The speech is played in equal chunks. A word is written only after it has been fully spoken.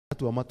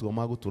ngatua matua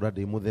ma gutura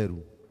ndi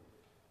mutheru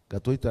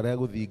ngatua itara ya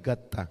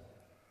guthingata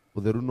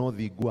utheru no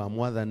thingu wa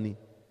mwathani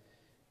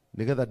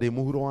nigetha ndi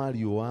muhuro wa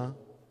riua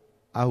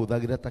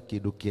ahuthagira ta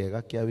kindu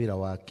kiega kia wira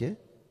wake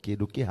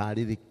kindu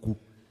kihaririku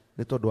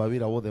ni tondu wa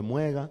wira wothe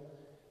mwega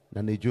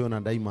na ni njui ona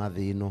ndaima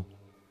thi ino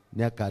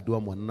ni akandua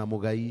mwana na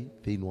mugai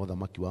thiini wa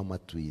uthamaki wa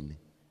matu-ini.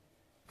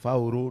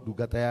 Paulo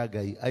ndungata ya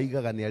Ngai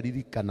aigaga ni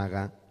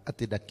aririkanaga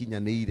ati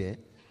ndakinyanĩire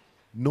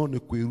no ni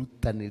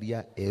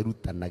kwirutaniria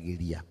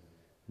erutanagiria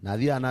na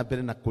thia na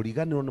mbere na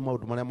kuriganirwo ni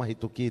maundu maria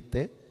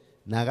mahitukite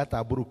na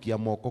agatamburukia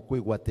moko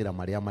kwigwatira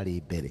maria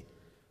mari mbere.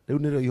 Riu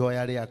niro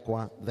ihoya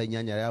riakwa thaa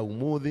 8 ya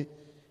umuthi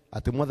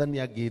ati mwathani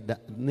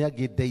ni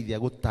angindeithia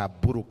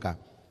gutamburuka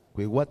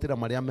kwigwatira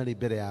maria mari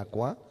mbere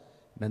yakwa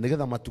na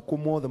nigetha matuku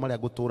mothe maria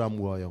ngutura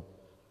muoyo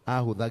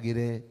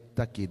ahuthagire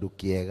ta kindu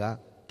kiega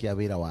kia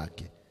wira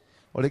wake.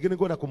 Orege ni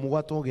kwenda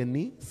kumugwata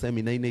ugeni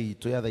semina-ini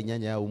itu ya thaa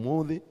 8 ya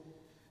umuthi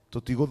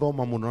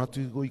tutiguthoma muno na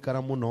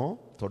tuiguikara muno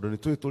tondu ni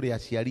turi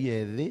aciari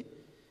ethi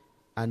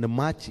and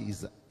much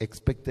is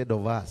expected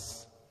of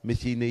us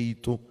micii-ini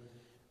itu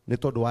ni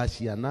tondu wa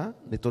ciana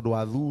ni tondu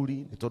wa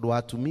thuri ni tondu wa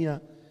atumia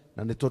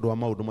na ni tondu wa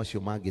maundu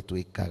macio mangi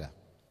twikaga.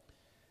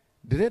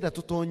 Ndirenda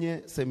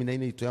tutonye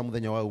semina-ini itu ya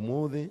muthenya wa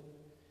umuthi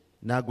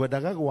na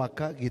ngwendaga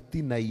gwaka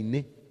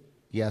gitina-ini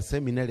ya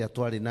semina ria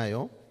twari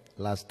nayo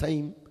last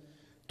time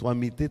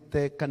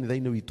twamitite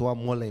kanitha-ini witu wa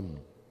Molem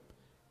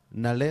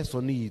na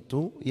lesson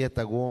itu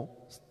yetagwo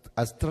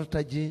a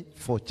strategy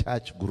for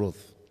church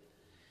growth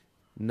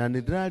na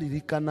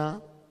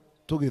nindiraririkana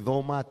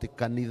tugithoma ati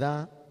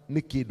kanitha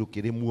ni kindu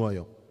kiri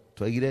muoyo.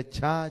 Twaigire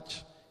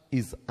church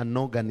is an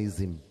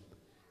organism,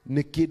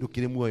 ni kindu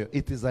kiri muoyo,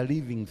 it is a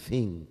living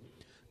thing.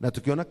 Na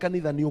tukiona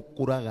kanitha ni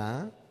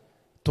ukuraga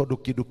tondu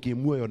kindu ki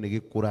muoyo ni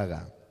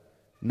gikuraga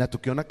na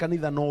tukiona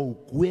kanitha no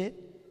ukue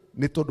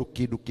ni tondu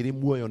kindu kiri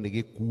muoyo ni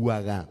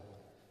gikuaga.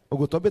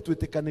 Uguo twambe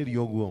twitikanirie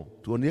uguo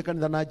tuonire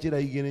kanitha na njira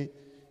igiri.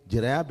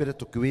 Njira ya mbere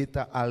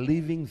tukiwita a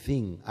living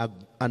thing,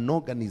 an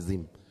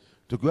organism.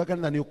 Tukiuga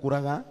kanitha ni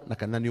ukuraga na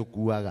kanitha ni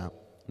ukuaga.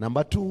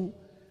 Number 2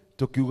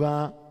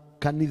 tukiuga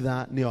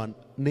kanitha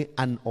ni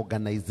an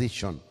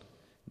organization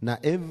na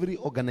every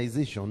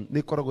organization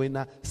ni koragwo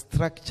ina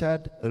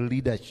structured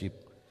leadership.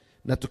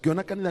 Na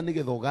tukiona kanitha ni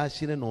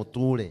githogacire no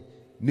ture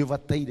ni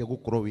bataire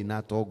gukorwo wina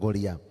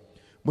atongoria.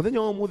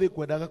 Muthenya wa umuthi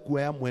kwendaga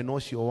kuoya mwena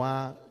ucio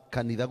wa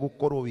kanitha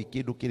gukorwo wi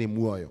kindu kiri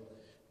muoyo.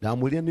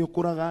 Ndamwiria ni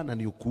ukuraga na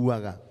ni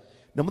ukuaga.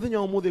 Na muthenya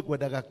wa umuthi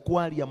kwendaga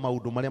kwaria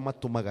maundu maria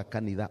matumaga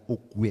kanitha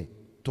ukue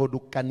tondu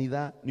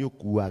kanitha ni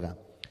ukuaga.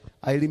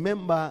 I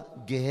remember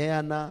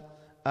ngiheana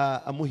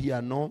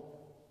muhiano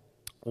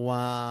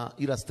wa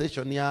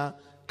illustration ya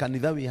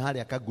kanitha wi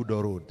haria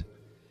Kagudo Road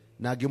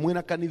na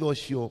ngimwira kanitha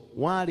ucio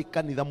wari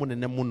kanitha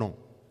munene muno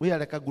wi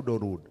haria Kagudo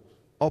Road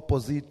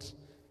opposite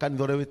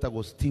kanitha uria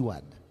witagwo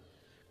Steward.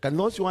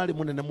 Kanitha ucio wari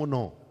munene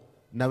muno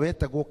na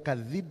wetagwo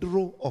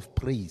Cathedral of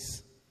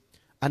Praise.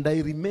 And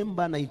I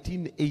remember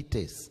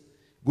 1980s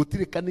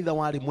gutire kanitha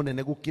wari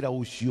munene gukira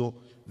ucio.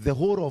 The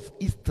whole of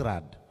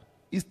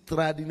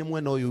Eastrad ni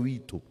mwena uyu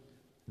witu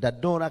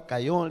Dadora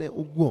Kayole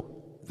uguo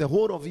the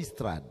whole of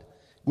Eastrad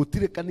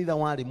gutire kanitha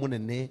wari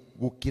munene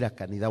gukira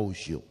kanitha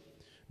ucio.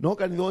 No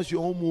kanitha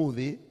ucio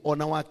umuthi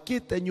ona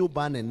wakite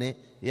nyumba nene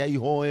ya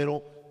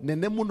ihoero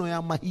nene muno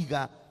ya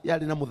mahiga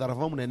yari na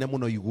mutharaba munene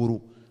muno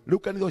iguru. Riu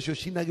kanitha ucio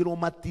cinagirwo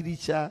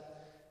matirisha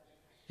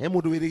he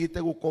mundu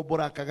wirigite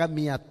gukombora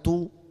kagamia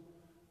tu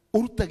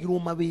urutagirwo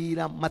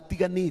mawira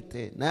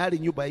matiganite na yari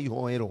nyumba ya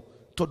ihoero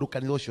tondu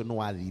kanitha ucio no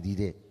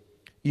wathirire.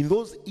 In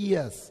those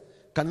years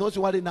kanitha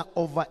ucio wari na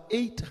over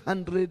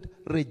 800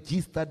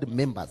 registered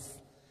members.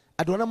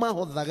 Andu ana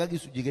mahothaga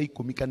gicunji gia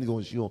 10 kanitha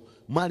ucio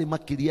mari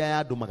makiria ya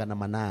andu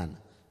 800.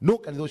 No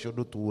kanitha ucio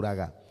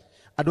nduturaga.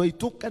 Andu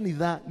aitu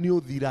kanitha ni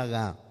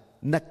uthiraga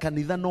na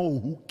kanitha no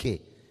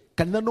uhuke.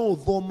 Kanitha no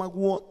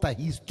uthomagwo ta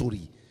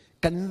history.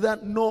 Kanitha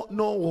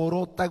no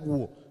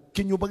worotagwo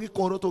kinyumba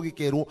gikorotwo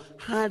gikerwo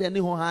haria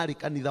niho hari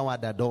kanitha wa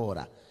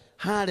Dadora.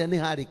 Haria ni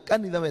hari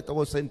kanitha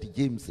wetagwo St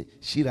James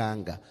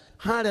Shiranga.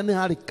 Haria ni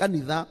hari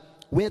kanitha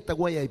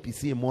wetagwo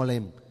IPC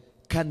Molem.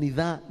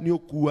 Kanitha ni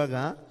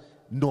ukuaga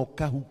no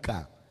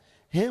kahuka.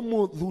 He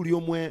muthuri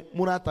umwe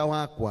murata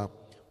wakwa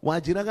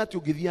wanjiraga ati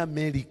ungithii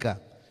America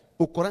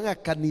ukoraga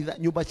kanitha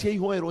nyumba cia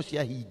ihoero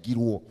cia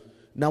hingirwo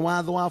na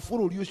watho wa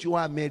bururi ucio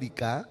wa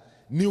America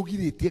ni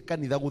ugiritie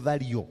kanitha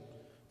guthario.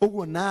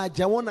 Uguo na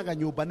nja wonaga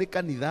nyumba ni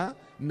kanitha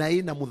na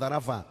ina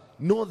mutharaba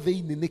no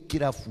thiini ni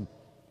kirabu.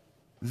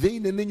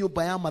 Thiini ni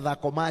nyumba ya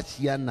mathako ma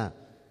ciana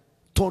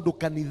tondu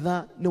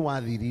kanitha ni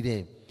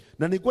wathirire.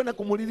 Na ni kwenda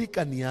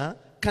kumuririkania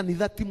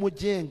kanitha ti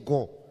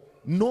mujengo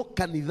no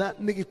kanitha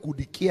ni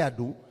gikundi kia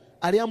andu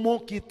aria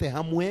mokite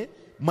hamwe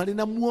mari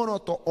na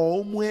muoroto o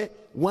umwe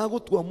wa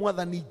gutua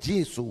mwathani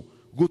Jesu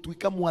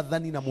gutuika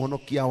mwathani na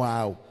muhonokia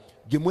wao.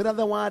 Ngimwira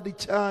the word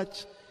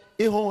church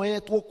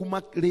ihoetwo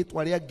kuma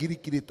ritwa ria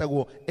Ngiriki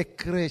ritagwo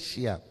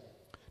ecclesia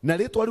na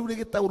ritwa riu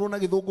rigitaurwo na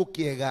githungu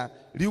kiega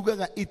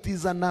riugaga it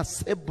is an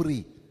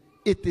assembly,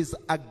 it is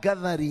a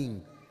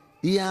gathering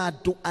ya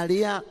andu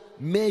aria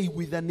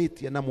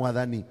meiguithanitie na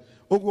mwathani.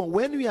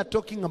 When we are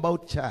talking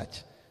about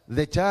church,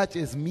 the church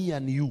is me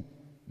and you.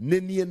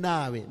 Nenie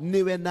nawe,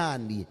 niwe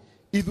nani.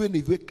 Idwe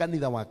nidwe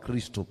kanitha wa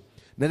Kristo.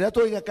 Na rĩrĩa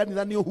tũiga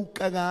kanitha nĩ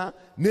ũhukaga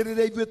nĩ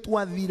rĩrĩa ithuĩ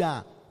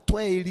twathira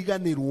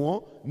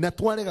tweĩriganĩrwo na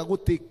twarega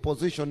gũtake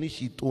position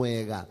citũ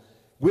wega.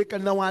 Gwĩ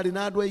kanitha warĩ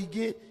na andũ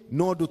aingĩ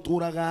no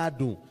ndũtũraga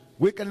andũ.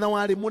 Gwĩ kanitha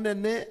warĩ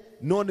mũnene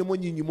no nĩ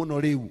mũnyinyi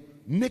mũno rĩu.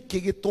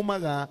 Nĩkĩ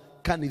gĩtũmaga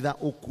kanitha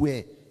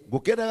ũkue?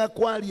 Ngũkendaga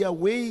kwaria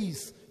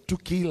ways to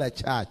kill a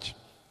church.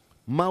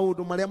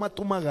 Maũndũ marĩa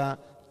matũmaga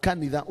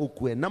kanitha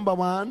ũkue. Number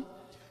 1,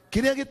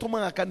 kĩrĩa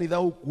gĩtũmaga kanitha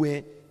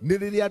ũkue nĩ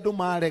rĩrĩa andũ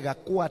marega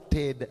ku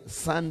attend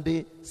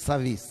Sunday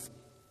service.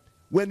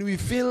 When we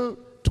fail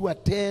to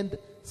attend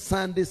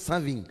Sunday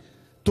serving,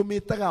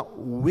 tumĩtaga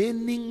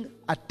winning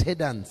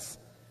attendance.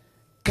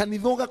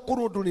 Kanitha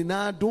ũgakorwo ndũrĩ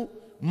na andũ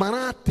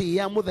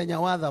maratĩĩa mũthenya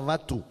wa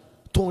thabatũ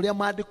ta ũrĩa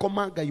maandĩko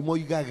ma Ngai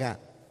moigaga.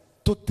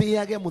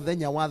 Tũtĩage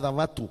mũthenya wa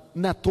thabatũ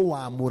na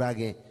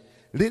tũwamũrage.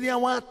 Rĩrĩa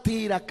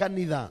watĩĩra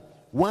kanitha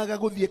waga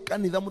gũthiĩ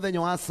kanitha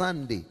mũthenya wa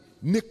Sunday,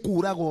 nĩ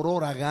kũraga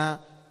ũroraga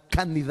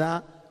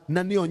kanitha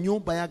na nĩyo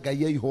nyũmba ya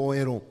Ngai ya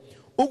ihoero.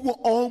 Ũguo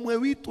o ũmwe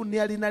witũ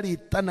nĩ arĩ na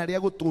rĩtana rĩa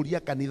gũtũũria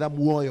kanitha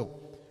muoyo.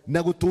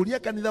 Na gũtũũria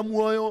kanitha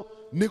muoyo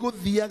nĩ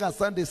gũthiaga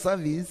Sunday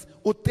service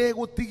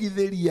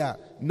ũtegũtigithĩria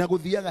na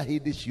gũthiaga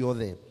hĩndĩ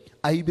ciothe.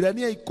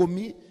 Ahibirania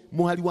 10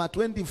 mũhari wa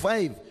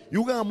 25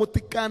 yugaga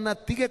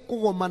mũtikanatige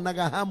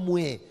kũgomanaga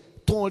hamwe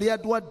ta ũrĩa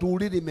andũ a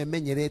ndũrĩrĩ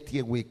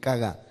memenyeretie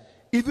gwĩkaga.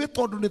 Ithuĩ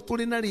tondũ nĩ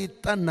tũrĩ na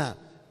rĩtana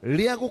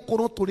rĩa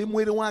gũkorwo tũrĩ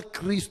mwĩrĩ wa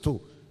Kristo,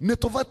 nĩ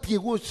tũbatiĩ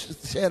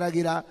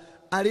gũceragĩra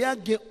arĩa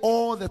angĩ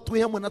othe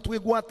twĩ hamwe na twĩ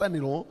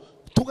ngwatanĩro,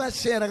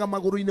 tũgaceraga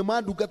magũrũ-inĩ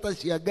ma ndungata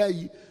cia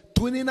Ngai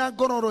twĩna na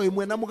ngororo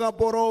ĩmwe na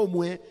mũgambo oro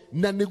ũmwe,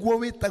 na nĩguo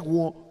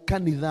wĩtagwo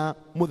kanitha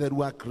mũtheru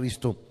wa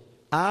Kristo.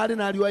 Arĩ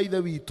na ariũ a ithe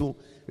witũ,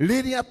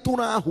 rĩrĩa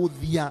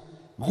tũrahũthia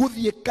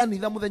gũthiĩ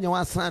kanitha mũthenya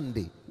wa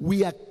Sunday,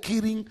 we are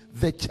killing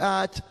the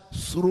church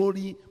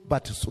slowly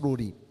but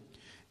slowly.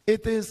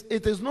 It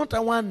is not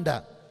a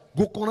wonder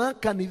gũkora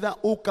kanitha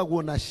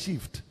ũkagwo na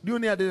shift. Ndiũ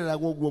nĩ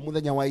andĩreragwo ũguo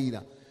mũthenya wa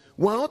ira.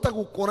 Wahota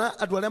gũkora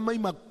andũ arĩa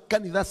maima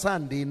kanitha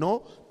Sunday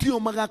no tio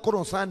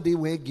magakorwo Sunday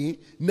wengi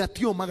na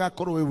tio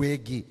magakorwo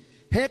wengi.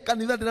 He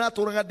kanitha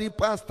ndĩratũraga ndi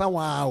pastor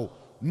wao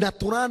na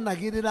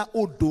tũranagĩrĩra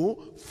ũndũ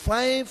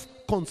 5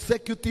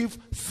 consecutive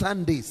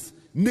Sundays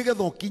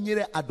nĩgetha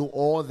ũkinyĩre andũ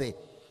othe.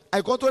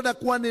 Angĩkorwo twenda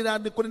kwanĩra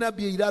nĩ kũrĩ na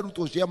mbia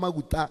irarutwo cia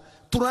maguta,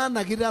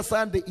 tũranagĩrĩra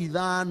Sunday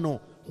 5.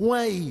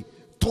 Why?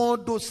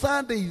 Tondũ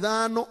Sunday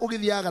 5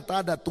 ũgĩthiaga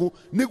 6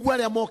 nĩguo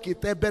arĩa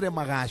mokĩte mbere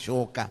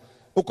magacoka.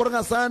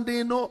 Ũkoraga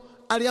Sunday ĩno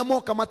arĩa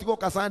moka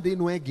matigoka Sunday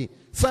ĩno ĩngĩ,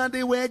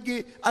 Sunday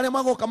wengi arĩa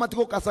magoka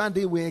matigoka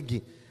Sunday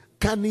wengi.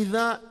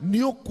 Kanitha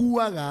nĩ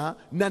ũkuaga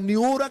na nĩ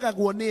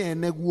ũragagwo nĩ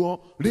eneguo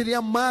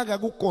rĩrĩa maga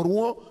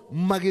gũkorwo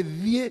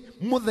magĩthiĩ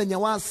mũthenya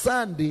wa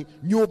Sunday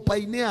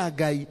nyũmba-inĩ ya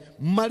Ngai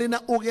marĩ na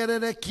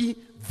ũgerereki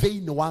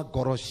thĩinĩ wa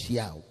ngoro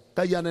ciao.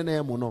 Ngai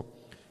anene mũno.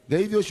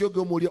 Ngai ithuĩ ũcio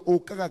ũngĩ ũmũria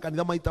ũkaga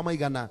kanitha maita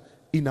maigana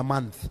in a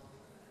month.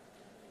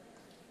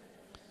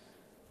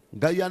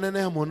 Ngai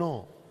anene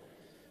mũno.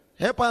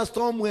 He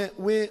pastor mwe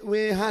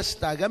we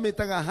hashtag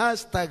ametaga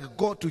hashtag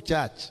go to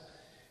church.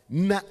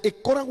 Na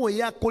ikoragwo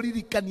ya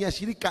kũririkania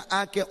shirika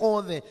ake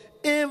othe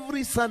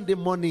every Sunday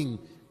morning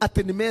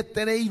atĩ nĩ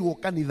metereirwo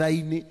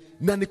kanitha-inĩ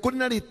na nĩ kũrĩ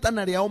na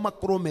rĩtana rĩao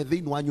makorwo me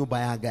thĩinĩ wa nyũmba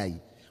ya Ngai.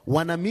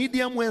 Wana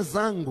media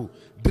mwenzangu,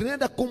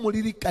 ndĩrenda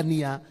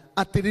kũmũririkania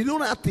atĩ rĩrĩa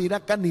ũratĩra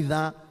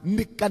kanitha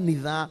nĩ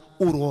kanitha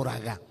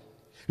ũroraga.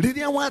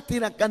 Rĩrĩa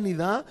watĩra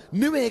kanitha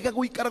nĩ wega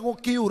gũikara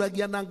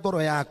gũkĩũragia na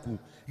ngoro yaku,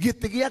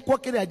 gĩtĩ gĩakwa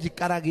kĩrĩa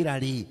njikaragĩra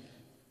rĩ.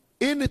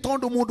 Ĩnĩ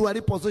tondũ mũndũ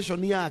arĩ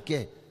position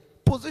yake.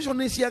 Position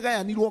nĩ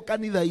ciagayanirwo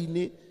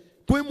kanitha-inĩ.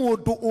 Kwĩ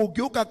mũndũ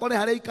ũngĩũka kore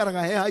harĩa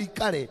ikaraga he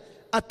haikare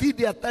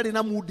atinde atarĩ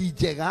na mudi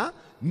njega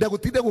na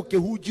gũtinde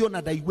gũkĩhunjio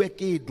na ndaigue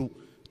kĩndũ,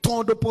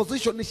 tondũ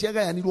position nĩ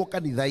ciagayanirwo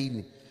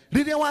kanitha-inĩ.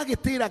 Rĩrĩa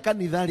wagĩtĩra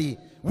kanitha rĩ,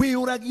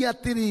 wĩyũragia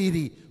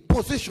atĩrĩrĩ,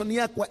 position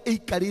yakwa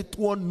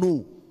ĩikarĩtwo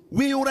nũ?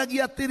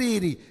 Wĩyũragia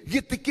atĩrĩrĩ,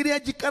 gĩtĩ kĩrĩa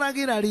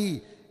njikaragĩra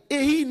rĩ,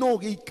 hihi no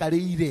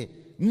gĩikarĩire?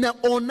 Na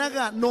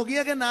onaga no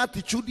gĩage na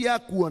attitude ya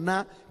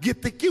kuona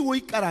gĩtĩ kĩu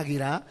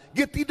ũikaragĩra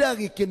gĩtindaga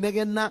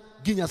gĩkĩnegena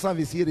nginya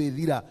service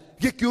ĩrĩthira,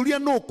 gĩkĩũria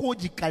no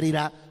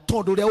kũnjikarĩra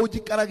tondũ ũrĩa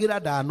ũnjikaragĩra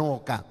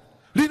ndanoka.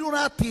 Rĩrĩa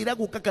ũratĩra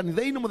gũka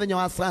kanitha-inĩ mũthenya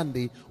wa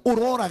Sunday,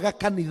 ũroraga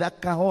kanitha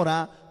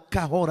kahora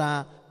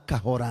kahora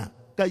kahora.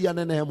 Ngai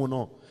anenehe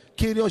mũno.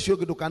 Kĩrĩa ũcio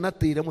ũngĩ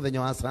ndũkanatĩre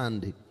mũthenya wa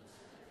Sunday.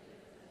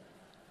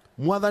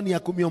 Mwathani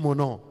akumio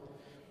mũno.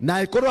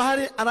 Na ikorwo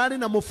arari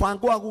na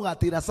mũbango wa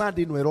gũgatĩra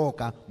Sunday ĩno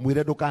ĩroka,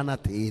 mwĩre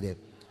ndũkanatĩre,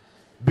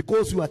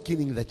 because you are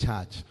killing the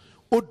church.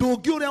 Ũndũ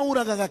ũngĩ ũrĩa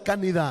ũragaga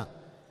kanitha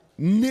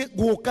nĩ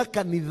gũka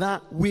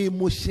kanitha wĩ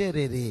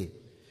mũcerere.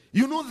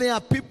 You know, there are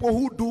people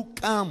who do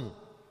come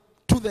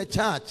to the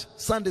church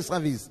Sunday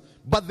service,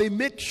 but they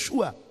make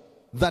sure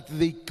that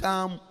they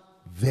come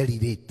very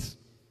late.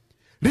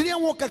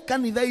 Rĩrĩa woka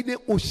kanitha-inĩ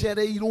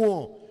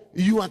ũcereirwo,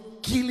 you are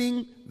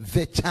killing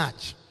the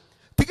church.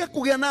 Tika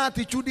kũgĩa na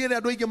attitude ĩrĩa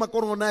andũ aingĩ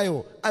makorwo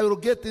nayo, I will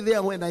get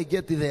there when I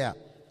get there.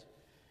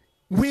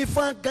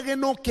 wibangage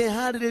no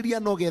keharĩrĩria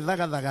no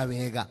gethagathaga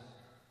wega.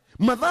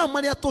 Mathaa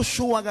marĩa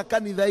tũcũaga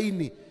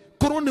kanitha-inĩ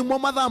korwo nĩmo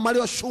mathaa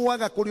marĩa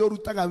ũcũaga kũrĩa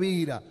ũrutaga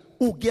wĩra,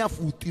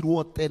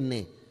 ũngĩabutirwo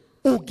tene,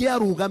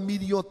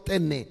 ũngĩarũgamirio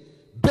tene,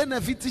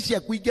 benefits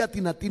ciaku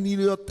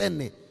ingĩatinatinirio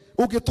tene,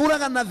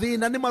 ũngĩtũraga na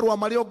thĩna nĩ marũa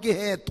marĩa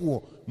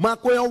ũngĩhetwo ma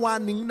kũheo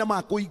warning na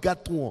ma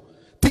kũingatwo.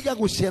 Tiga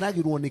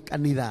gũceragĩrwo nĩ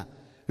kanitha.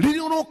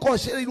 Rĩrĩa ũroka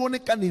ũcereirwo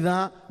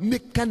nĩ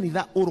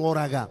kanitha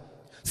ũroraga.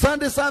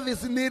 Sunday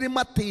service nĩ ĩrĩ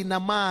matĩna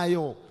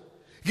mayo.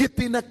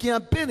 Gĩtĩna kĩa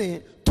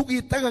mbere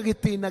tũgĩtaga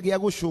gĩtĩna gĩa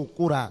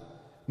gũcũkũra.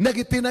 Na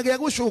gĩtĩna gĩa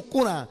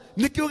gũcũkũra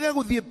nĩkĩo gĩa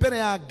gũthiĩ mbere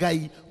ya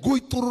Ngai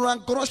gũitũrũra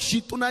ngoro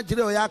citũ na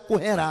njĩra ĩyo ya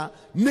kũhera,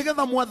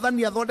 nĩgetha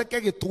Mwathani athondeke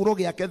gĩtũũro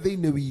gĩake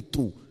thĩinĩ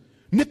witũ.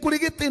 Nĩ kũrĩ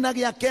gĩtĩna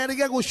gĩa kerĩ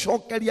gĩa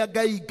gũcokeria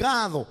Ngai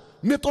ngatho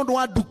nĩ tondũ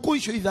wa ndukũ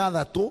icio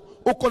ithathatũ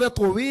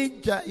ũkoretwo wĩ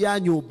nja ya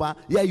nyũmba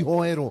ya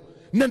ihoero.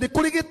 Na nĩ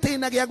kũrĩ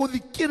gĩtĩna gĩa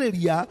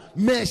gũthikĩrĩria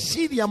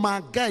meciria ma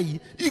Ngai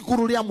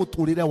igũrũ rĩa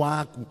mũtũrĩre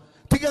waku.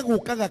 Tiga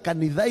gũkaga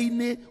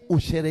kanitha-inĩ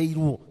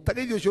ũcereirwo. Ta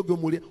gĩthĩ ũcio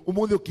ũngĩ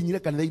ũmũthĩ ũkinyire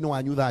kanitha-inĩ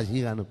wanyu thaa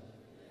cigana?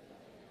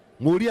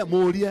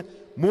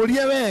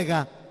 Mũrie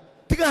wega.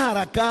 Tiga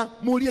haraka,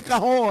 mũrie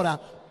kahora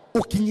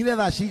ũkinyire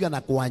thaa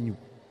cigana kwanyu.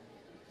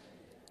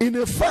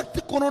 In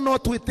fact, kono no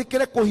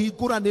twĩtĩkĩre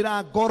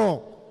kũhingũranĩra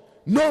ngoro.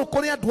 No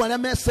kũrĩ andũ arĩa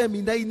me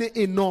semina-inĩ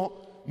ĩno,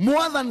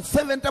 more than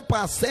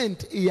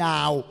 70%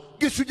 yao,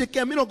 gĩcunjĩ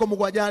kĩa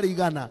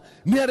 70%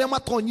 nĩ arĩa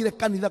matonyire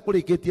kanitha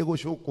kũrĩkĩtie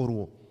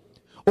gũcũkũrwo.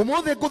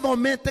 Ũmũthĩ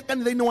ngũthomete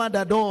kanitha-inĩ wa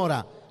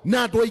Dandora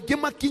na andũ aingĩ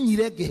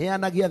makinyire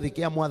ngĩheana gĩathĩ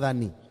kĩa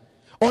Mwathani.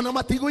 Ona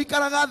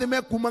matigũikaraga thĩ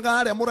mekumaga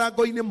harĩa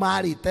mũrango-inĩ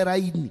marĩte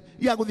raini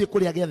ya gũthiĩ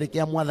kũrĩa gĩathĩ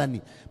kĩa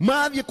Mwathani.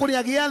 Mathiĩ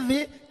kũrĩa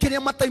gĩathĩ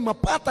kĩrĩa mataima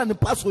pattern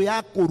paso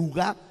ya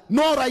kũruga,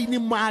 no raini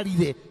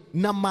marire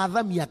na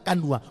mathamia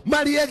kanua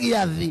marĩe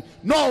gĩathĩ.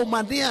 No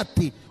ũmane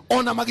atĩ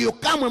ona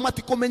magĩũka amwe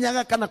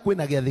matikũmenyaga kana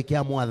kwĩna gĩathĩ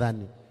kĩa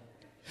Mwathani.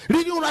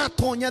 Rĩrĩa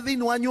ũratonya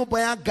thĩinĩ wa nyũmba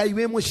ya Ngai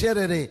wĩ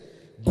mũcerere,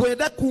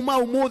 ngwenda kuma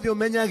ũmũthĩ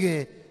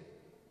ũmenyage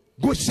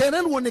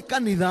gũcererwo nĩ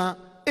kanitha,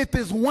 it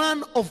is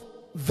one of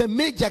the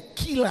major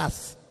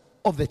killers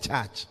of the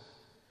church.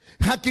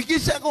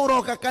 Hakikisha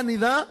ũroka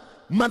kanitha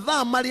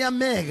mathaa marĩa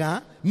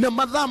mega na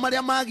mathaa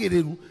marĩa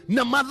magĩrĩru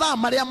na mathaa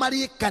marĩa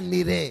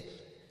marĩkanĩre,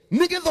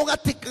 nĩgetha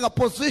ũgatikaga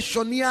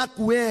position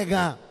yaku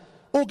wega.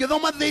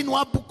 Ũngĩthoma thĩinĩ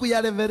wa buku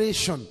ya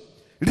Revelation,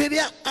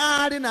 rĩrĩa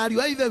arĩ na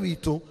ariũ a ithe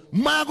witũ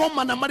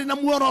magomana marĩ na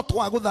muoroto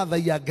wa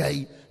gũthathaiya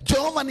Ngai,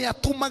 Jehova nĩ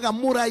atumaga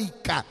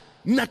mũraika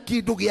na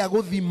kĩndũ gĩa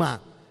gũthima.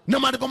 Na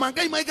maandĩko ma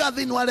Ngai maiga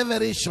thĩinĩ wa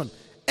Revelation,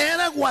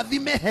 eragwo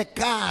athime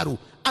hekaru,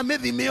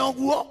 amĩthime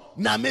ũguo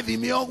na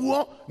amĩthime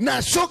ũguo, na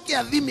acoke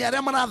athime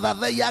arĩa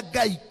marathathaiya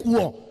Ngai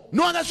kuo.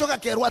 No agacoka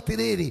kerwo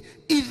atĩrĩrĩ,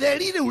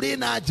 itheri rĩu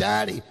rĩna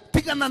njarĩ,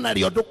 tigana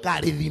narĩo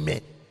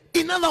ndũkarĩthime.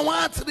 In other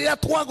words, rĩrĩa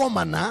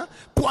twagomana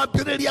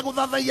kwambĩrĩria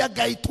gũthathaiya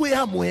Ngai twĩ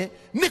hamwe,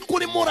 nĩ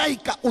kũrĩ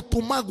mũraika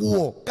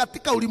ũtũmagwo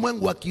katika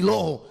ulimwengu wa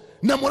kiroho,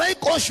 na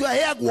mũraika ũcio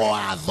aheagwo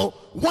watho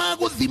wa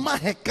gũthima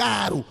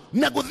hekaru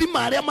na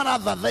gũthima arĩa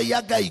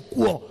marathathaiya Ngai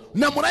kuo.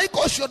 Na mũraika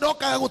ũcio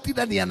ndokaga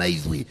gũtindania na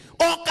ithuĩ,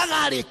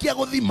 okaga arĩkia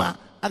gũthima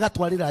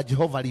agatwarĩra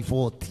Jehova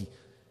riboti.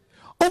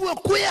 Ũguo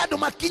kwĩ andũ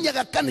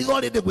makinyaga kanitha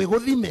ũrĩndĩ gwĩ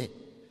gũthime,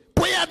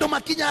 kwĩ andũ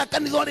makinyaga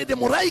kanitha ũrĩndĩ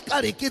mũraika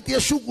arĩkĩtie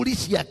shughuli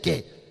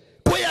ciake,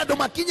 kwĩ andũ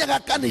makinyaga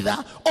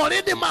kanitha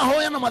ũrĩndĩ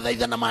mahoya na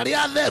mathaithana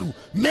marĩa atheru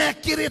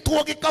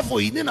mekĩrĩtwo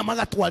gĩkabũ-inĩ na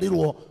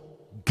magatwarĩrwo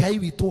Ngai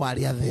witũ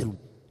arĩa atheru.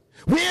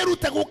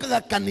 Wĩrute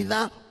gũkaga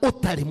kanitha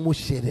ũtarĩ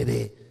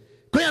mũcerere.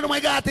 Kwĩ andũ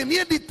maigaga atĩ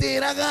niĩ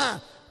nditĩraga,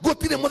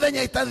 gũtirĩ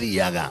mũthenya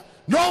itathiaga.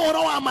 No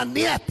ũhoro wa ma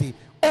nĩ atĩ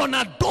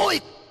ona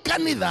ndũĩ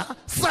kanitha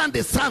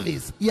Sunday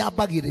service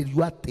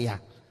yambagĩrĩrio atĩa.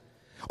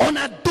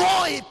 Ona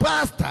ndũĩ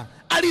pastor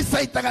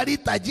aricaitaga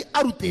ritaji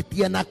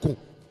arutĩtie nakũ.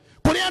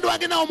 Kũrĩ andũ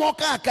angĩ nao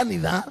mokaga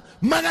kanitha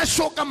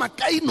magacoka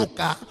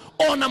makainũka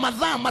ona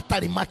mathaa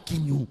matarĩ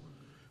makinyu.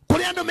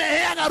 Kũrĩ andũ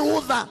meheaga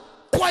rũtha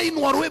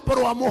kwainwo rwĩmbo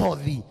rwa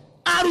mũhothi,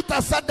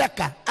 aruta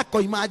sadaka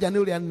akoima nja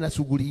nĩ ũrĩa na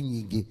shughuli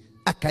nyingĩ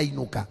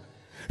akainuka.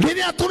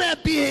 Rĩrĩa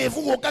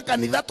tũrebehave gũka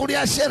kanitha tũrĩ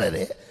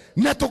acerere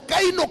na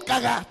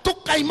tũkainũkaga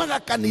tũkaimaga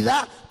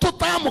kanitha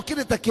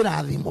tũtamũkĩrĩte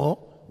kĩrathimo,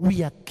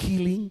 we are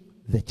killing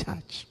the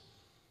church.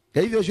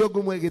 Geithio ũcio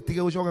ngũmwe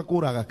gĩtige gũcoka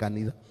kũraga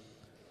kanitha.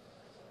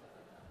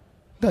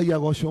 Ngai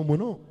agocwo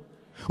mũno.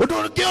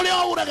 Ũndũ ũngĩ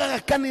ũrĩa ũragaga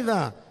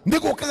kanitha nĩ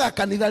gũkaga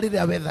kanitha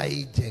rĩrĩa weather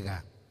ĩ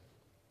njega.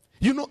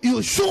 You know,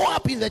 you show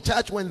up in the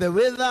church when the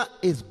weather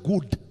is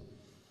good.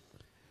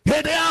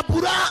 Hĩndĩ ya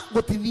mbura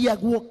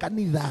gũtithiagwo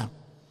kanitha.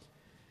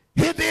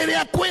 Hĩndĩ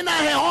ĩrĩa kwĩna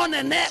heho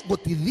nene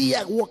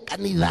gũtithiagwo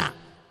kanitha.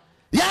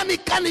 Yani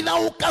kanitha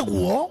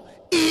ũkagwo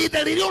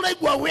ihinda rĩrĩa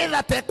ũraigua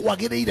weather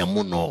tekwagĩrĩire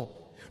mũno.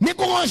 Nĩ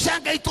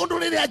kũgoca Ngai tondũ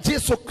rĩrĩa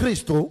Jesu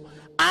Kristo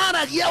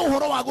aragia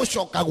ũhoro wa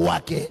gũcoka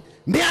gwake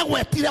nĩ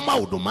agwetire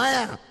maũndũ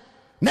maya.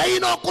 Na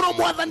inokorwo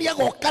Mwathani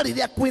agoka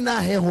rĩrĩa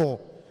kwĩna heho,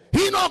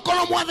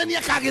 inokorwo Mwathani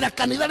akagira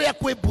kanitha rĩrĩa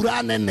kwĩ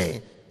mbura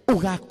nene,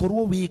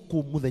 ũgakorwo wĩ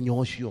kũ mũthenya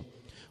ũcio?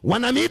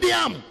 Wana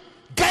medium,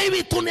 Ngai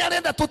witũ nĩ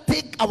arenda to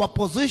take our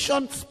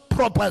positions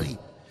properly.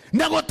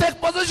 Na go take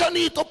position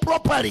itũ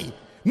properly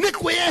ni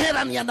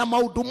kweherania na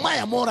maundu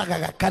maya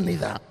moragaga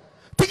kanitha.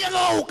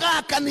 Tigaga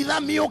uka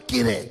kanitha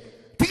miukire,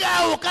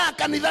 tigaga uka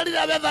kanitha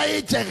rira wetha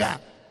ijega,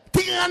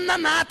 tigana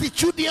na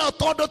attitude ya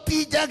todo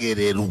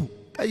tijagiriru.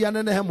 Kaya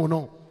nenehe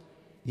muno.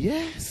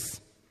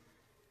 Yes.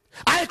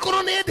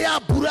 Aikoro ni de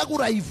abura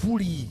gura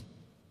ifuri,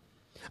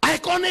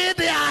 aikoro ni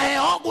de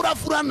aheho gura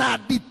fura na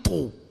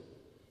dito,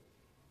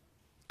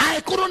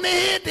 aikoro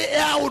ni de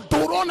ya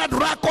uduro na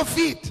durako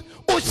fit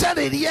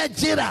ushariria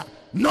jira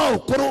no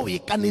ukoro wi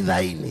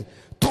kanitha-ini.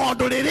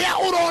 Tondu riria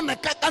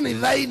uroneka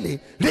kanitha-ini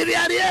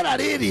riria riera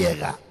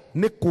ririega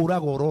ni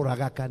kuraga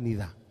uroraga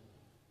kanitha.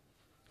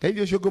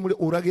 Kaithio cio ngumuri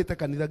uragite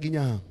kanitha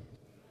nginya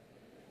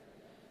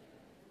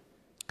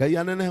Kai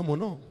anenehe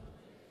muno.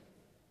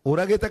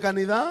 Uragite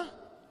kanitha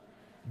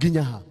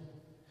nginya ha.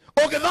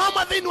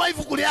 Ugithoma thiini wa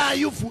ibuku ria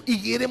Ayubu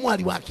 2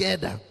 mwari wa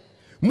 9,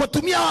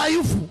 mutumia wa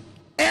Ayubu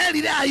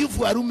erire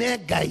Ayubu arume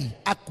Ngai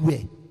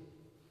akue.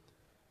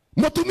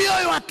 Mutumia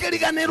uyu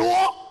akiriganirwo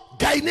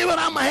Ngai niwe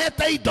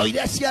ramahete indo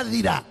iria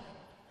ciathira,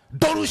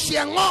 ndoru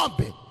cia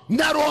ng'ombe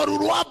na rworu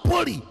rwa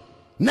mbũri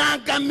na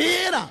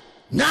ngamĩra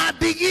na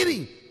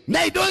ndigiri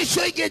na indo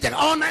icio ingĩ njega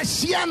ona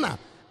ciana,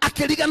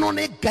 akiriganwo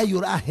ni Ngai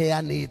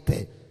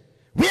uraheanite.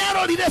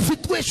 Wiarorire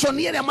situation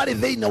ĩrĩa marĩ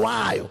thĩinĩ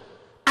wayo,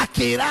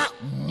 akira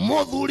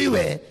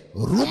muthuriwe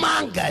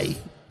ruma Ngai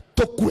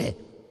tukue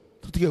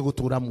tutige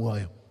gutura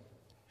muoyo.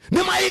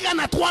 Ni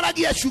maigana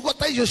twaragia ciugo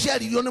ta icio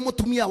ciaririo ni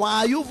mutumia wa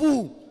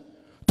Ayubu.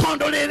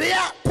 Tondu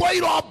riria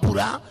kwairwo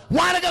mbura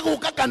warega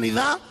guka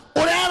kanitha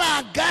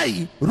urera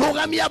Ngai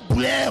rugamia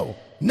mbura ĩyo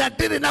na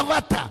ndĩrĩ na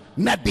bata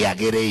na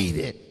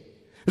ndĩagĩrĩire.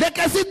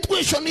 Reke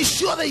situation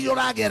ciothe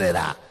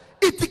iruragerera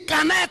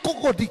itikanae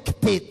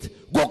kugudictate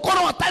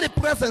gukorwo atari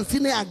presence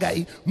ni ya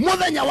Ngai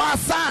muthenya wa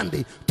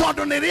Sunday,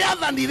 tondu ni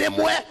riathani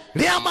rimwe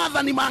ria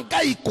mathani ma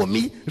Ngai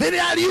 10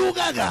 riria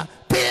riugaga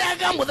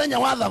tiaga muthenya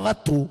wa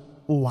thathatu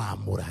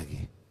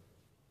uamurage.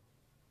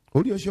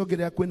 Uri ucio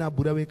ngiria kwina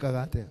mbura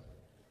wikaga atia?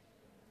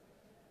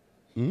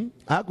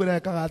 Akwira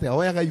ekaga atia?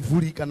 Oyaga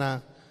iburi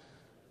kana?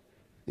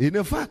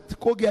 In fact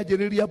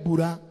kungianjiriria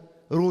mbura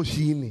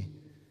rucini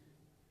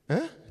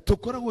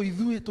tukoragwo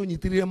ithuĩ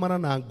tunyitirire mara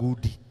na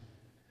ngundi.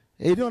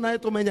 Ĩrĩ ona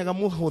tumenyaga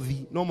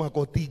muhothi no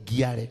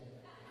makotingiare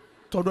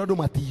tondu andu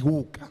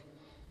matiguka.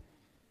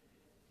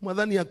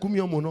 Mwathani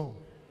akumio muno.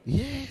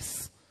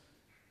 Yes.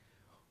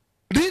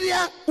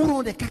 Riria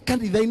uroneka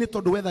kanitha-ini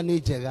tondu wetha ni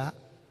njega,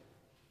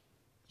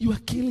 you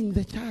are killing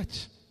the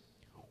church.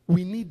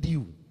 We need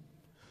you.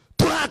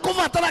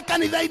 Turakubatara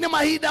kanitha-ini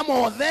mahinda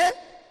mothe,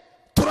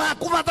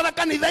 turakubatara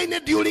kanitha-ini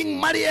during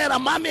mariera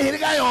ma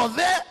mĩhĩrĩga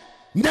yothe,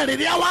 na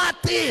riria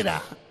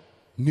watira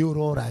ni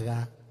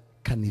uroraga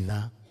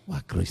kanitha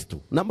wa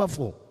Kristo. Number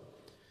 4.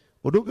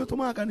 Undu ũngĩ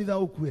ũtũmaga kanitha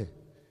ũkue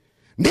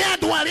ni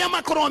andu aria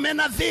makorwo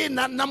mena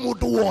thĩna na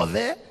mundu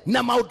wothe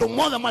na maundu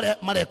mothe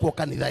marekwo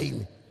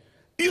kanitha-ini.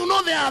 You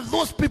know, there are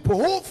those people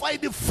who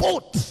find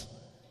fault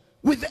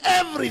with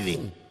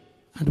everything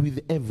and with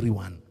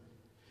everyone.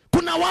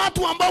 Kuna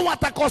watu ambao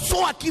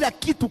watakosoa kila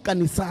kitu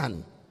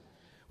kanisani,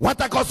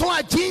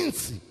 watakosoa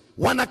jinsi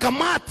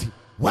wanakamati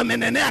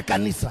wamenenea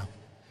kanisa,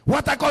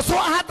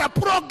 watakosoa hata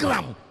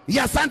program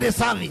ya Sunday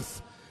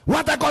service,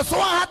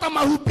 watakosoa hata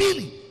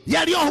mahubiri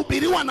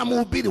yaliyohubiriwa na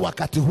mhubiri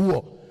wakati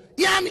huo.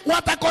 Yani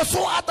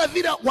watakosoa hata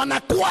vile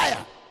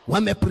wanakwaya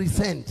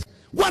wamepresent,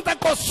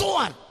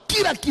 watakosoa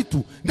kila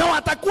kitu na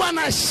watakuwa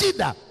na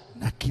shida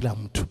na kila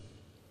mtu.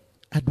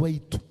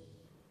 Adwaitu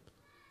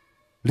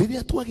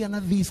riria twagia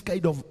na this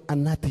kind of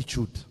an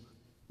attitude,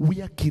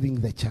 we are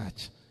killing the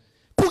church.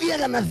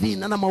 Kugiaga na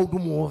thina na maundu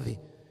mothe,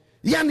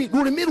 yani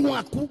rurimi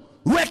rwaku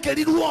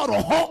rwekerirwo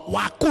roho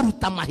wa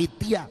kuruta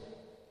mahitia,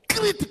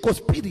 critical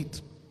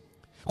spirit.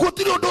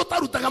 Gutiri undu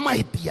utarutaga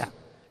mahitia.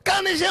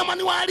 Kana jema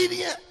ni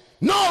waririe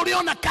no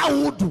uriona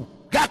kaundu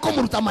ga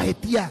kumuruta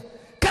mahitia.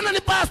 Kana ni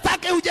pastor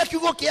akehunjia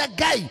kiugo kia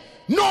Ngai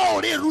no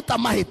uriruta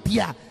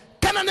mahitia.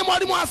 Kana ni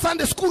mwalimu wa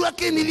Sunday school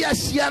akiniria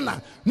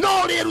ciana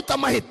no uriruta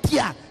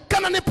mahitia.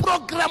 Kana ni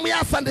program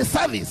ya Sunday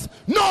service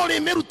no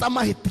uriruta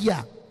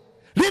mahitia.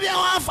 Riria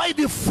wa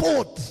find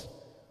fault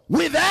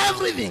with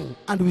everything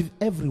and with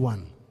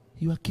everyone,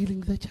 you are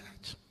killing the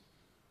church.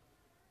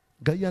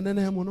 Ngai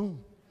anenehe muno.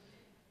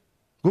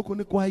 Guku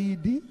ni kwa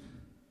idi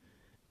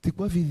ti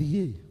kwa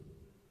VDA.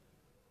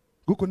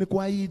 Guku ni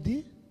kwa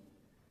idi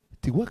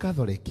ti kwa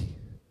Katholiki.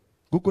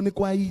 Guku ni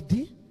kwa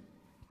idi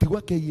ti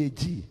kwa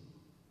KAG.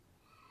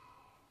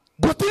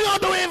 Gutiri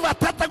undu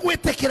wivatata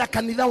gwitikira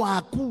kanitha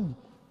waku.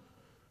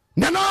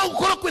 Na no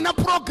gukorwo kwina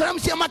program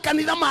cia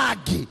makanitha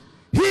mangi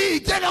hii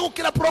njega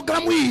gukira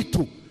program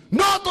itu,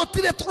 no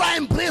tutire tura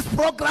embrace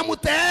program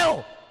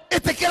teo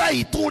itikira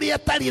itu ria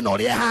tari no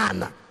ria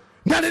hana.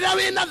 Na riria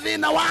wina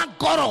thina wa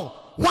ngoro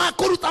wa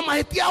kuruta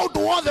mahitia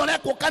undu wothe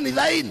urekwo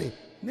kanitha-ini,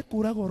 ni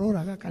kuraga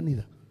uroraga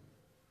kanitha.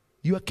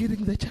 You are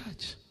killing the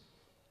church.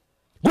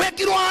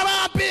 Gwekirwo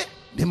harambe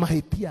ni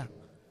mahitia,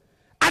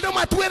 andu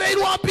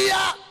matwereirwo mbia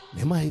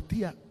ni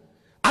mahitia,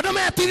 andu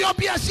metirio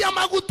mbia cia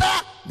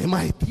maguta ni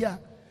mahitia,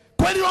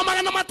 kwerirwo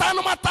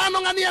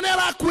 500 ng'ania nĩ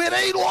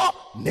arakwereirwo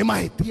ni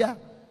mahitia,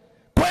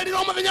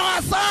 Kwerirwo muthenya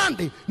wa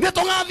Sunday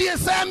nitungathie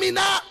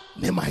seminar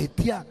ni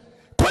mahitia.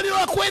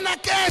 Kwerirwo kwina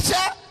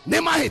kesha ni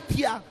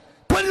mahitia.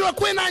 Kwerirwo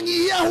kwina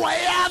nyihia hwa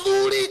ya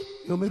athuri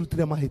yo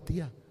merutire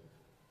mahitia.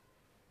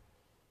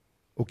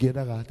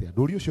 Ukiendaga atia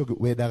nduri ucio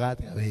wendaga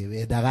atia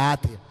wendaga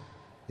atia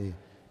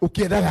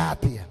ukiendaga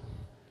atia.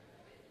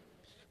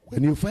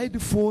 When you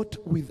find fault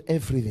with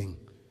everything,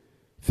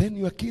 then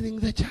you are killing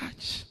the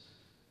church.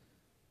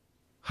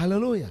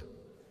 Hallelujah.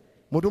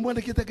 Mundu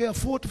mwandikite kia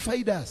fault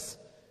finders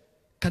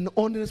can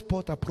only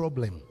spot a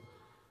problem.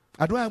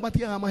 Andu aya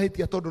matiaga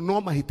mahitia tondu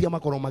no mahitia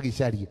makoro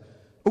magicaria.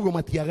 Uguo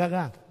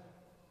matiagaga.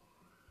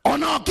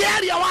 Ona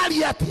ukiaria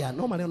wari atia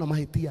no mariona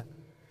mahitia.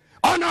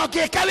 Ona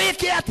ukika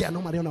wiki atia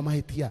no mariona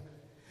mahitia.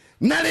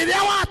 Na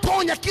riria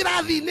watonya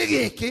kirathi-ini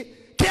giki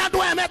kia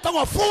andu aya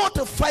metagwo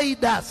fault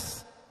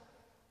finders,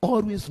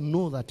 always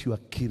know that you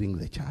are killing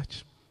the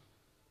church.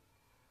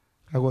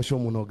 Agosho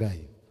muno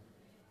Ngai.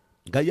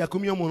 Ngai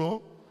akumio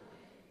muno.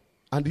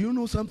 And you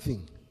know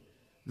something?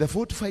 The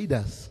fault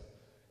finders,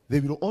 they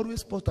will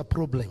always spot a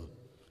problem.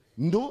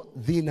 No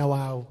thina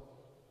wao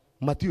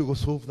matiwe go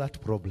solve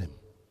that problem.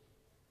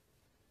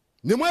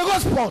 Ni mwego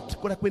spot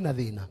kura kwina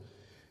thina.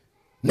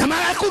 Na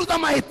magakuruta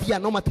mahitia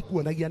no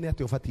matikuonagia ni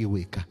ati ufatie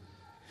gwika.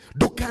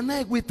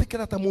 Ndukanae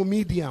gwitikira ta mu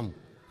medium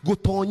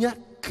gutonya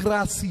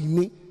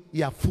krasini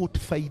ya fault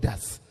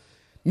finders.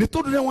 Ni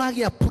tondu ni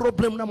wagia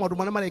problem na maundu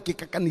maria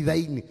marekika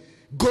kanitha-ini.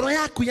 Ngoro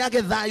yaku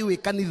yage thayu wi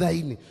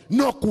kanitha-ini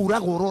no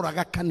kuraga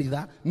uroraga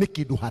kanitha ni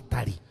kindu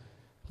hatari.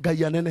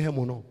 Ngai anenehe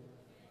muno.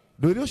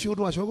 Ndwire ucio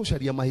undu wacoka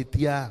gucaria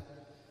mahitia.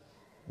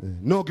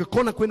 No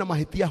ngikona kwina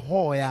mahitia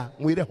hoya,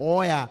 mwire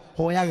hoya,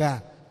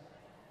 hoyaga.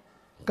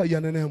 Ngai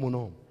anenehe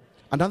muno.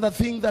 Another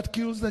thing that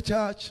kills the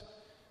church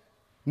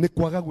ni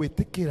kwaga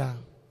gwitikira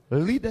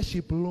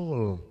leadership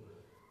role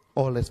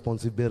or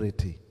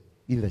responsibility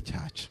in the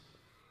church.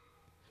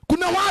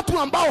 Kuna watu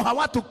ambao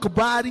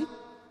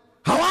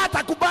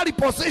hawatakubali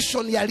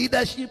position ya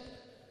leadership.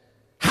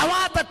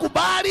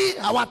 Hawatakubali,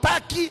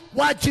 hawataki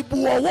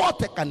wajibu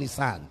wowote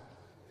kanisani.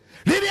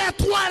 Lilia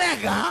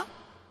tuarega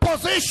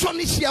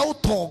position cia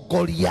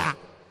utongoria.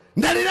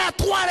 Na lilia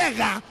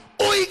tuarega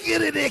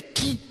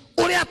uigiririki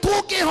uria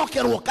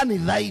tukihokerwo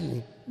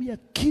kanitha-ini. We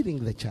are killing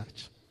the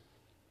church.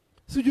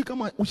 Sijui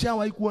kama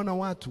ushawahi kuona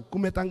watu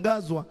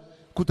kumetangazwa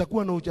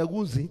kutakuwa na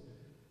uchaguzi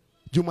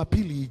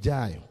Jumapili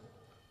ijayo.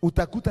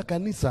 Utakuta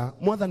kanisa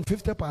more than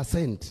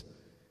 50%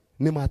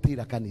 ni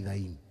matira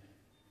kanitha-ini.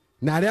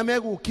 Na aria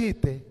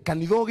megukite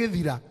kanitha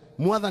ugithira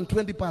more than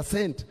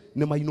 20%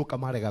 ni mainuka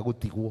marega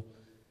gutigwo.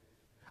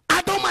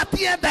 Andu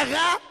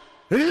matiendaga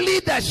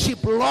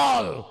leadership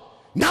role.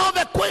 Now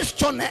the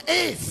question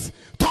is,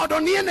 tondu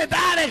nie ni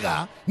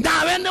ndarega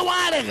nawe ni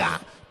warega,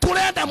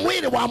 turenda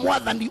mwiri wa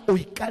mwathani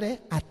uikare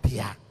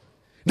atia.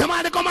 Na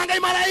maandiko mangai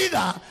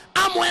maraiga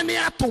amwe ni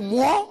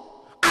atumwo,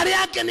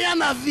 aria angi ni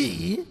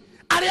anabii,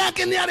 aria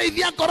angi ni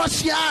arithia ngoro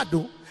cia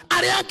andu,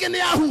 aria angi ni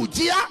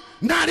ahunjia,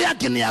 na aria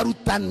angi ni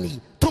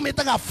arutani.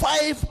 Tumitaga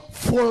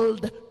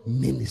five-fold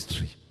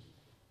ministry.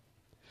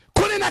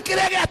 Kuri na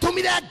kiria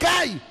giatumire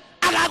Ngai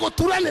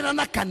agaguturanira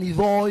na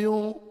kanitha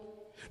uyu.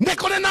 Ni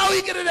kuri na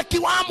uigiririki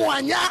wa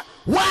mwanya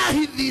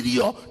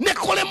wahithirio. Ni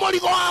kuri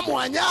murigo wa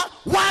mwanya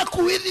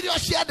wakuhithirio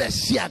ciande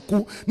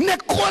ciaku. Ni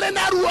kuri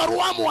na ruo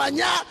rwa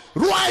mwanya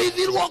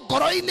rwahithirwo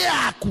ngoro-ini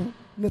yaku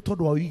ni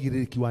tondu wa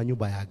uigiririki wa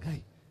nyumba ya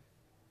Ngai.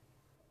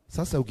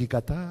 Sasa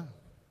ukikataa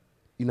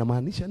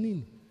inamaanisha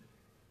nini?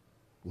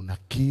 Una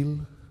kill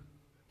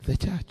the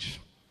church.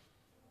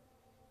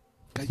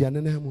 Ngai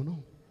anenehe muno.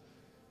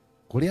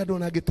 Kuri andu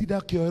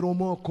nagitinda kioerwo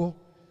moko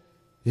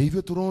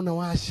hivyo turona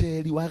wa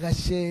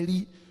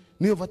gaceri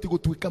ni ubati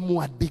gutuika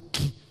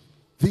mwandiki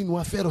thini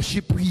wa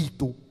fellowship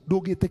gitu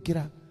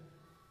ndugitikira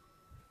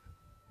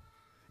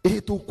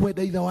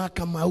tukwenda itha wa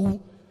Kamau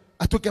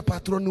atuke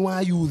patron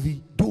wa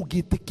yuthi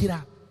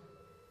ndugitikira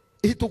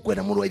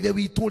tukwenda mundu wa ithe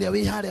witu uria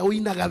wi haria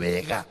uinaga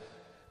wega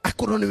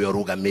akorwo niwe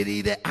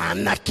urugamirire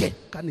anake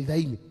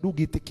kanitha-ini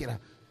ndugitikira.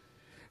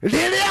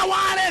 Riria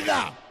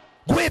warega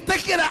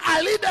gwitikira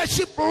a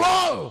leadership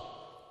role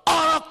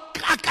or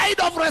a kind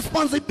of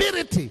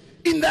responsibility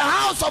in the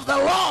house of the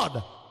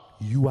Lord,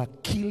 you are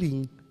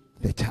killing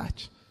the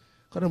church.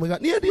 Kana mwega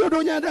nie dio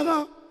ndo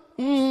nyandaga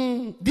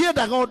die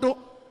daga ndo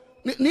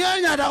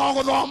nie nyandaga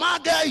guthoma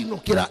Ngai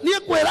nukira nie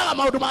kwiraga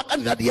maundu ma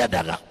kanitha die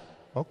daga.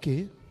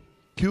 Okay,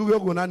 kiugo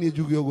ugo na nie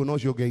juge ugo no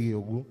cio ngegi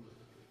ugo.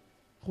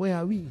 Where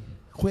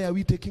are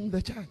we taking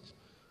the church?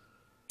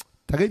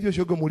 Tagaithio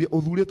cio ngomuria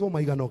uthuritwo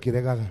maigana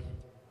ukiregaga.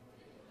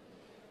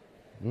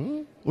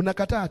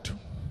 Unakataa tu.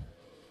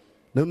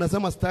 Na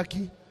unasema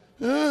staki.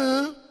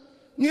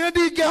 Nie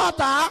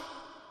ndingehota.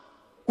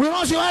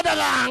 Wira ucio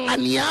wendaga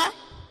ang'ania.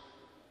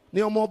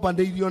 Nio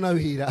mombandeirio na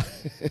wira.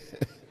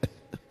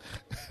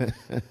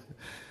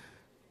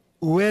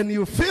 When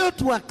you fail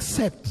to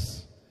accept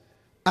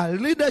a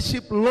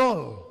leadership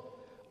role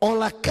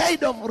or a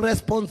kind of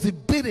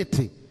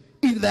responsibility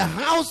in the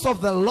house of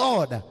the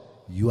Lord,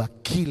 you are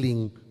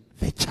killing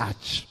the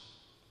church.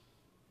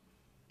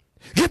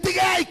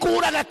 Gitigai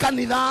kuraga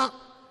kanitha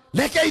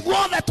leke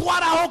ithuothe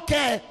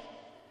twarahoke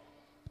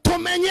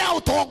Tumenya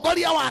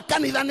utongoria wa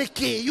kanitha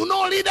niki. You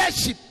know,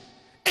 leadership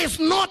is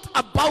not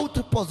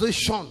about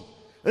position.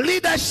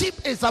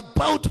 Leadership is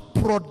about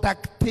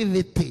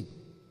productivity.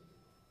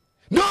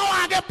 No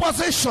wage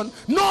position,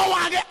 no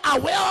wage a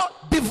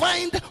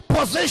well-defined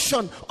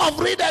position of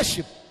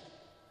leadership.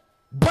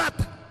 But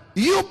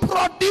you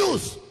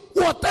produce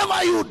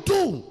whatever you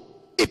do.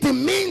 It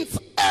means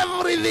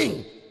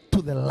everything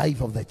to the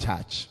life of the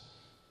church.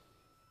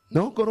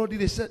 No koro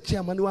dire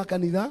chairman wa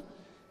kanitha,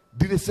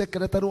 dire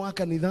secretary wa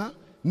kanitha,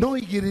 no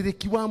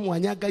igiririki wa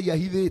mwanya Ngai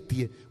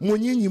ahithitie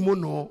munyinyi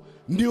muno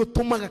ni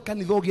utumaga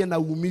kanitha ugie na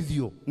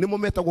umithio, ni mo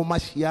metagwo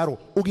maciaro,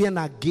 ugie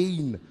na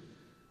gain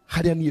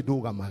haria ni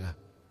ndugamaga.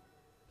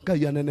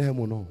 Ngai anenehe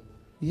muno.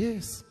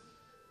 Yes.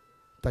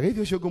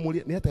 Tagaithio cio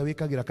ngumuria ni atia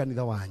wikagira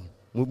kanitha wanyu.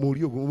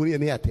 Murio ngumuria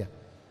ni atia.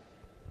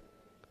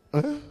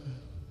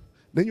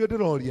 Nenyo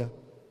ndiroria.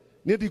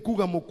 Ni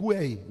ndikuga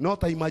mukue no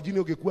ta imagine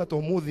ugikua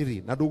to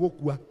muthiri na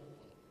ndugukua.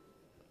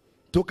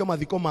 Tuke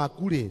mathiko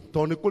maku ri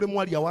to ni kuri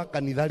mwaria wa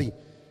kanitha ri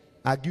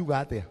angiuga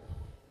atia.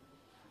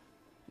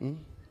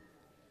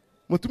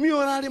 Mutumia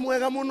urari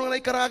mwega muno na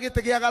ikaraga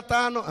gite gia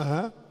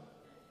gatano.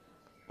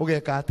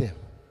 Ugeka atia.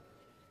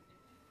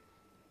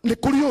 Ni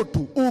kuri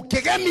utu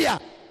ukigemia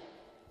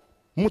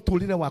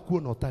muturire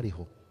waku no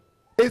tariho.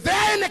 Is there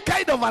any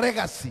kind of a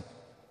legacy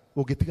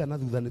ugitiga na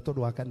thutha ni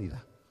tondu wa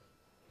kanitha?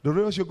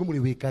 Ndoro ucio ngumuri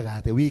wikaga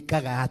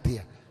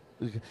atia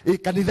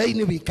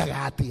kanitha-ini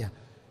wikaga atia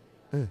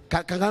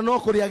kaga no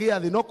kuria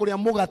giathi no kuria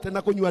mugate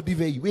na kunywa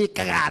divei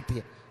wikaga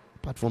atia?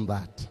 Apart from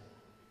that,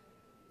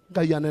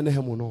 Ngai anenehe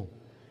muno.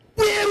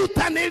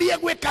 Wirutanirie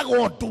gwikaga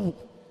undu,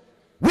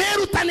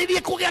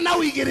 wirutanirie kugia na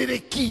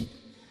uigiririki,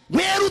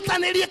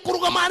 wirutanirie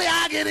kurugama ri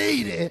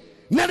agiriire,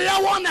 na riria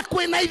wona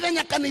kwina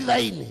ithenya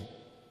kanitha-ini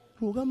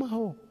rugama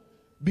ho.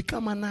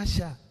 Become an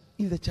usher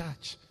in the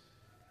church.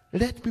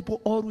 Let people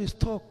always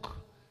talk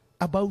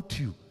about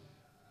you.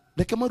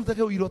 Leke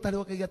marutage uirotare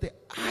wakagate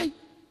ai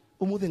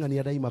umuthi ngani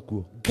ndaima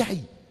kuo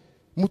Ngai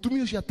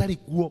mutumia ucio atari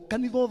kuo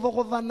kanitha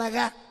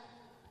thogothanaga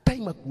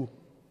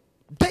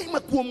ndaima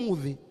kuo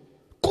muthi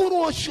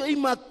kuru ucio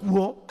ima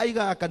kuo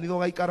aiga kanitha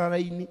gaikara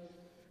raini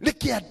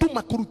leke andu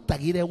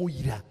makurutagire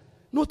uira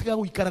no tiga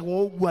guikaraga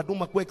uguo andu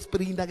maku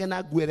explainage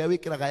na nguere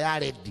wikiraga ya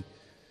ready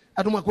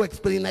andu maku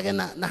explainage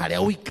na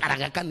haria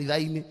uikaraga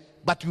kanitha-ini,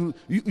 but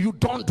you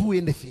don't do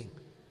anything.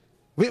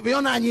 We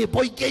ona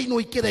nyimbo ikeino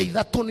ikire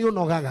ithatu ni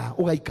unogaga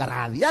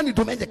ugaikarathi yani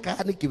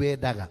tumenyeka ni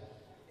kiwendaga.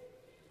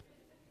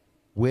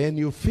 When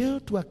you fail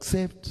to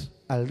accept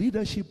a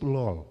leadership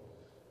role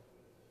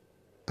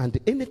and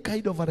any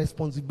kind of a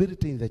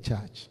responsibility in the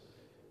church,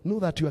 know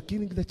that you are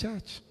killing the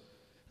church,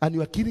 and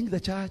you are killing the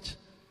church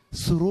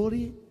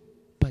slowly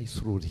by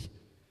slowly.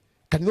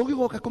 Kanitha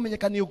ugigoka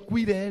kumenyeka ni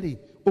ukwire ri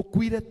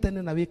ukwire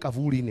tene na wika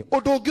vuri-ini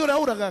undu ungi uria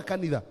uraga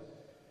kanitha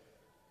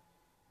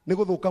ni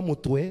guthuka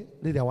mutwe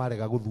riria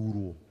warega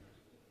guthurwo.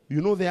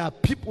 You know, there are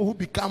people who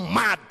become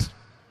mad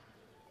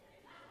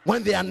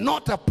when they are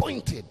not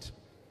appointed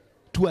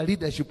to a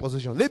leadership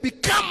position. They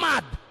become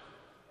mad.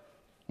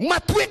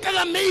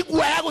 Matwikaga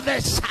meigua ya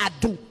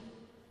guthecadu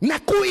na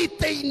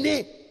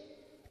kuite-ini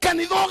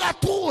kanitha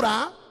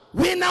ugatura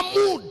wina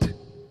mood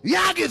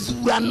ya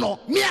githurano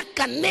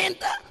miaka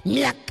nenda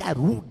miaka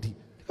rudi.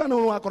 Kana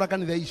wakora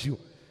kanitha icio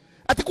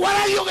ati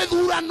kwaragio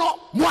githurano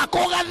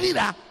mwaka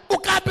ugathira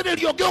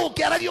ukambiririo ngi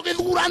ukiaragio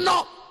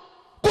githurano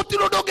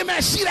gutiro ndonge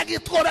mecira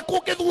gitore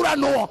ku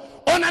githurano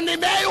ona ni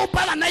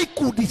meyumbaga na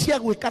ikundi cia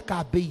gwika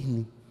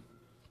campaign.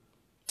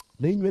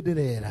 Na inywe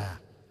ndirera,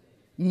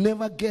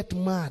 never get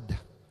mad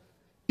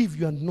if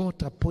you are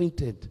not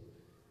appointed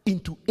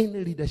into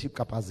any leadership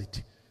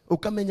capacity.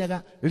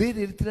 Ukamenyaga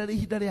riri ritira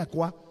ihinda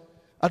riakwa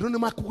andu ni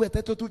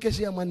makugwetete tuike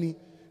ciamani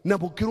na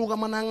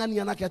bukirugama na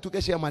ng'ania nake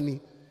atuike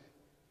ciamani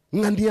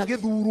ng'ania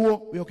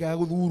githurwo we okaga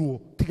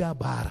guthurwo tiga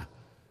bara.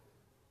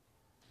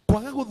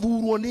 Kwaga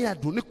guthurwo ni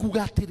andu ni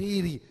kuga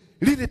atiriri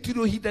riri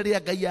tiro ihinda ria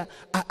Ngai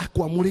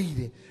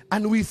akwamurire,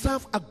 and we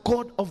serve a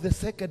God of the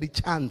second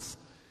chance.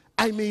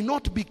 I may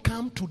not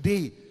become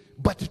today,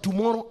 but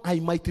tomorrow I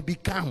might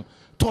become.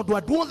 Tondu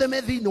andu othe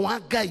me thiini wa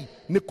Ngai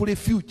ni kuri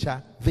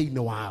future thiini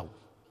wao.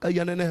 Ngai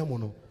anenehe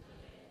muno.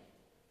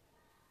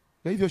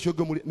 Ngai ucio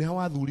ngumuri ni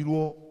hawa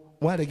thurirwo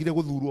waregire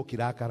guthurwo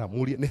kirakara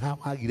muri ni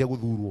hawa agire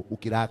guthurwo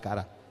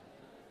ukirakara.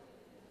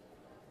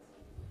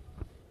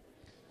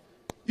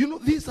 You know,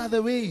 these are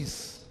the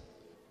ways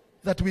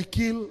that we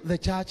kill the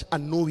church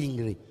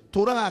unknowingly.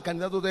 Turaga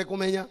kanitha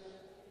tutekumenya.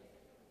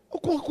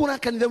 Ukura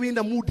kanitha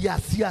wina mood ya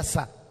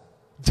siasa.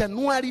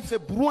 January,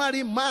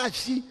 February,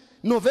 March,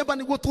 November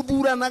niguo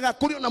tuthuranaga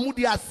kuri na mood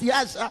ya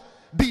siasa.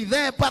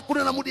 December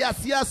kuri na mood ya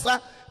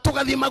siasa.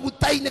 Tugathie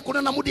maguta-ini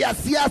kuri na mood ya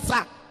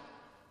siasa.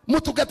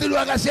 Mutungatiri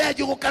wa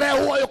gacenji gukare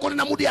huoyo kuri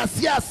na mood ya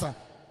siasa.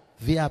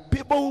 There are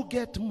people who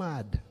get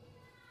mad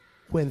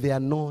when they are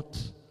not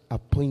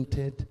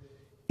appointed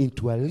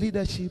into a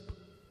leadership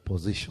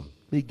position.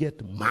 They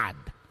get mad.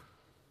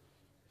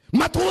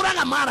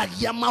 Maturaga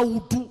maragia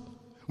maudu,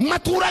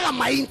 maturaga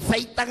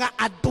mainsaitaga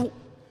adu,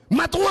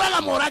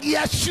 maturaga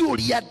moragia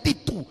ciuria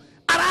ditu,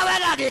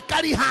 araraga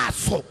gekari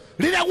haso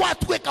rĩrĩa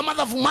gwatuĩka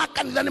mathabu ma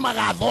kanitha nĩ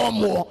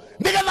magathomwo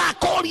nĩgetha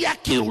akoria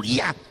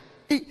kĩũria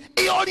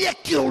ĩorie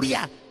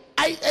kĩũria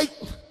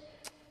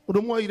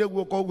ũndũ mwaire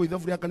guoko ũguo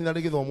ithabu rĩa kanitha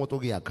rĩgĩthomwo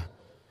tũgĩaka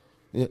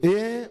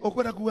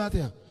ũkwenda kuga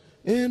atĩa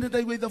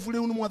ndaigua ithabu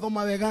rĩu nĩ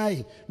mwathoma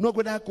wega no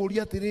ngwenda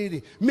kũria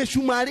atĩrĩrĩ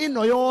mĩcumarĩ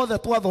ĩno yothe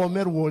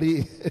twathomerwo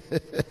rĩ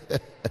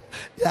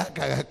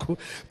yakaga ku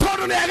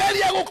tondũ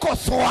nĩageria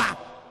gũkosoa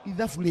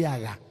ithabu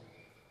rĩaga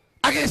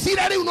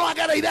agĩcira rĩu no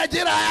agereire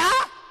njĩra ya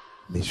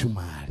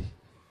mĩcumarĩ.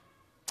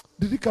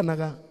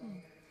 Ndirikanaga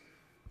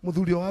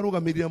mũthuri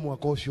warũgamĩrĩire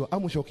mwaka ũcio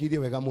amũcokirie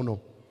wega mũno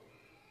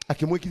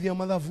akĩmwĩkithia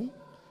mathabu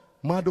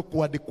ma andũ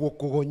kwandĩkwo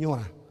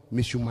kũgonyora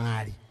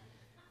mĩcumarĩ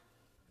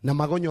na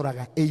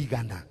magonyoraga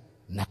 100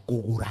 na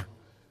kũgũra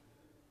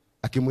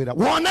akĩmwĩra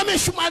wona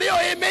mĩcumarĩ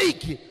ĩyo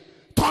ĩmĩiki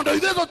tondũ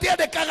ithuĩ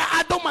tũtiendekaga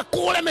andũ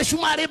makũre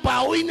mĩcumarĩ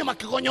mbaũ-inĩ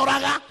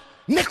makĩgonyoraga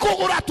nĩ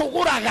kũgũra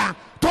tũgũraga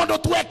tondũ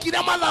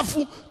twekire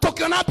mathabu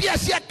tũkĩona mbia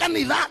cia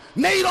kanitha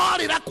nĩ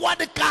irorĩra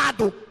kwandĩka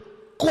andũ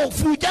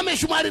kũbunja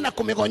mĩcumarĩ na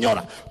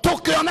kũmĩgonyora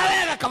tũkĩona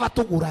wega kaba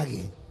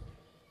tũgũrage.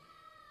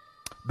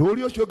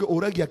 Ndũũria ũcio ũngĩ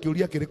ũragia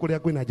kĩũria kĩrĩkũ rĩa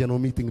kwĩna general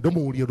meeting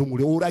ndũmũũrie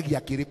ũragia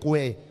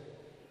kĩrĩkũ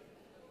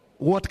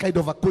What kind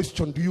of a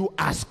question do you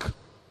ask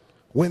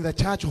when the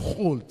church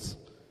holds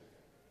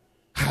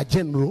her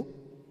general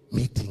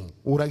meeting?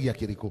 Ũragia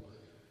kĩrĩkũ?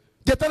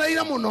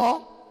 Njetereire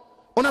mũno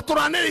ona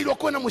tũranĩrĩirwo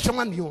kwĩna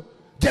mũcemanio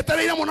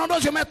njetereire mũno andũ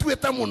acio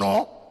metuĩte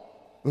mũno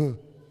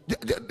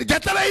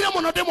njetereire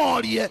mũno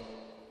ndĩmorie.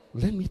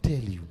 Let me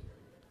tell you,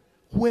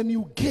 when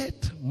you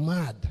get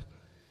mad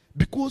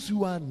because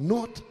you are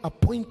not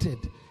appointed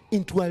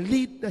into a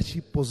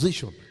leadership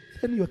position,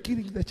 then you are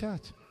killing the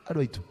church.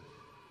 Adwaitu.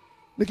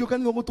 Nikio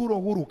kanitha gũtũra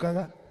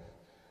ũgũrũkaga.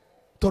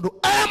 Tondũ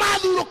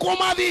mathuro kwa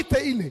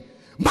mathite-inĩ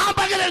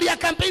mambagĩrĩria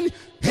campaign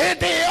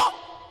hĩndĩ ĩyo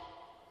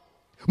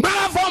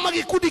magaboma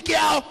gĩkundi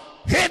kĩao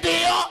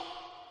hĩndĩ ĩyo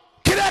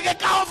kĩrĩa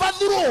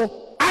gĩkaobathurwo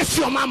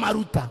acio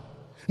mamaruta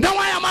na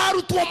waya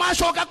marutwo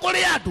macoka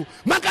kũrĩ andũ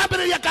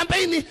makambĩrĩria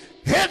campaign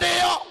hĩndĩ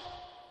ĩyo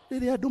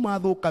rĩrĩa andũ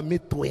mathũka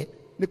mĩtwe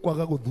nĩ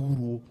kwaga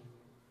gũthurwo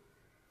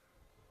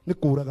nĩ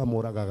kũraga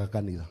moragaga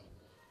kanitha.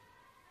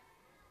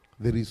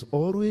 There is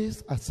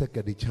always a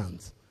second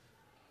chance.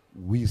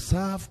 We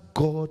serve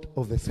God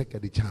of the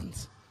second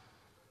chance.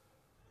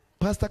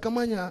 Pastor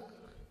Kamanya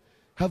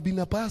have been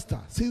a pastor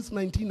since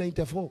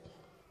 1994.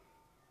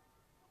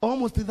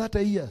 Almost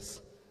 30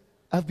 years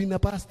I've been a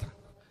pastor.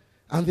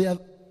 And there are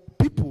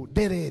people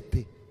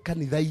derete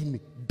kanitha-inĩ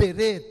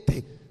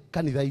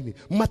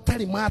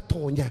matari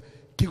matonya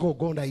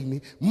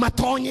kĩgongona-inĩ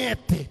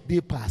matonyete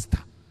ndĩ pastor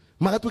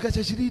magatuĩka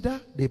church leader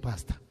ndĩ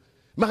pastor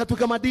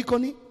magatuĩka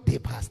madikoni ndĩ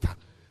pastor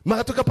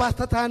magatuĩka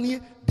pastor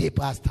tanie ndĩ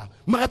pastor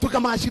magatuĩka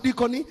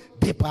mashidikoni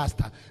ndĩ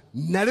pastor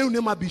na rĩu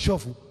nĩ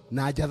mabishofu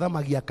na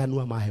njathamagia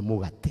kanua mahe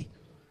mũgate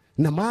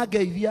na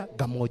mangeithia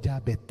ngamonja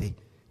mbete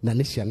na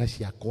nĩ ciana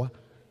ciakwa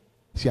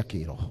cia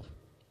kĩroho.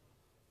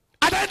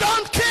 And I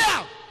don't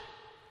care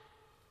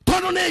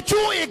tondũ nĩ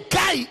njũĩ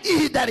Ngai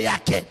ihinda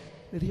rĩake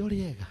nĩrĩo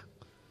rĩega.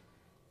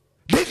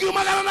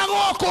 Ndingiumagana na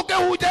gũkũ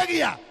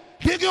ngĩhunjagia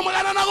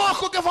ndingiumagana na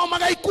gũkũ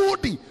ngĩbomaga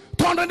ikundi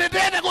tondũ nĩ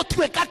ndĩrenda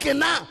gũtuĩka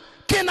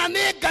kĩna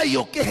nĩ Ngai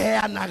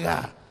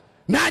ũkĩheanaga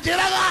na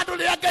njĩraga andũ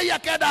rĩrĩa Ngai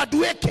akenda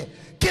nduĩke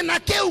kĩna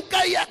kĩu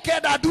Ngai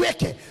akenda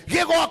nduĩke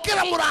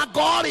gĩgokĩra mũrango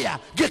ũrĩa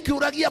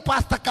gĩkiũragia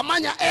Pastor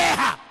Kamanya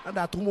eha na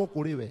ndatumwo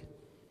kũrĩ we.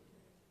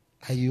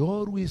 I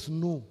always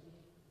know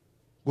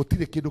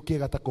gũtirĩ kĩndũ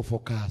kĩega ta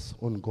kũfocus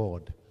on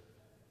God.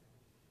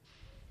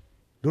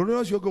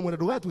 Ndũrĩra ũcio ũngĩ mwene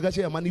ndũgatuĩka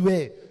chairman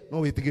we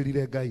no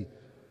wĩtigĩrire Ngai.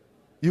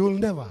 You will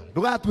never.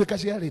 Ndũgatuĩka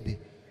chairman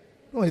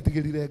no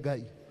wĩtigĩrire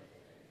Ngai.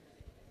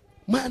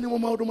 Maya nĩmo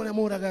maũndũ marĩa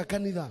moraga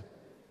kanitha.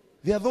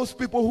 There are those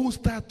people who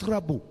start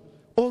trouble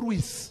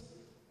always.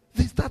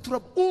 They start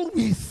trouble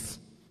always.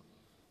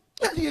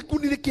 Nĩ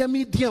gĩkundi kĩa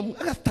medium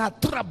aga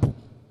start trouble.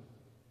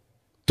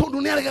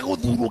 Tondũ nĩ arega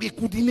gũthurwo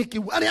gĩkundi-inĩ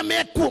kĩu arĩa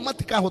mekuo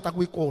matikahota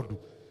gwĩka ũndũ.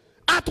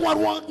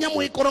 Atwarwo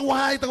nyamũ ĩkoragwo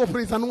haha ĩtagwo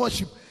praise and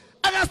worship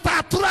aga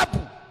start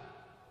trouble.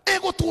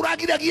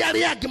 Egũtũragiragia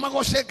arĩa angĩ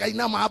magoce Ngai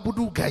na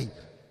maabudu Ngai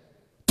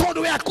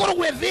tondũ we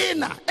akoragwo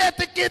thĩna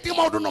etĩkĩtie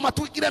maũndũ no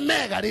matuĩkire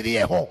mega rĩrĩa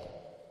eho.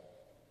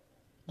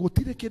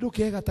 Gũtirĩ kĩndũ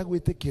kĩega ta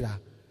gwĩtĩkĩra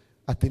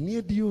atĩ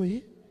niĩ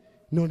ndiũĩ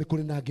no nĩ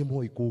kũrĩ na angĩ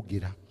moĩ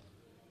kũngĩra.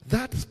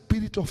 That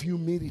spirit of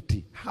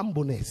humility,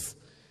 humbleness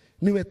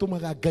niwe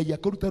tũmaga Ngai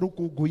akũruta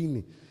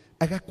rũkũngũ-inĩ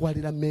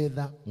agakwarĩra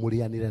metha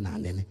mũrĩanĩre na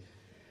nene.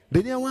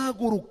 Rĩrĩa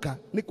wagũrũka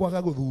nĩ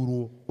kwaga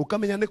gũthurwo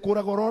ũkamenya nĩ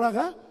kũraga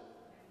ũroraga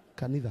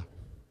kanitha.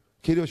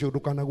 Kĩrĩa ũcio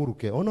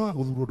ndũkanagũrũke ona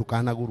wagũthurwo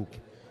ndũkanagũrũke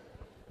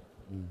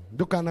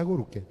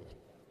ndũkanagũrũke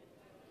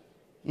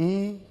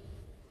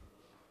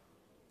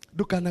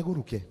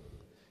ndũkanagũrũke.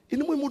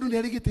 Ini mũndũ nĩ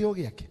arĩ gĩtĩo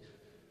gĩake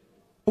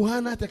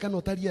ũhana atĩa kana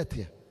ũtariĩ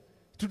atĩa.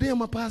 Today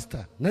I'm a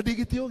pastor na ndĩ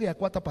gĩtĩo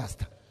gĩakwa ta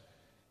pastor.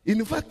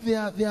 In fact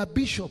there are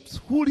bishops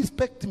who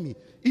respect me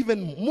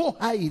even more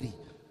highly.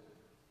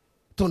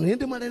 Tondũ nĩ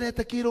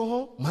ndĩmarerete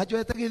kĩroho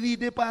manjoete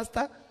gĩthii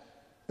pastor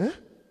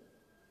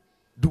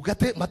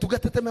ndugate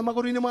matugatete me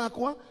magũrũ-inĩ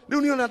makwa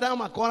rĩu niona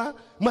ndamakora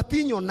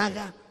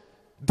matinyonaga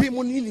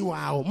Demo nini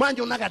wao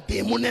manjo naga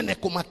demo nene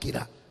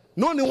kumakira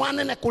no ni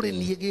wanene kuri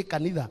niye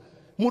kanitha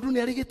mundu ni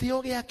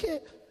arigitio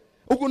giake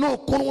ugu no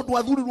korwo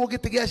ndwathurirwo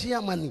gitigia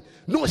ciamani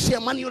no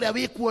ciamani uria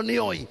wikuo ni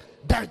oi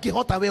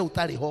ndangihota we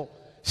utari ho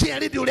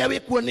ciaridi uria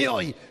wikuo ni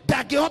oi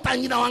ndangihota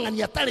nyina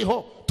wang'ania atari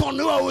ho to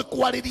ni we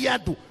kwariria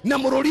andu na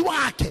mururi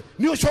wake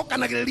ni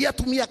ucokanagiriria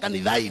atumia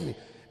kanitha-ini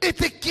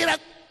itikira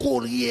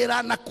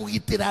kuriira na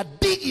kugitira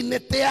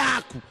dignity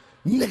yaku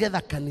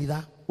nigetha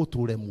kanitha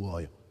uture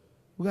muoyo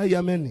ugai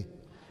ameni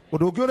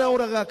undu ungi uria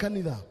uraga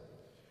kanitha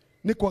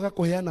ni kwaga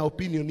kuheana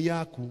opinion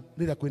yaku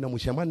rira kwina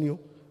mucemanio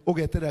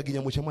ugeterera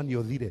nginya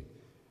mucemanio thire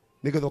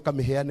nigetha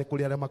ukamiheane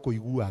kuri aria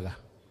makuiguaga.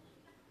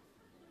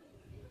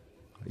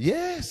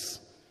 Yes,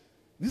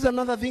 this is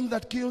another thing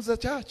that kills the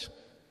church.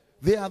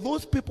 There are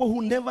those people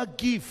who never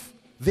give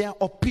their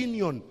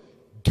opinion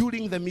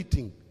during the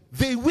meeting.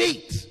 They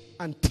wait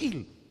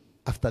until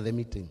after the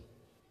meeting.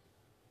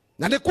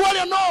 Na ni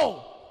kweli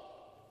no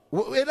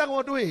weda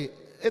godwe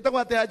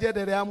etagwate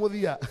ajendere ya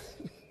muthia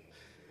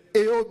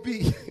AOB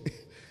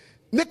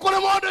ni kore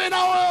mondo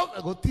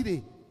ina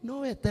gotire no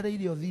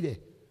wetereire othire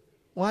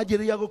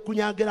wanjiria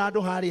gukunyangira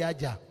andu hari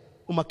anja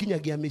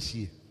umakinyagia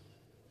micii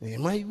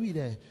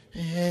maiguire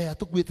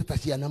atukwite ta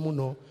ciana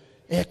muno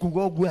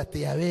kuga ugu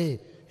atia we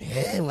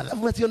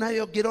mathabu acio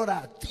nayo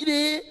ngirora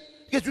tire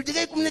gicunji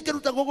gia 10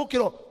 kiruta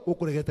gugukiro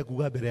ukuregete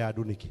kuga mbere ya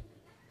andu niki.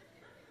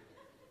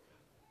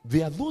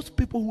 There are those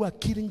people who are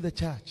killing the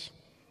church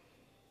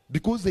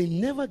because they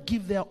never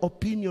give their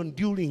opinion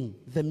during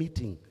the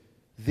meeting.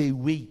 They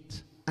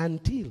wait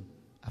until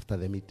after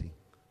the meeting.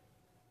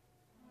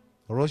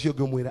 Rocio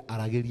ngumwira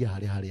arageria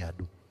hari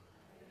andu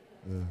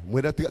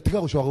mwira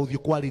tiga gucoka guthie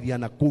kwariria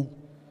na ku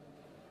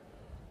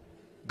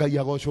ngai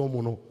agocwo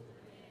muno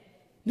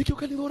nikio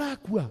kanitha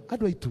urakua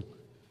andu aitu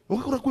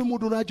ugakora kwi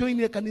mundu na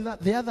join kanitha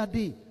the other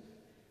day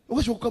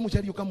ugacoka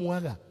mucari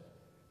ukamwaga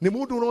ni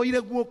mundu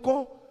uroire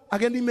guoko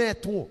ageni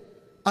metwo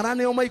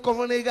araneo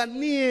microphone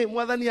iganie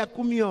mwathani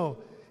akumio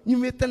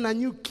nyumite na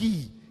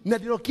nyuki na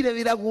ndirokire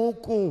wira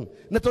guku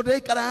na tondu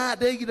ikara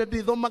ndeigire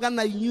ndithomaga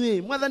na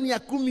inyue mwathani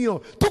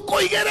akumio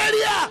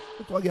tukuigereria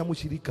twagia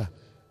mushirika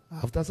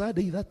after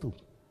Sunday ithatu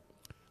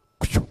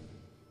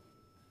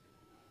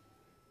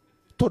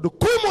tondu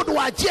kwi mundu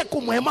wanjie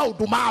kumuhe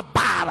maundu ma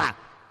bara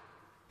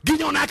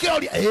nginya onake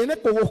oria ne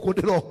kuguku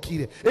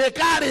ndirokire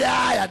kari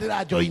aya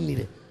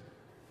ndirajoinire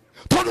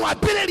tondu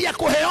wambiriria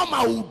kuheo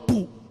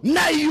maundu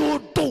na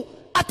iundu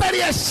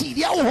atari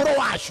aciria uhoro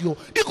wacio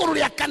iguru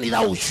ria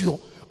kanitha ucio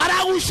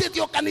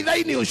aragucitio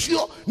kanitha-ini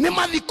ucio ni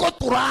mathiko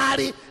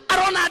turari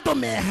arona andu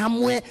me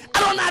hamwe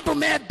arona andu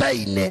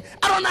mendaine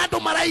arona andu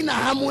maraina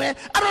hamwe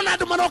arona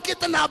andu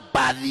marokite na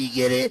mbathi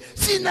igiri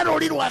cina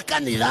ruri rwa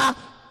kanitha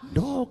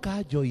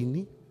ndoka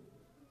joini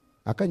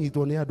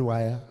akanyitwo ni andu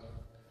aya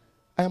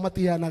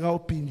matihanaga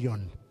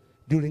opinion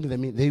during the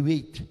meeting. They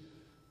wait.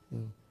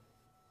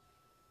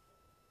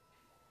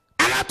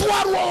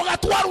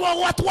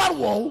 Agatwarwo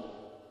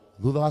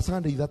thutha wa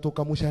Sunday ithatu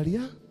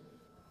kamucaria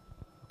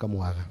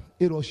kamwaga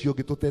iro ucio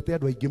ngitutete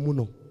andu aingi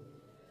muno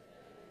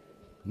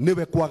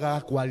niwe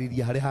kwaga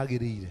kwariria hari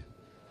hagirire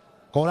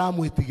kora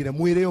mwitigire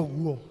mwire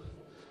uguo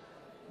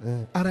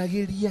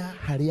aragiria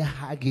hari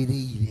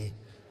hagirire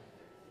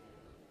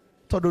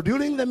tondu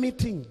during the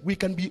meeting we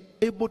can be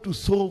able to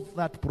solve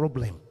that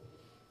problem.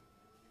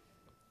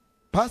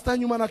 Pastor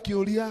nyuma na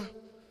kiuria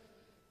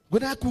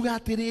gwenda kuga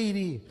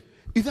atiriri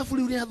ithabu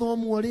riu ria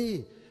thomwo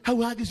ri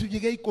hau hagicunji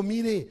gia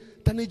 10 ri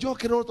ta ni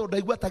njokero tondu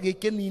ndaigua ta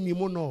gikinini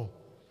muno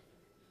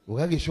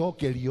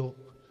ugagicokerio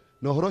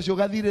no horo cio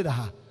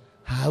gathirira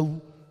hau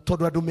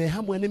tondu andu me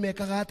hamwe ni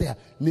mekaga atia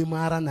ni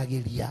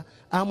maranagiria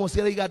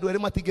amociara iga andu eri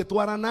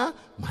matingitwarana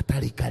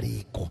matari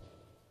kariko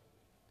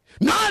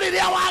no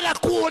riria waga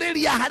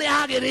kuuriria hari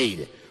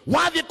hagirire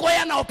wathi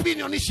kuheana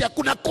opinion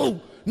ciaku na kuu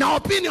na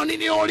opinion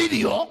ni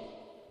uririo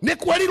ni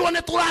kwerirwo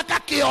ni turaka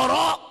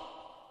kioro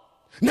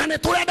na ni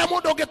turenda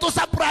mundu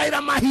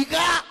ungitusupplyira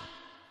mahiga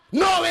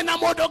no we na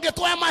mundu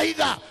ungitwoya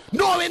mahiga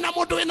no we na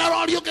mundu wina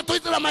rori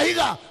ungitwitira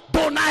mahiga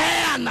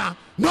ndunaheana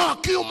no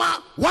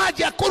kiuma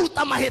wajia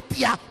kuruta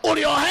mahetia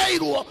uri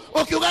oheirwo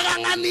ukiugaga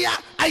ng'ania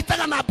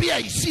aitaga na mbia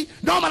ici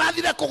no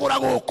marathire kugura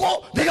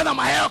guku nigetha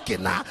maheo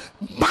kina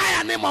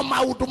maya nimo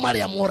maundu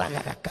maria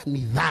muragaga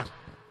kanitha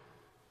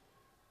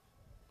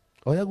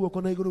oya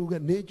guoko na iguru uge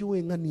ni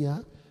njui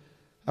ng'ania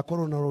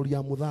akorwo na rori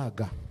ya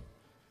muthanga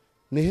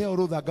ni heo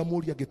ruthanga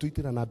muria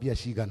ngitwitira na mbia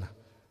cigana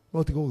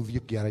no tigo guthie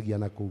kiaragia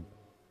na kuu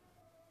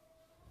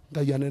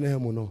ngai anenehe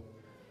muno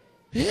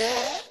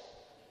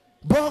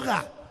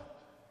boga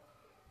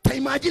ta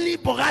imagine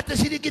boga ate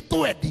ciringi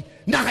 20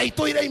 na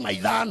haitwire ima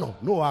 5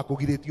 no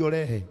wakugiritie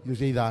urehe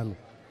icio 5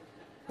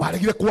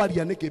 waregire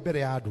kwaria niki mbere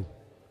ya andu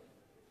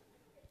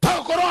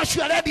tokoro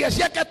cio arendia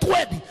ciake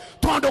 20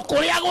 tondu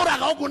kuria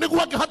aguraga uguo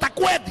niguo angihota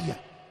kwendia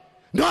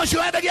no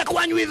cio endagia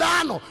kwanyu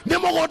 5 ni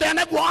mugunda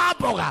neguo wa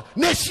boga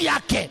ni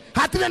ciake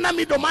hatire na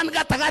middleman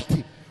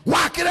gatagati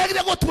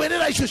wakiregire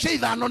gutwirira icio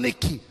 5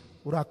 niki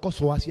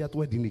urakoswa cia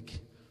 20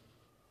 niki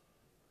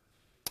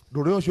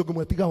ndore ucio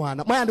ngimwetiga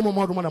wana maya nimo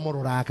maundu maria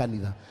morora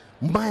kanitha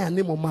maya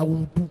nimo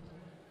maundu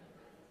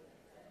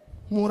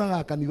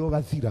Moraga kanitha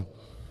gathira.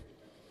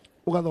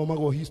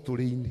 Ugathomagwo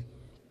history-ini.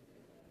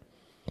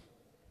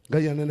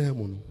 Ngai anenehe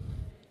muno.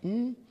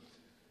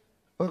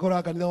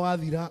 Ugakora kanitha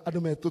wathira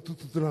andu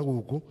metututuna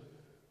guku.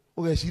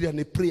 Ugeciria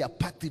ni prayer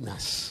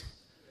partners.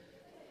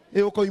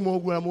 Ukoima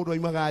uguo na mundu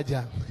aimaga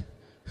nja.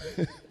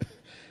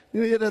 Ni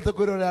yendete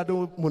kwirora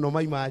andu muno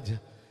maima nja.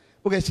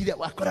 Ugeciria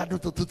wakora andu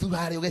tututu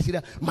hari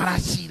ugeciria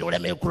maracira uria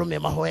mekuru me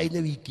mahoya-ini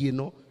wiki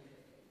ino.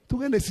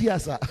 Tuge ni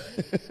siasa.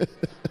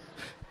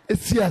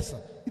 Siasa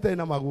itari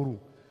na maguru.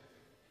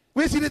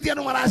 Wiciritie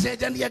andu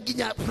maracenjania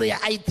nginya prayer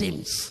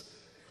items.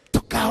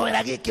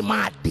 Tukahoera giki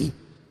madi.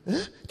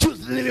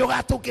 Tuesday ni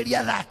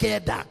ugatukiria thaa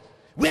 9.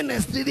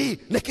 Wednesday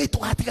reke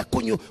tugatiga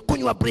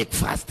kunywa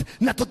breakfast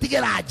na tutige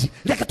lunch.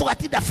 Reke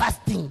tugatinda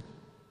fasting.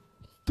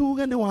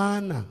 Tuge ni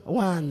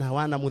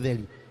wana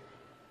mutheri.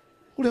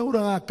 Uria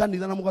uraga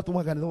kanitha na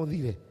mugatuma kanitha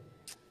uthire.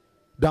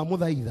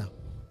 Ndamuthaitha.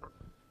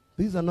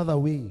 This is another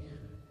way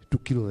to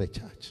kill the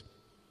church.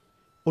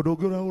 Undu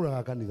ungi uria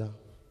uraga kanitha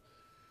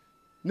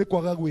ni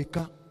kwaga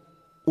gwika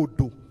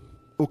undu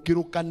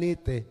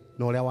ukirukanite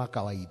na uria wa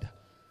kawaida.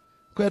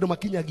 Kwa andu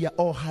makinyagia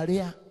o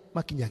haria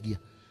makinyagia.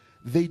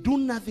 They do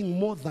nothing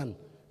more than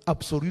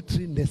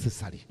absolutely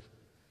necessary.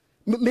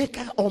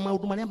 Meka o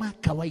maundu maria ma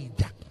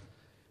kawaida.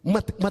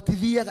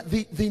 Matithiaga,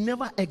 they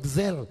never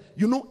excel.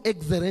 You know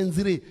excellence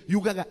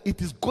yugaga,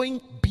 it is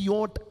going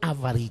beyond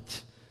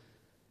average.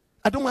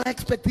 Andu mara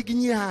expect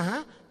ginya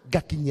haha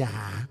gakinya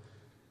haha.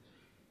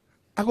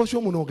 Agosho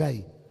muno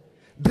Ngai.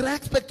 Ndira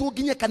expect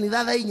uginye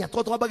kanitha thaa 4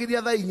 to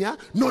twabagiria thaa 4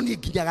 no ni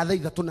nginyaga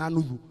thaa 3 na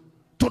nuthu.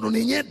 Tondu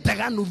ni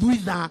nyendaga nuthu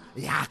ithaa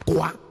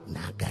yakwa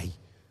na Ngai.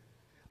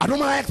 Andu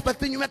mara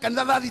expect nyume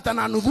kanitha thaa 6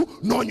 na nuthu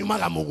no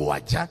nyumaga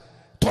 7.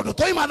 Tondu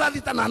toima thaa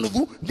 6 na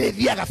nuthu ni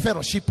thiaga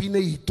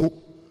fellowship-ini itu.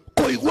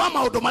 Kuigua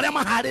maundu maria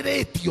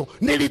mahariritio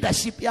ni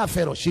leadership ya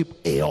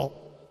fellowship iyo.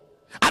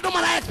 Andu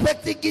mara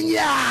expect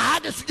nginya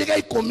hadi sujega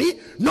 10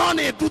 no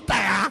ni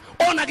ndutaga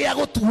ona gia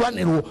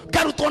gutuanirwo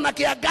ngaruta ona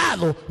kia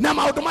ngatho na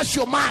maundu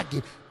macio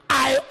mangi.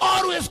 I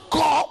always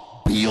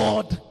go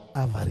beyond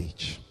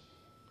average.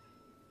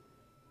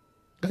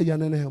 Ngai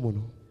anenehe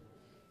muno.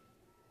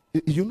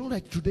 You know,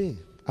 like today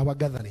our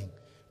gathering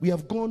we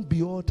have gone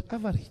beyond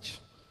average.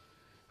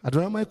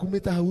 Adona mai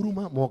kumita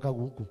huruma moka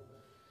guku.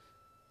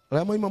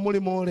 Rama ima muri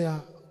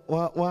moria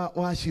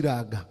wa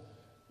shiraga.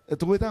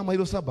 Tugweta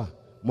mairo 7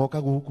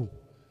 moka guku.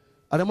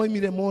 Arama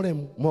imire more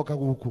moka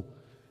guku.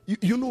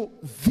 You know,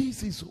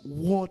 this is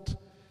what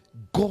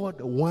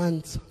God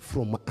wants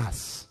from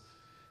us.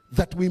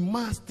 That we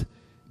must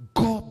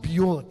go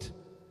beyond.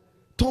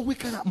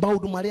 Towika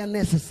maundu maria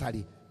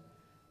necessary.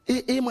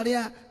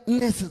 Maria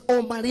necessary.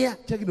 O maria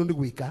chagindo ni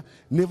gwika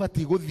never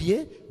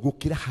tiguthie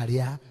gukira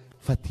haria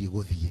fatie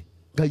guthie.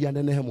 Ngai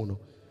anenehe muno.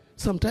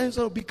 Sometimes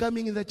I'll be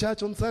coming in the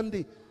church on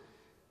Sunday.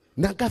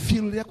 Nanga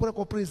feel ya kura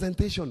ko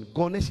presentation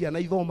gone ciana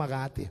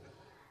ithomaga atia.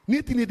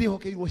 Niti ni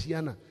ndihokeirwo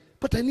ciana.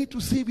 But I need to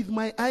see with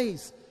my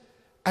eyes.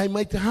 I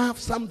might have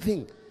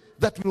something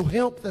that will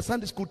help the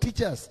Sunday school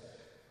teachers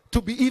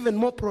to be even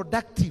more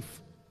productive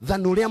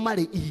than uria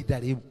mari ihinda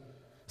riu.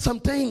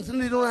 Sometimes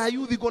ndirona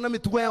youth gona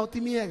mitugo yao ti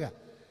miega.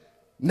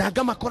 Na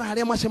ngamakora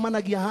haria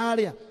macemanagia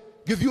haria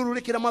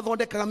githiururikira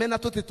mathondekaga mena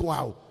tuti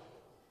twao.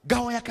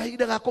 Ngao ya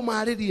kahinda ga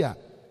kumariria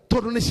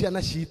tondu ni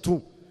ciana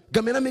citu.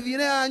 Ngamera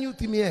mithire yanyu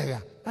ti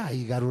miega.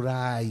 Ai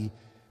garurai.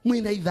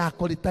 Mwina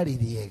ithako ritari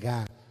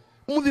riega.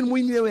 Muthi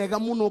mwinire wega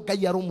muno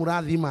Ngai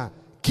arumurathima.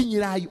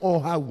 Kinyirai o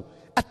hau.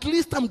 At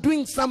least I'm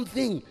doing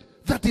something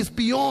that is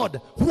beyond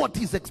what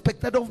is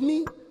expected of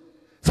me.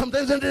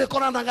 Sometimes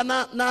ndikora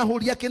na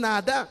huria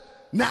kinanda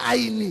na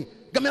aini.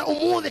 Ngamera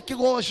umuthe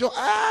kigosho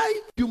ai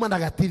kiuma na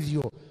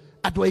gatithio.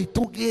 Andu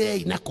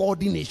aitugei na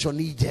coordination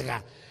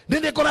njega.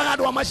 Ndikora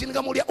andu a machine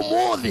ngamuria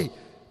umuthe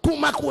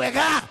kuma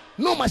kwega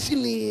no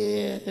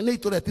machine ni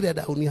ituretire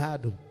down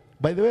handu.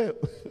 By the way,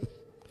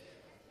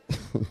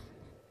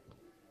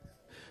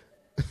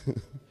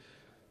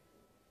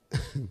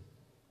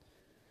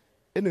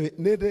 anyway,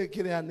 nede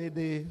kiria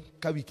nede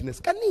ka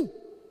weakness kani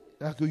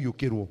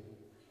akuyukirwo.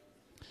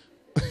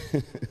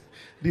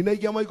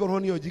 Ndinaigia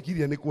microphone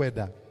ojikiria ni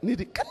kwenda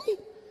nidi kani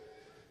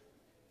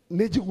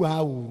nejigwa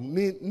au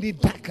ni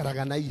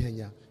ndakaraga na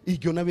ihenya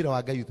ingiona wira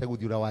wa Ngai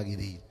uteguthiura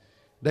wagirire.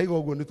 Ndaiga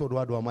uguo ni tondu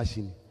andu a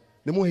machine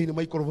ni muheini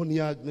microphone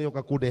ya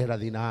yoka kundehera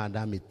thina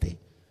handa mite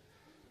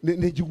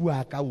ni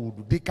jigwa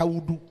kaundu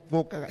ndikaudu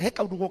voka he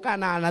kaundu goka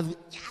na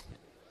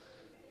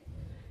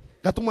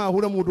gatuma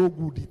hura mundu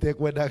ngudi te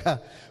kwendaga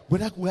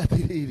gwenda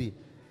kuatiriri.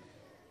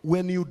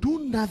 When you do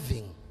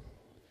nothing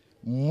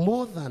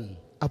more than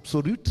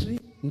absolutely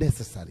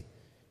necessary,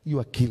 you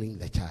are killing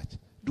the church.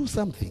 Do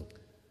something.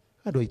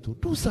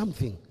 Do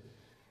something.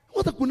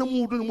 Wata kuna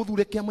mundu ni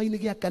muthure kiama-ini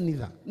gia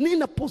kanitha ni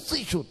na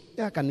position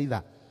ya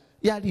kanitha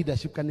ya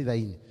leadership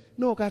kanitha-ini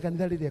no ka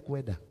kanitha riria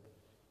kwenda.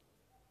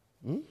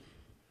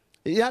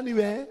 Yani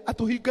we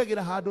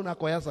atuhingagira handu na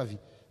koya safi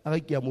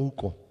agaikia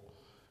muhuko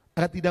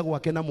agatinda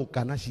gwake na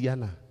mukana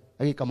ciana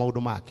agika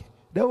maundu make.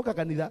 Ndeuka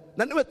kanitha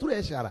na niwe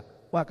tureshara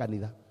wa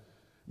kanitha.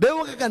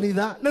 Ndeuka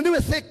kanitha na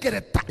niwe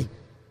secretary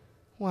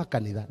wa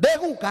kanitha.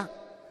 Ndeguka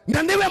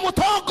na niwe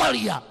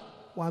mutongoria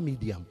wa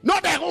medium no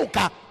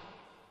ndeguka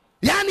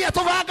yani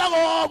atuvanga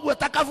gogwo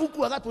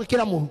takavuku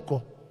agatwikira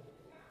muhuko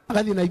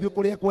agathi na ithuĩ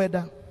kũrĩa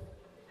kwenda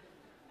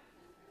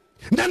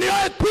na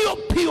nĩoĩ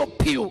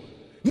pio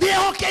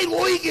nĩehokeirwo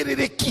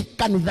ũigĩrĩrĩki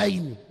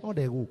kanitha-inĩ no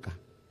ndeguka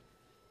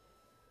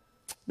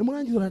nĩ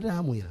mũranjithũra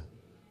ndĩramwĩra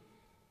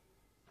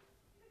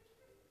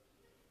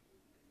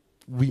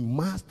we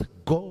must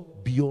go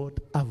beyond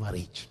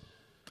average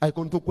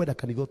angĩkorwo nĩtũkwenda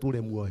kanitha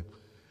ũtũre muoyo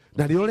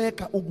na rĩrĩa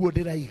ũreka ũguo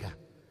ndĩraiga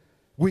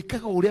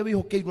gwĩkaga ũrĩa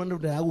wĩhokeirwo na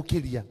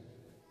ndĩragũkĩria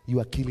you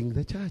are killing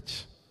the church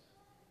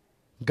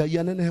ngai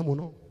anenehe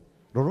mũno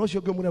rora ũcio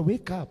ũngĩ mũrĩa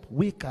wake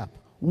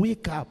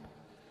up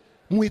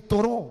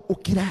mwĩtoro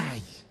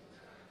ũkirai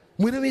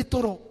mwĩre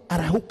wĩtoro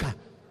arahuka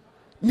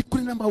nĩ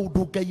kũrĩ na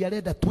maũndũ ngai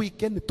arenda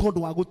twĩke nĩ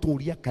tondũ wa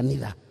gũtũũria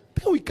kanitha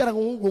tiga ũikaraga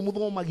ũguo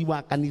mũthomagi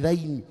wa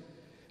kanitha-inĩ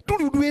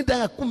ndũrĩ ũndũ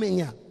wendaga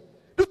kũmenya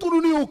rĩu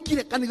tondũ nĩ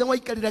ũkire kanitha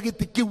waikarĩra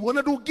gĩtĩ kĩu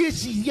ona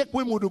ndũngĩciria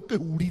kwĩ mũndũ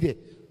ũkĩhurire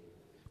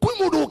kwĩ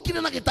mũndũ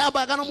ũkire na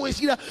gĩtambaya kana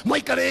mwĩcira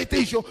mwaikarĩte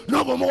icio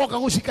noguo mũgoka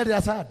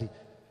gũcikarĩra Sunday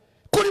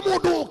kũrĩ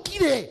mũndũ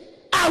ũkire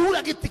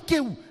ahura gĩtĩ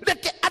kĩu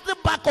reke at the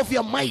back of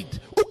your mind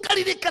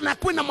ũkaririkana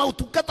kwĩna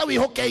maũtungata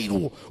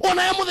wĩhokeirwo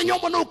ona mũthenya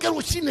ũmwe no ũke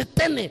rũcinĩ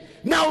tene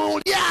na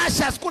ũrĩa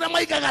ashas kũrĩa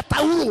maigaga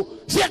tauro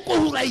cia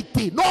kũhura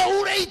itĩ no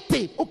ũhure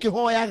itĩ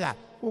ũkĩhoyaga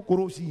gũkũ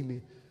rũcinĩ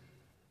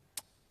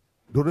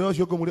ndũrĩ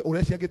ũcio ũngĩ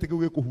ũrĩa cia gĩtĩ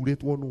kĩu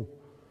gĩkũhurĩtwo nũ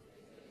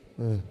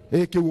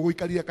kĩu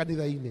ũgũikarire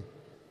kanitha-inĩ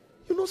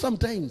you know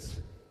sometimes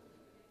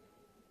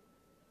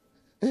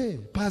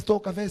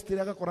pastor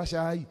kavestire agakora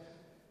cai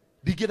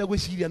ndingĩenda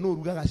gwĩciria no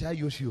ũrugaga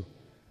cai ũcio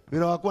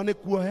wĩra wakwa nĩ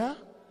kuoya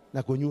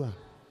na kũnyua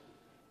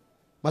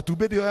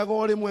matumbĩ ndĩoyaga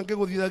o rĩmwe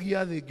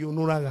ngĩgũthithagia thĩ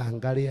ngĩũnũraga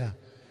ngarĩa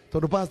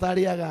tondũ pastor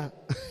arĩaga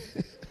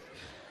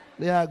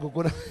rĩa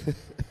ngũkũra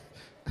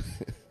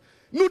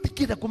no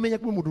ndingĩenda kũmenya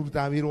kwĩ mũndũ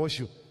ũrutaga wĩra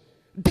ũcio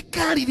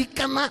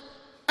ndikaririkana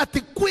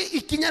atĩ kwĩ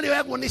ikinya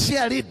rĩoyagwo nĩ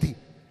ciarĩndi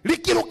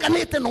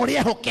rĩkĩrũkanĩte na ũrĩa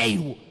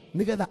ehokeirwo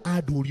nĩgetha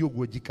andũũrie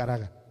ũguo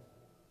njikaraga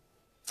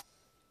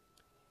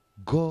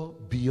go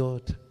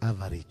beyond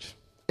average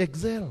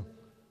excel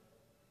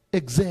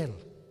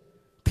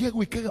tiga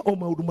gwĩkaga o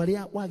maũndũ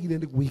marĩa wagire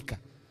nĩ gwĩka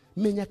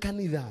menya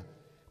kanitha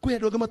kwĩ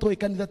andũ angĩ matoĩ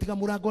kanitha tiga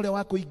mũrango ũrĩa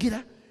wa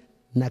kũingĩra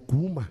na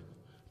kuuma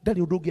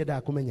ndarĩ ũndũ ũngĩ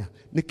endaga kũmenya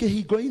nĩ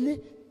kĩhingo-inĩ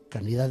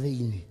kanitha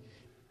thĩinĩ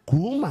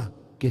kuuma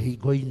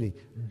kĩhingo-inĩ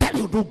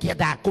ndarĩ ũndũ ũngĩ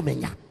endaga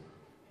kũmenya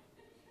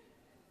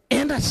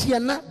enda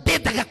ciana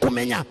ndendaga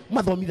kũmenya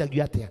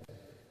mathomithagio atĩa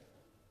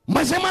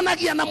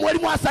macemanagia na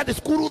mwarimu wa Sunday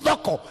school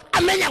thoko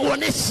amenyagwo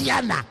nĩ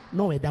ciana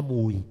no wenda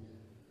mũĩ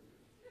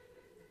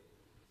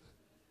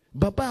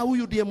baba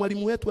huyu ndiye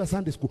mwalimu wetu wa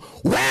Sunday school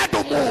wendo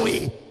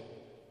mũĩ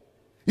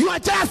you are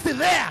just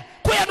there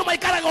kwĩ andũ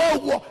maikaraga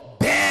ũguo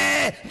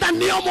na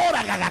nĩo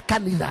moragaga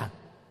kanitha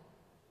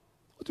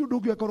ũti ũndũ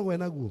ũngĩ akoragwo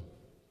enaguo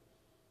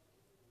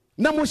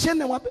na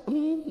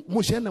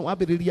mũcene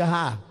wambĩrĩria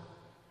haha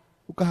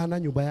ukahana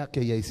nyumba ya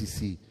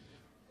KICC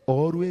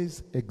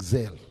always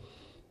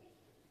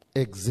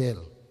excel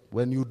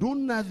when you do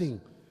nothing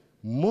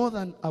more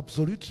than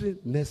absolutely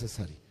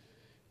necessary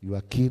you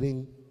are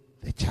killing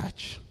the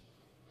church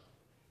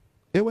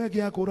ewe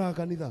gĩa kũraga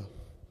kanitha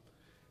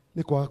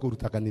nĩ kwaga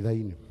kũruta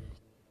kanitha-inĩ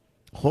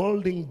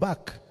holding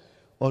back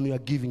on your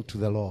giving to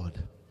the Lord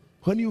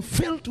when you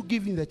fail to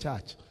give in the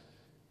church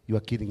you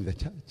are killing the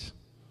church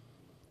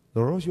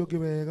rora ũcio ũngĩ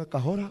wega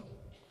kahora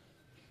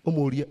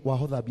ũmũrie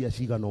wahotha mbia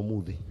cigana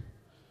ũmũthĩ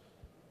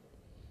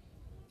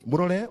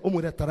mũrore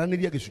ũmwĩre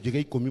taranĩria gĩcunjĩ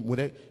gĩa 10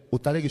 mwĩre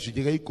ũtare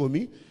gĩcunjĩ gĩa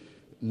 10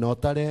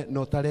 na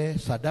ũtare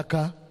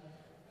sadaka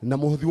na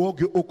mũhothi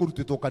wongĩ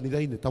ũkũrutĩtwo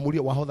kanitha-inĩ tamũrie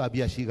wahotha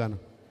mbia cigana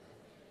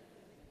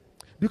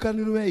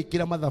ndikani niwe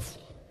ikira mathabu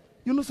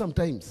you know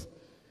sometimes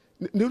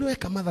nĩ ũrĩ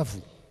weka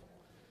mathabu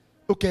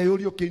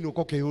ũkeyũria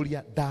ũkĩinũka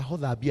ũkeyũria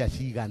ndahotha mbia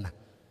cigana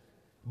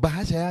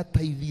bahasha ya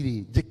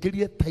taithirĩ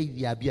njĩkĩrie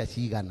taithi ya mbia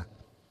cigana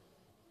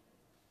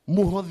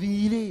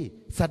muhothire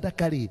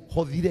sadaka rĩ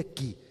hothire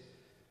ki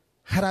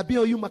harambĩ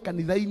ũyũ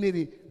makanitha-inĩ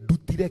rĩ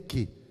ndutire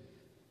ki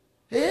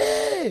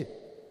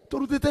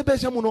tũrutĩte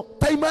mbeca mũno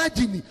ta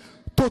imagine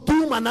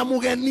tũtuma na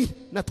mũgeni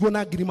na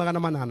tuona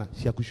 800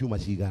 ciaku ciuma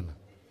cigana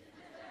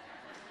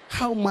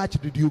how much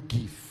did you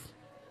give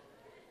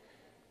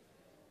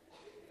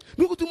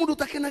nĩ gũtĩ mũndũ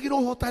ũtakenagĩra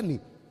ũhotani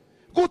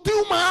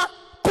gũtiuma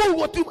kũu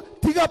gũtiuma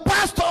tiga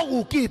pastor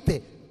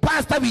gũkĩte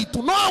pastor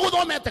witũ no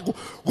gũthomete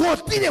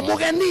gũtirĩ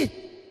mũgeni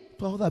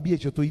twahotha mbia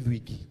icio tũ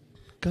ithuingĩ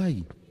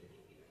Ngai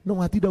no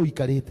watinda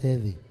ũikarĩte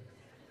thĩ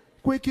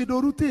kwĩ kĩndũ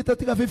ũrutĩte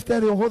tiga 50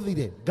 arĩ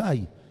ũhũthire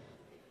Ngai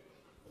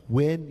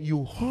when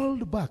you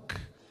hold back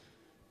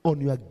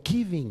on your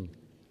giving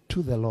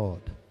to the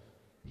Lord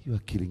you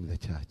are killing the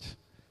church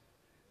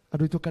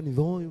andũ aitũ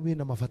kanitha ũyũ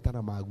wĩna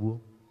mabatara maguo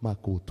ma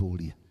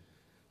kũũtũũria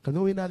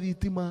kanitha ũyũ wĩna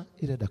thitima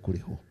ĩrenda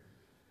kũrĩhwo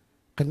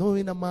kanitha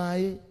ũyũ wĩna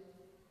maĩ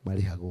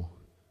marĩhagwo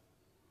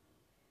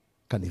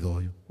kanitha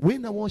ũyũ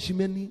wĩna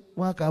washimeni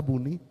wa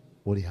kambuni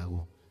ũrĩhagwo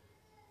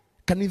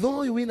kanitha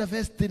ũyũ wĩna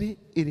vestry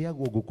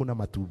ĩrĩagwo ngũkũ na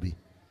matumbĩ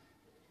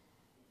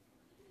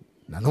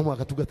na no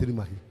mwaka tungatĩri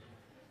mahi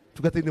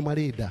tungatĩri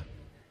marĩ nda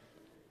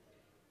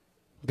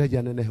Ngai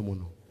anenehe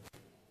muno.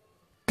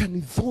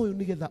 Kanitha uyu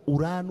nigetha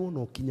uranwo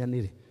no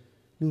kinyanire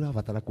ni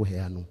urabatara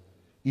kuheanwo.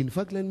 In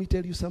fact, let me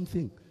tell you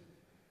something.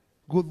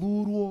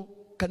 Guthurwo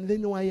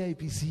kanitha-ini wa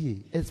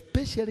IPCA,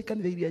 especially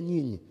kanitha iria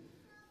nyinyi,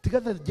 tiga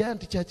the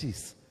giant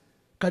churches,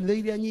 kanitha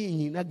iria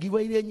nyinyi na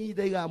giwa iria nyinyi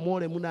daiga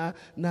Moremu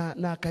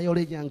na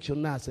Kayole Junction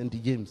na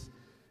St James,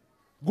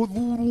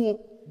 guthurwo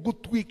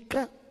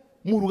gutwika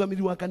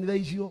murugamiri wa kanitha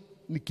icio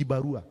ni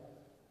kibarua.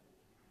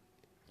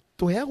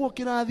 Tuheagwo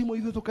kirathimo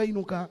ithu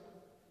tukainuka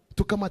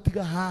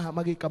tukamatiga haha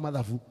magika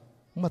mathabu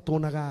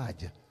matonaga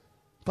aja.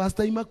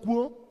 Pastor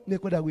imakuo ne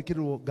kwenda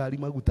gwikirwo ngari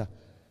maguta.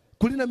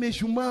 Kuri na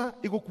meshuma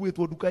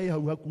igukuitwo nduka ye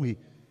hau hakuhi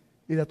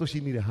ira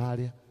tucinire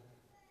haria.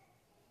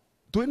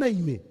 Twina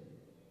ime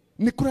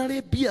ni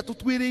kurare bia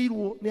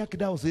tutwireirwo ni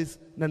akidiocese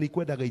na ni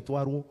kwendaga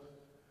itwarwo.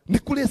 Ni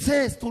kuri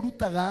ses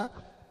turutaga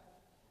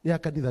ya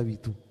kanitha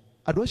witu.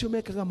 Andu acio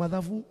mekaga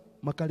mathabu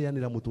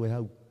makarianira mutwe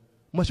hau.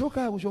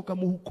 Macoka gucoka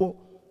muhuko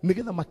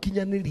nigetha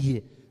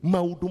makinyanirie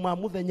maundu ma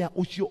muthenya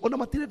ucio ona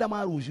matirenda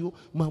ma rucio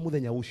ma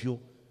muthenya ucio.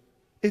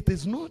 It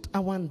is not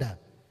a wonder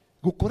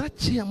gukora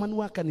chairman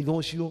wa kanitha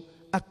ucio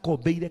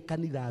akombeire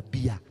kanitha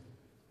bia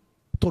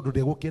tondu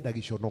ndegukienda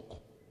giconoko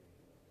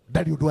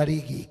ndari undu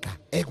arigika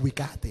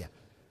egwika atia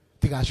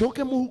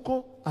tigacoke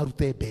muhuko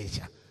arute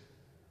mbeca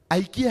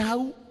aikie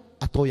hau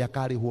atoya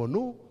karihwo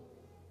no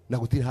na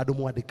gutiri handu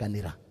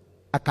mwandikanira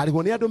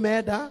akarihwo ni andu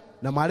menda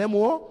na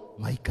maremwo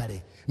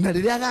maikare na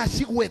riria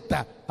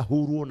agacigweta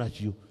ahurwo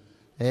nacio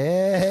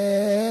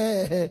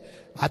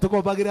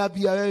atukombagira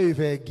bia wewe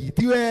bengi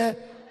tiwe.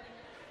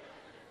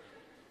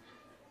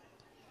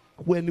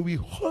 When we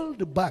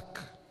hold back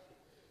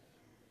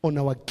on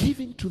our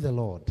giving to the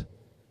Lord,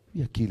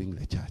 we are killing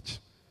the church.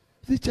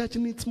 The church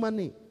needs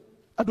money.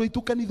 Ado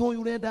itukanitho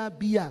uyu urenda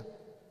bia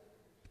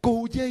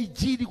kuhujia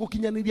injili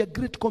kukinyaniria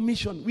Great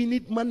Commission. We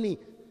need money.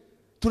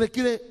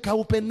 Turekire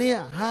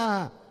kaupenea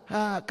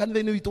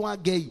kanitha-ini witu wa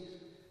Ngai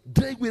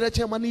ndiraigwira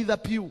chairman itha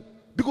piu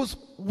because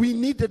we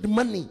needed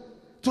money.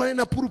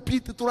 Turena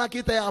pulpit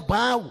turakita ya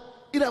bao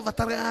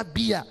irabatara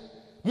bia.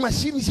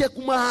 Mashini cia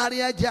kuma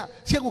haria aja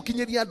cia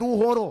gukinyiria andu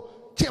uhoro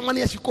chairman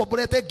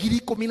acikomborete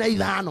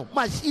 15,000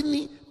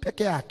 mashini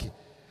peke yake.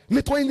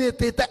 Ni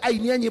twainitete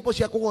aini a nyimbo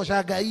cia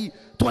kugoca Ngai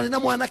twari na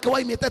mwanake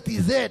waimite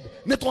TZ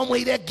ni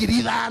twamwire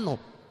 5,000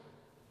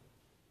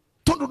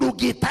 tondu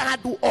ndungita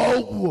andu o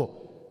uguo.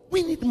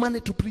 We need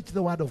money to preach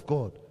the word of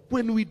God.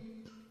 When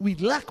we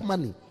lack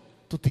money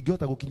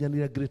tutingihota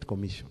gukinyanira Great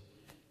Commission.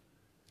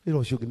 Iro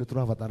ucio ngi ni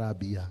turabatara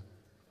bia.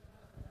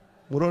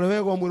 Murore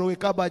wego mwiro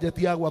wika budget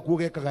ya gwaku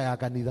gekaga ya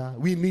kanitha.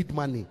 We need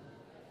money.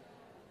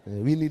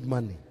 We need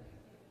money.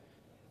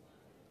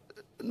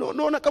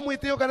 No na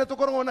kamwitio kana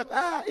tukorona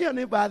iyo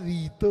ni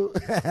bathi itu.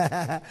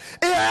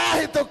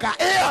 Iyo hitoka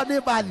iyo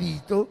ni bathi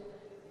itu.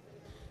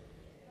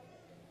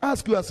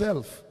 Ask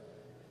yourself.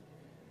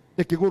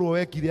 Ekigurwo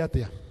wekire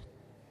atia?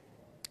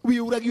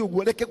 Wiuragi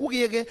uguo reke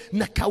kugiege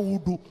na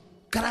kaundu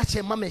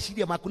karacema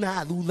meciria maku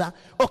na thutha.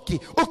 Okay,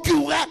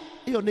 ukiuga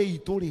iyo ni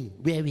itu ri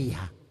we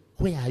wiha.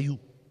 Where are you?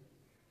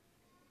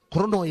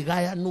 Korono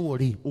igaya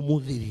nuri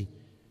umuthiri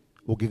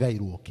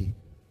ugigairwo ki.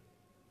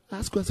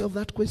 Ask yourself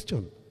that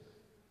question.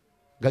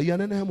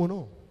 Gayanene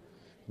muno.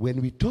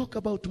 When we talk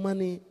about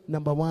money,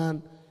 number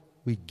one,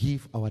 we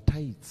give our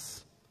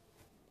tithes.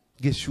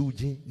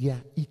 Gicunji gia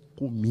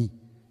 10.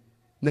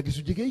 Na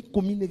gicunji gia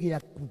 10 ni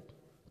giaku.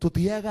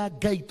 Tutiaga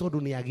Ngai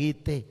tondu ni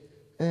agite.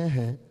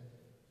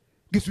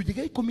 Gicunji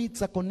gia 10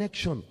 it's a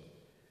connection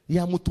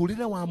ya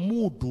muturire wa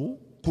mundu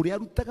kuria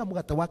arutaga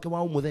mugate wake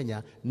wa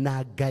umuthenya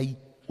na Ngai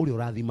uri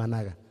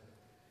urathimanaga.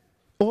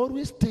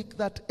 Always take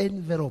that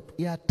envelope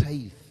ya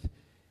tithe.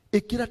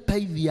 Ekira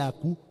tithe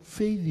yaku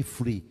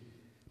faithfully.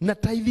 Na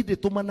tithe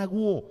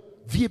nditumanagwo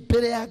thie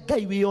mbere ya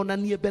Ngai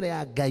wionanie mbere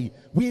ya Ngai.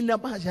 Wina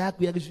bahasha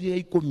yaku ya gicunji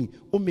gia 10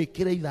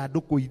 umikire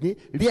ithanduku-ini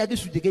ria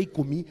gicunji gia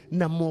 10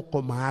 na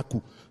moko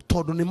maku.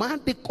 Tondu ni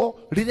maandiko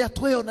riria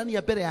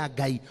tweyonania mbere ya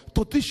Ngai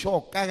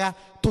tuticokaga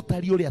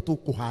tutari uria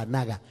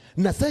tukuhanaga.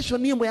 Na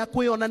session imwe ya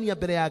kweyonania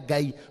mbere ya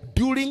Ngai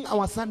during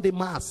our Sunday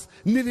mass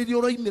ni riria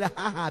uroimira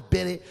haha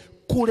mbere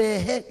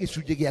kurehe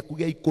gicunji giaku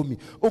gia 10.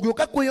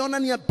 Ugioka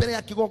kweyonania mbere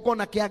ya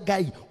kigongona kia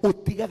Ngai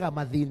utigaga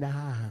mathina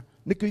haha.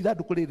 Nikio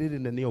ithanduku riri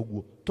rinene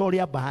uguo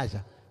toria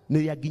bahasha ni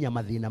ria nginya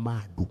mathina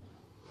ma andu.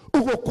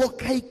 Ugoka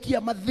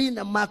kaikia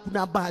mathina maku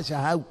na bahasha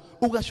hau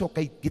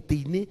ugacoka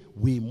giti-ini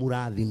wi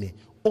murathime.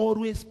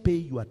 Always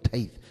pay your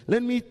tithe.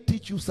 Let me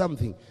teach you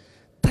something.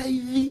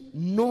 Tithe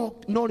no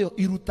rio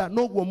iruta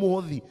no guo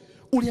muhothi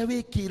uria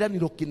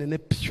wikiraniro kinene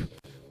piu.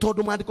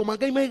 Tondu maandiko ma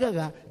Ngai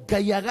maigaga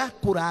Ngai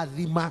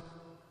agakurathima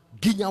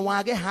nginya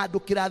wage handu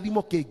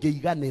kirathimo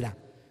kingiiganira.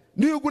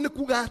 Ni uguo ni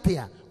kuga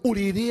atia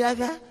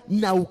uririaga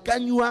na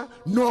ukanywa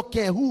no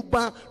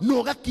kehumba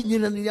no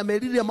gakinyiraniria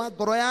merire ma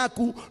ngoro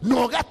yaku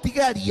no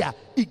gatigaria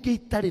ingi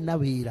itari na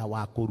wira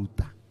wa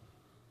kuruta.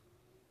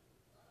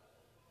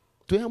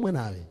 Twi hamwe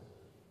nawe.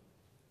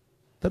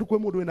 Taru kwe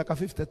mundu wina ka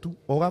 52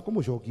 oga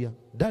kumucokia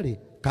ndari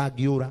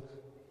kangiura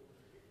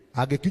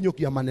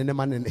agikinyukia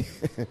manene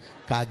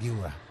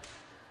kangiura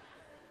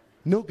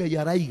no Ngai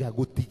araiga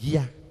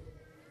gutigia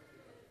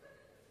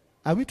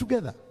Are we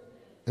together?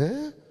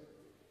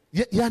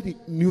 Yani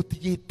ni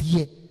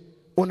utigitie.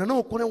 Ona no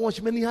ukore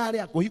watchman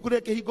haria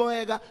kuhingure kihingo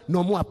wega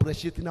no mu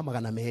appreciate na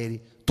magana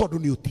meri tondu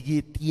ni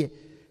utigitie.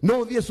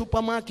 No thie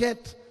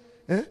supermarket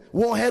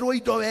woherwo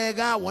indo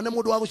wega wone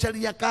mundu wa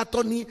gucaria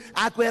katoni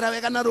akwera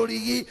wega na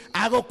rurigi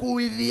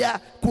agokuithia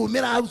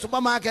kumira hau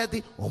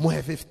supermarket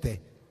umuhe 50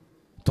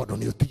 tondu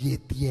ni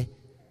utigitie.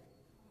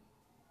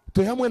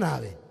 Twi hamwe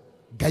nawe.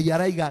 Ngai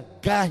araiga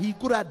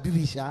ngahingura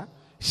dirisha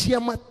cia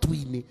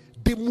matu-ini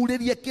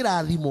ndimuririe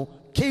kirathimo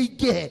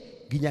kiingihe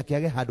nginya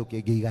kiage handu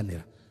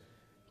kingiiganira.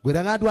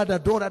 Gwiraga andu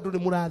andora andu ni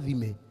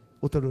murathime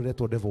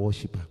utoretwo devil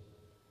worshiper.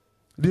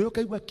 Rĩrĩa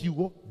kaigua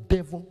kiugo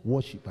devil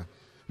worshiper.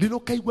 Rĩrĩa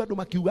kaigua andu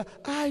makiuga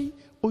ai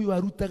uyu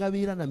arutaga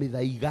wira na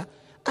mithaiga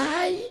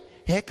ai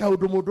heka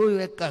undu mundu uyu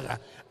ekaga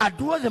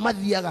andu othe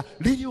mathiaga.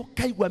 Rĩrĩa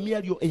kaigua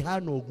miario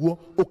ihana uguo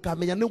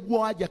ukamenya niguo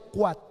waja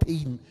kwa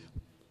attain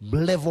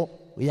level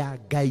ya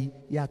Ngai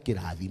ya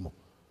kirathimo.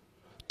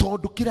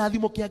 Tondu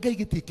kirathimo kia Ngai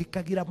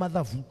gitikikagira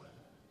mathabu.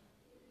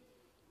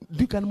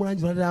 Ndikani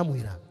muranjira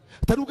ndamwira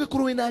taruge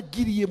kuru wina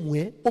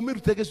 1,000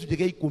 umirute gicunje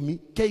gia 10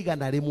 kia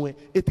 100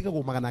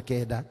 itigagwo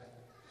 900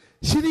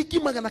 ciringi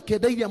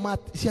 900 iria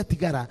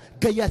ciatigara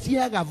Ngai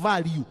aciaga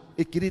value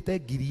ikirite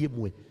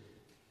 1,000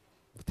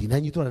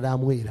 tinanyitwa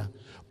ndamwira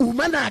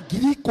uma na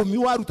 10,000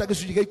 waruta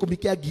gicunje gia 10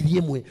 kia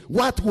 1,000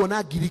 watuo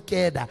na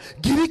 9,000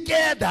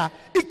 9,000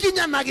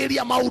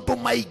 ikinyanagiria maundu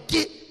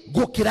maingi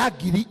gukira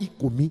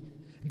 10,000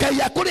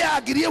 Ngai akuria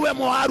 1,000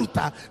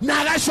 mwaruta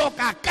na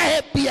agacoka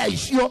akahe pia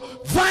icio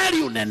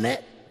value nene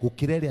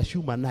gukira iria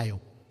ciuma nayo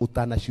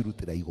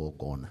utanacirutira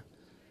igongona.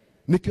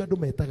 Nikio andu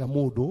metaga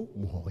mundu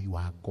muhoi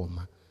wa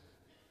ngoma.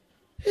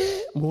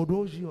 Mundu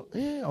ucio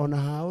ona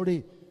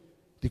hauri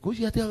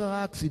tikuci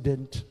atiaga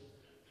accident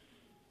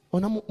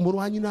ona muru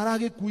wa nyina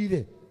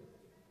aragikuire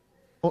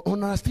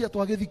ona astia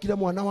twagithikire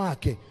mwana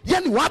wake.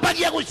 Yani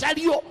wabagia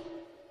gucario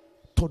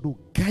tondu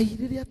Ngai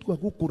riria atua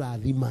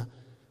gukurathima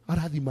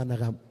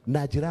arathimanaga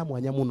na njira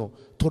mwanya muno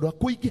tondu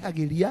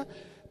akuingihagiria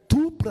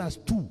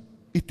 2+2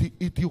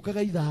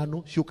 itiukaga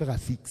 5 ciukaga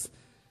 6.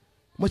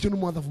 Macio ni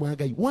mwathabu ma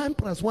Ngai.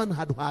 1+1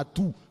 handu ha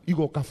 2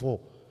 igoka 4.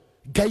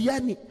 Ngai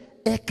yani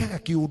ekaga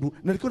kiundu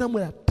na rikona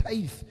mwera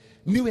tithe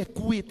niwe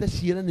kuite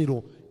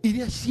ciiraniro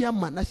iria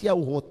ciama na cia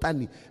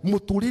uhotani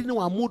muturire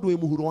wa mundu wi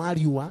muhuro wa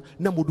riua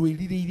na mundu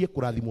wiririirie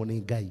kurathimwo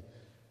ni Ngai.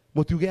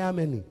 Mutiuge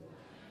amen.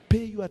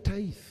 Pay your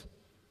tithe.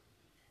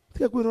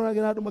 Tiga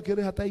kwiragira andu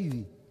makiriha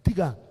tithe.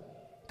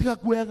 Tiga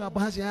kuega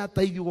bahasha ya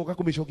tithe ugoka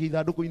kumicokia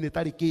ithanduku-ini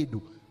tari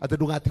kindu ati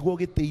ndugatigwo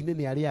giti-ini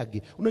ni aria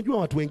angi. Unajua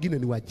watu wengine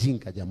ni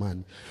wajinga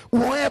jamani.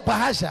 Uoe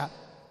bahasha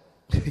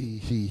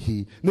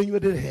ni nywe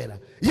ndirehera.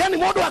 Yani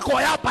mundu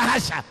akoya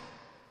bahasha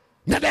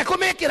na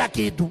ndekumikira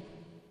kindu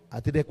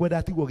ati ndekwenda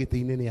atigwo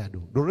giti-ini ni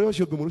andu. Ndore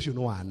ucio ngimuru ucio ni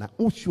wana.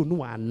 Ucio ni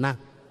wana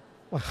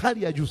wa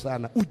hali ya juu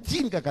sana.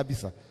 Ujinga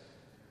kabisa.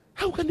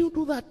 How can you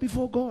do that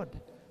before God?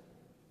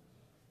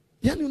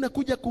 Yani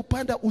unakuja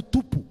kupanda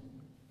utupu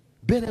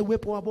mbele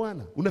uwepo wa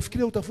Bwana.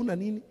 Unafikiria utafuna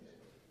nini?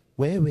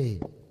 Wewe.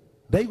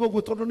 Ndaigo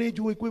gutondo ni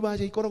njui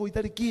kwibasha ikoragwo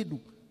itari kindu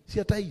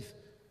cia tithe.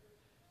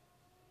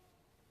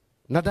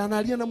 Na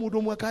ndanaria na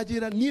mundu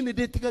mwakanjira nie ni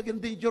nditigage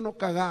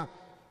ndijonokaga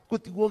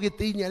gutigwo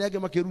gitinya aria angi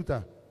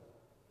makiruta.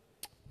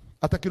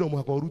 Atakiro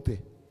mwako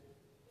urute.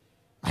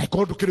 Ai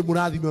kondu kiri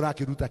murathime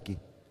urakiruta ki.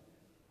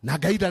 Na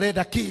Ngai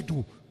ndarenda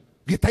kindu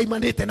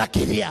gitaimanite na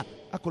kiria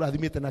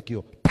akurathimite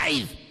nakio.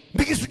 Tithe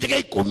ndigicunje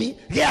gia 10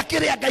 gia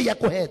kiria Ngai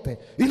akuhete.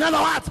 In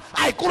other words,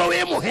 aikoro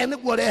wi muhe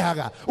niguo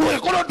rehaga.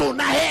 Ugikoro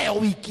ndunaheo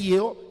wiki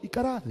iyo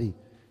ikarathi.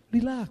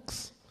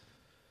 Relax.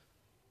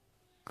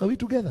 Are we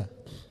together?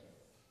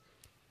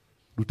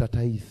 Ruta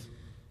tithe.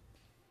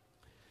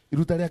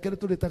 Iruta ria kere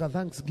turitaga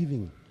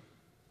thanksgiving.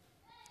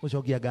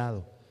 Ucokia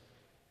ngatho.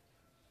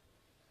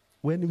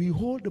 When we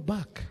hold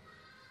back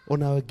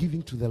on our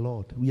giving to the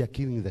Lord, we are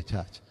killing the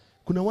church.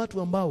 Kuna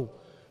watu ambao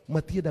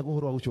matienda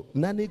guhoro wa guco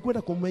na ni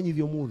ngwenda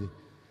kumenyithio muthi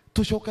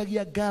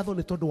tucokagia ngatho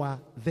ni tondu wa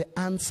the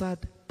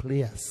answered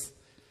prayers.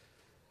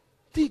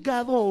 Ti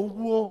ngatho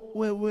uguo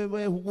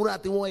we hugura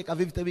ati woe ka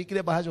 50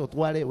 wikire bahasha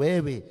tware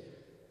wewe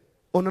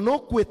ona no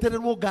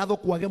kwetererwo ngatho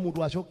kwage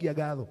mundu acokia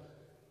ngatho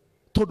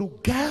tondu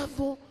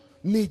ngatho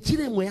ni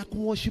njira imwe ya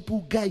worship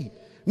Ngai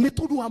ni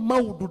tondu wa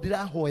maundu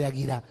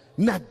ndirahoyagira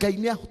na Ngai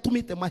ni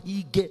atumite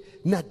mahinge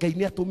na Ngai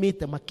ni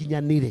atumite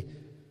makinyanire.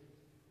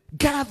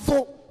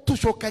 Ngatho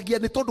tucokagia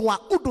ni tondu wa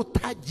undu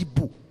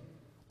tangible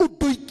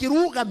undu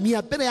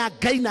ikirugamia mbere ya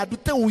Ngai na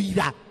ndute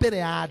uira mbere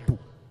ya andu.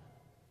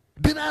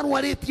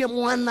 Ndirarwaritie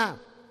mwana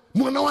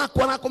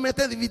wakwa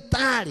arakomete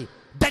thibitari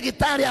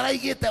ndagitari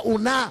araigite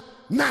una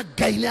na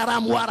Ngai ni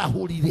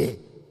aramwarahurire.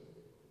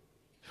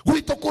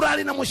 Gwitu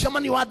kurari na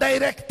mucemani wa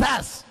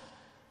directors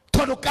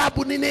tondu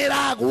kambuni ni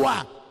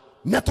iragwa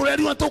na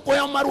turerirwo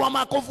tukuheo marua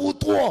ma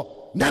kuvutwo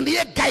na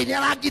nie Ngai ni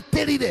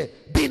aragitirire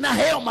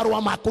ndinaheo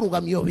marua ma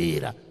kurugamio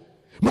wira.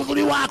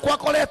 Muthuri wakwa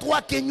akoretwo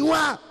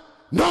akinyua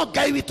no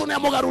Ngai witu ni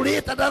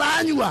amugarurite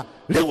ndaranyua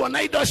riu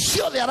na indo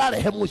ciothe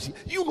ararehe muci.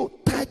 You know,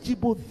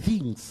 tangible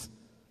things.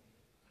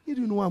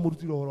 Ili ni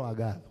wamurutira horo wa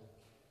ngatho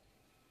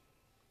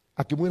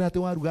akimwira ati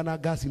waruga na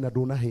gasi na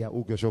ndunahia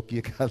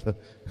ungecokie katho.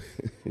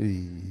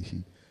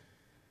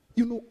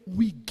 You know,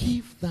 we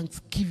give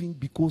thanksgiving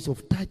because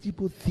of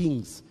tangible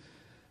things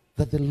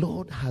that the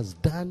Lord has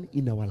done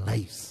in our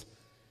lives.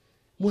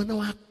 Mwana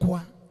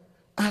wakwa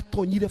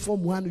atonyire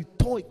form 1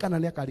 itoi kana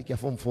ni akarikia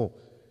form 4.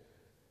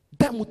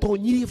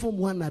 Ndamutonyire form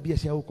 1 na bia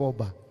cia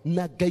ukomba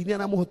na Ngai ni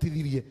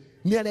anamuhotithirie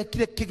ni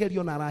arekire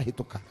kigerio na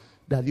arahituka.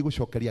 Ndathi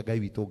gucokeria Ngai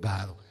witu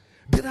ngatho.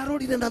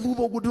 Ndirarorire na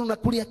thutha uguo ndona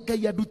kuria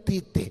Ngai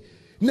andutite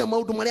na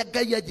maundu maria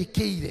Ngai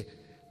anjikiire.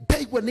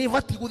 Ndaigua ni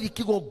vati guthii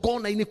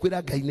kigongona-ini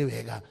kwira Ngai ni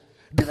wega.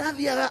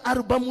 Ndirathiaga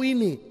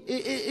albumu-ini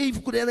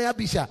ibuku rĩrĩa ya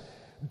mbica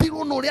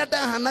ndirona ũrĩa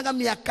ndahanaga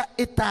mĩaka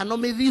 5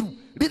 mithiru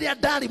rĩrĩa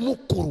ndarĩ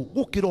mũkũrũ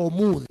gũkĩra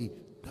ũmũthĩ.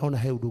 Ndona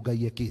he ũndũ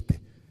Ngai ekĩte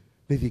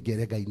nĩthiĩ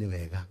ngere Ngai nĩ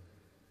wega.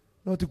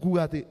 No ti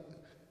kuga atĩ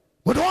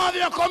mũndũ wothe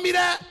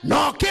ũkomire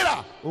no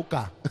kĩra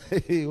ũka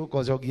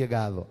ũkocokie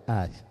ngatho.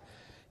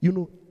 You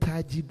know,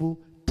 tangible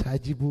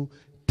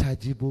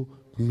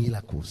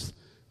miracles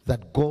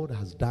that God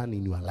has done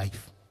in your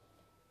life.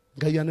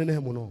 Ngai anenehe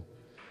mũno.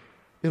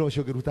 Ero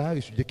shoge rutaga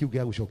gicunje kiu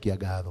gia gucokia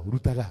ngatho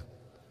rutaga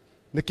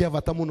ni kia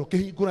bata muno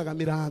kihinguraga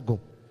mirango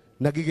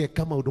na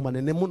gigeka maundu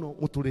manene muno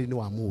muturire-ini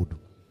wa mundu.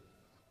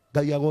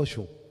 Ngai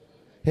agocwo.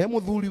 He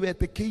muthuri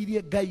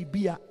wetikiirie Ngai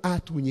bia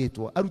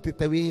atunyitwo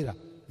arutite wira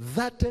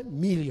 30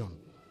 million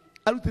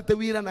arutite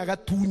wira na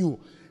gatunyu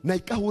na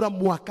ikahura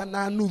mwaka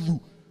na nuthu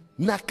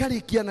na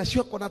karikia na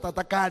cioko na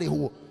tata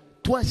karihwo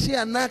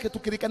twashia nake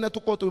tukirikana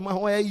tukoto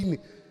mahoya-ini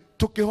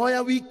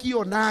tukihoya wiki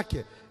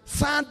onake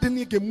Sande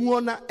ni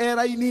ngemuona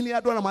era-ini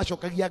andu ana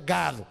macokagia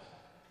ngatho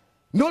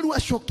no riu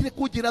acokire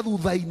kunjira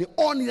thutha-ini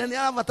onire ni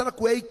arabatara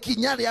kuoya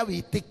ikinya ria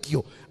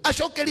witikio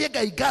acokerie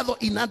Ngai ngatho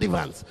in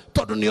advance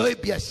tondu ni oi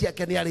bia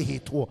ciake ni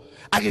arihitwo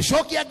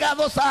agicokia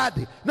ngatho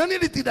Sande no ni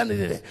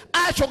ritindanirire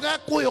acoka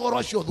kuoyogora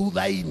ucio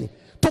thutha-ini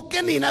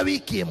tukinina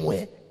wiki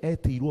imwe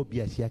etirwo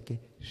bia ciake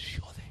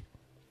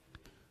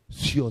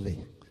ciothe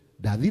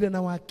ndathire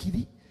na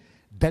wakiri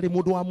ndari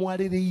mundu wa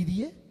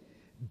mwaririirie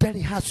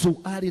ndari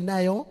hasu ari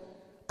nayo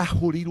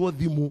ahurirwo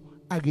thimu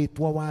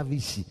agitwa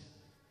wabici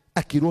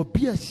akirwo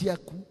bia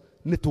ciaku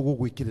ni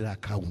tugugwikirira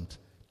account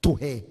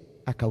tuhe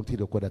account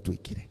ile kwenda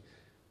twikire.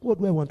 What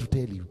do I want to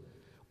tell you?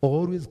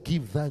 Always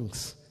give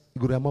thanks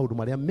iguru ya maundu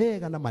maria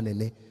mega na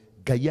manene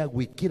Ngai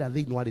agwikira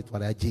thiini wa ritwa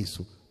ria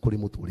Jesu kuri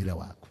muturire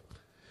waku.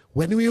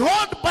 When we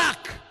hold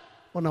back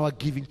on our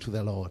giving to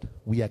the Lord,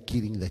 we are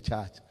killing the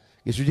church.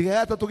 Gicunji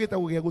gia gatatu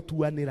gitagwo gia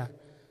gutuanira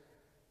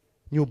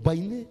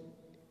nyumba-ini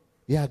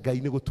ya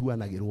Ngai ni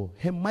gutuanagirwo,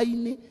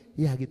 hema-ini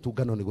ya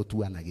gitungano ni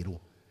gutuanagirwo.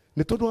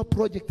 Ni tondu wa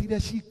project iria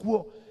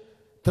cikuo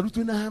taru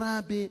twina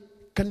harambe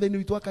kanitha-ini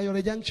witu wa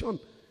Kayole Junction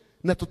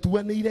na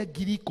tutuanire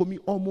 10,000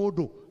 o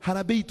mundu.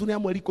 Harambe itu ni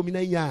mweri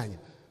 18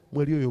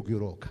 mweri uyu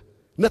ungiuroka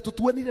na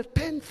tutuanire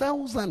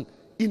 10,000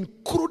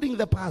 including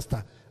the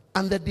pastor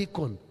and the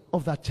deacon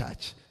of that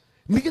church.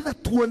 Nigetha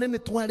tuone ni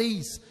twa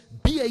raise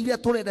bia iria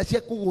turenda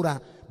cia kugura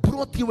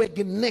brought you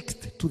again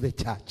next to the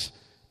church.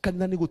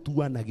 Kanitha ni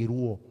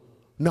gutuanagirwo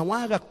na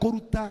waga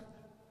kuruta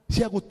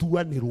cia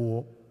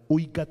gutuanirwo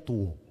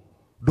uingatwo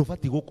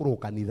ndubati gukorwo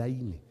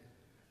kanitha-ini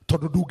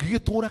tondu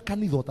ndungigitura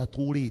kanitha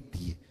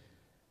utaturitie.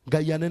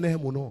 Ngai anenehe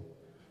muno.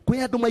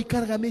 Kwi andu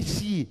maikaraga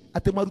micii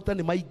ati maruta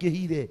ni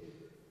maingihire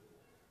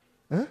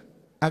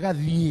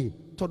agathie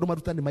tondu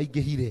maruta ni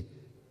maingihire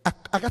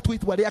agatwa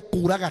itwa ria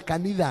kuraga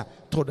kanitha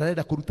tondu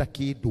arenda kuruta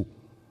kindu.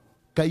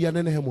 Ngai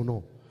anenehe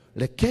muno.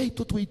 Rekei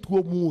tutwe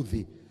itwa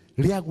muthi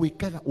ria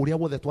gwikaga uria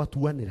wothe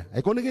twatuanira.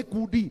 Eko ni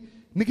gikundi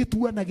ni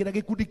gituanagira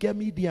gikundi kia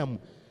medium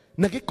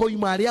na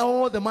gikoima aria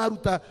othe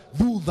maruta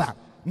thutha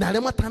na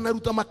aria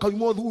matanaruta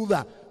makaimo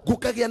thutha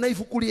gukagia na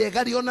ibuku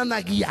riega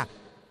rionanagia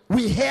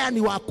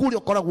wiheani waku ri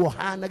ukoragwo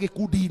hana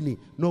gikundi-ini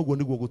noguo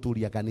niguo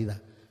guturia kanitha.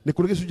 Ni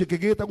kuri gicunji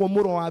kigitagwo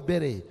muro wa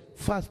mbere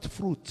first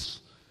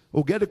fruits.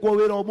 Ungiandikwo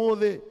wira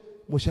umuthi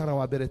mushara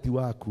wa mbere ti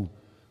waku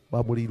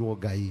wamurirwo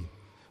Ngai.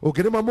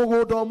 Ungirima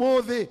mugunda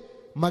umuthi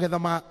magetha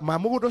ma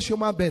mugunda ucio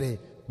ma mbere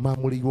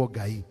mamurirwo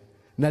Ngai.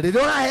 Na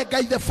riria urahe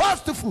Ngai the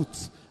first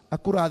fruits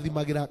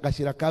akurathimagira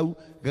gacira kau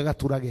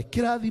gagaturage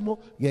kirathimo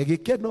ge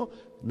gikeno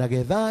na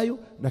gethayo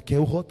na ke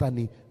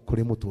uhotani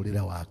kuri muturire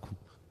waku.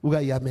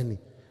 Ugai amen.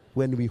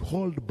 When we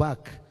hold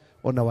back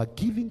on our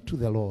giving to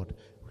the Lord,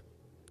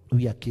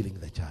 we are killing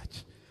the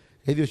church.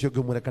 Hivyo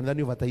shoge mwere kanitha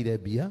ni ubataire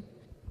bia.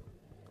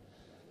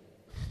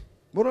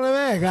 Murone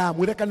wega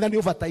mwere kanitha ni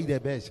ubataire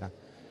mbeca.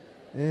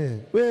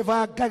 We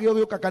vangage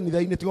ugiuka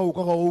kanitha-ini tiga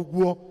gukaga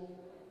uguo.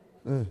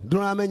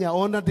 Ndonamenya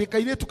ona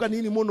ndikaire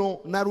tukanini muno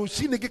na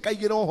rucini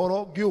ngikaigira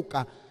uhoro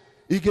ngiuka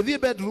ingithie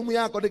bedroom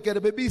yako ndikere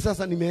baby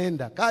sasa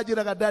nimeenda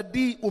kajiraga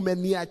dadi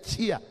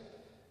umeniachia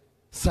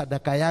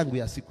sadaka yangu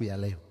ya siku ya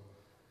leo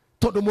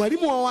tondu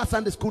mwalimu wa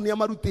Sunday school ni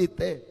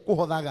amarutite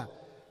kuhothaga.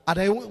 And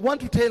I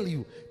want to tell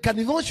you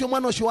kanitha ucio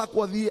mwana ucio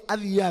wako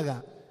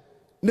athiaga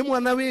ni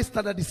mwana we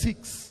standard 6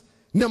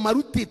 na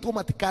marutitwo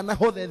matikana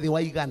hothe thi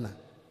wa igana.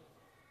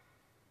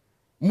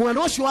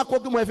 Mwana ucio wako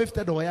ngimwe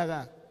 50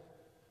 ndoyaga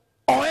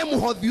oe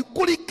muhothi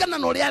kurikana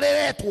no ria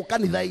reretwo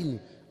kanitha-ini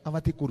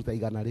abati kuruta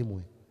igana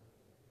rimwe.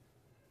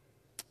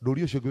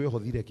 Ndũri ũcio ngĩ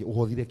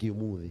ũhothire kĩ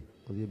ũmũthĩ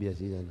ũthiĩ mbia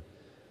cigana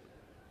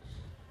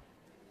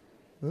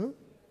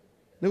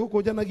nĩ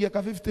gũkũnjanagia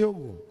ka 50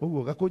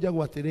 ũguo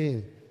gakũnjagwo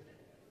atĩrĩrĩ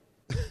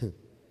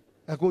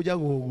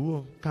gakũnjagwo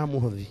ũguo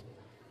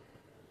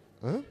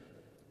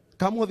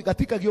kamuthi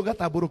gatikagio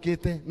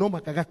gatambũrũkĩte no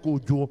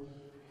makagakũnjwo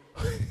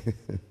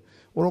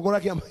ũrogora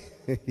kĩama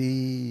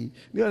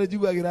nĩ wale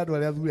njiguagĩra andũ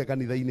arĩa athure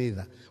kanitha-inĩ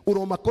tha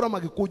ũromakora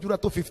magĩkũnjũra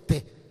tũ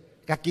 50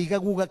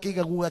 gakĩigagwo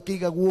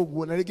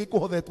ũguo na rĩngĩ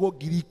kũhothetwo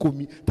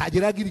 10,000 ta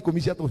njĩra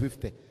 10,000 cia tũ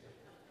 50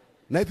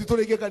 na iti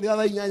tũrĩngĩ kanitha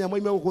thaa 8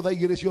 maime gũkũ thaa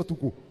 2 cia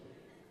ũtukũ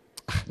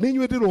nĩ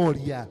inyuĩ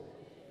ndĩroria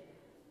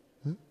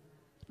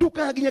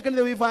ndukaginya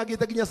kanitha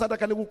wĩbangĩte nginya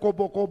sadaka nĩ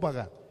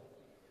gũkombaga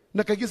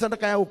na kaingĩ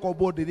sadaka ya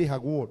gũkombwo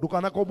ndĩrĩhagwo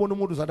ndũkanakombwo nĩ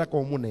mũndũ sadaka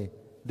ũmũne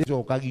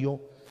ndĩcokagio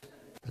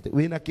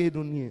wĩna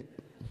kĩndũ niĩ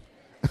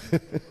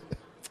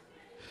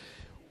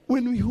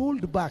when we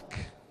hold back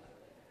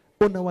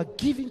on our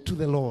giving to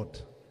the Lord,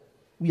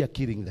 we are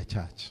killing the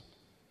church.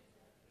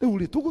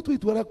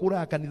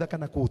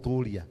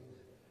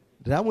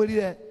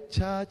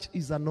 Church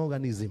is an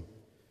organism.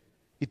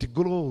 It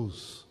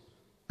grows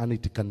and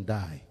it can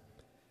die.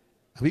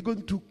 Are we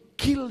going to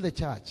kill the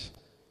church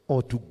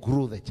or to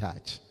grow the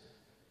church?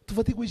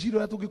 Tufati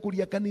kuishiro atuke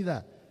kulia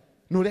kanitha.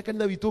 Nore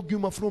kanitha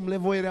witogiuma from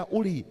level era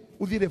uri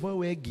uthi level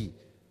wegi.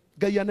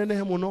 Gaya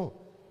nene muno.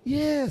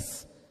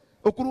 Yes.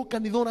 Okuru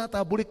kanithona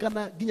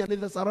ataburikana ginya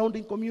the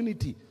surrounding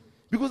community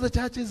because the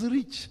church is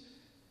rich.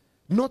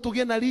 Not to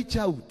get a reach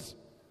out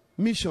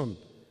mission.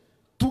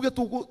 To get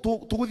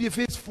to the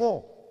phase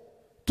 4.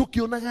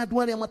 Tukionaga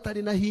andũ arĩa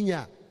matarĩ na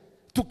hinya.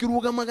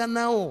 Tukirugamaga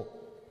nao.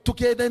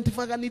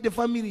 Tuki-identify need the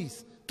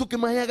families.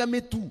 Tukimaheaga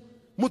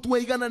mũtu wa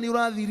igana nĩ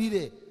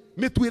ũrathirire.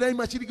 Mĩtu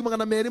ĩraima ciringi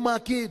 200 ma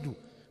kĩndũ.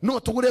 No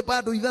tũgũre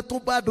bado 3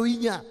 bado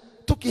 4.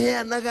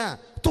 Tukiheanaga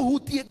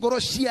tuhutie ngoro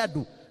cia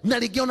andũ. Na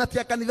rĩngĩ ona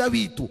tia kanitha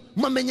witũ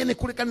mamenye nĩ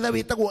kũrĩ kanitha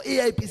wĩtagwo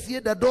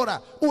AIPC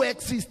Dadora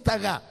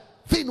existaga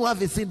thĩinĩ wa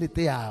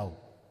vicinity yao.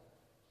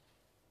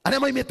 Arĩa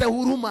maimĩte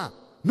Huruma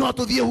no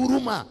tũthiĩ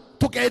Huruma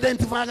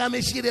tuki-identifyaga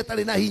mĩciĩ ĩrĩa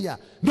ĩtarĩ na hinya.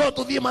 No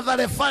tũthiĩ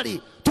Mathare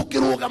Bari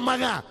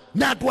tukirugamaga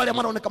na andũ arĩa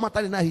maroneka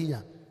matarĩ na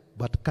hinya.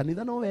 But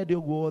kanitha no wende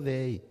ũguo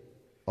othe.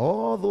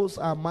 All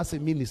those are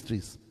massive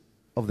ministries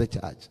of the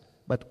church.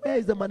 But where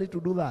is the money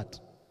to do that?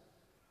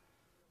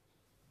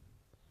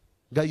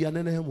 Ngai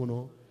anenehe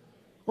mũno.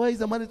 Where is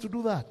the money to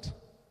do that?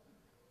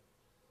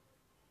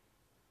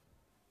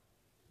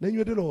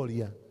 Nenyu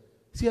ndiroria.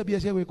 Si abia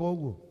cia gwika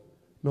ũguo.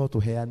 No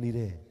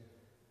tuheanire.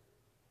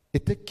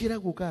 Itekira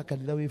guka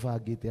kanitha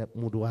wĩbangĩte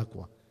mũndũ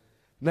wakwa.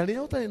 Na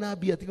rĩrĩa ũtarĩ na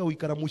mbia tiga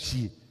gũikara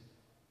mũciĩ.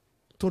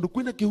 Tondũ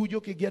kwĩna kĩhunjio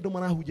kĩngĩ andũ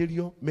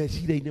marahunjĩrio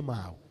meciria-inĩ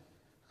mao.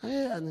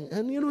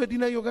 Niĩ no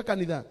ndinagio ka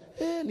kanitha.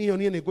 Niĩ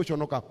nĩ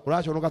ngũconoka.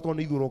 Ũraconoka tondũ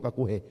nĩ ithuĩ ũroka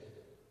kũhe.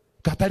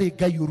 Katarĩ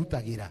Ngai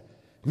ũrutagĩra.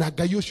 Na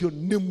Ngai ũcio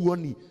nĩ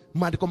muoni.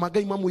 Maandĩko ma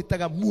Ngai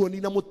mamwĩtaga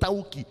muoni na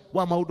mũtaũki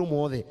wa maũndũ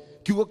mothe.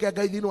 Kiugo kĩa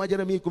Ngai thĩinĩ wa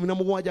Jeremia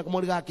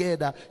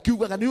 17:9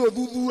 kiugaga nĩ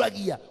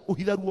ũthuthuragia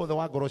ũhitharu wothe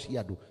wa ngoro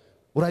cia andũ.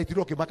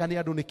 Ũraitirwo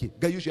kĩmakania andũ nĩkĩ?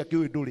 Ngai ũcio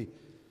akĩũĩ ndũrĩ.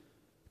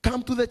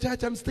 Come to the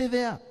church and stay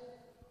there.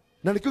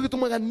 Na nĩkĩo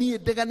gĩtũmaga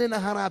niĩ ndegane na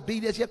harambĩ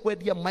iria cia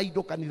kwendia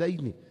maindo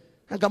kanitha-inĩ.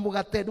 Anga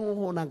mũgate nĩ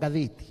ũhona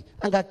ngathĩti.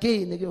 Anga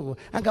kĩĩ nĩguo.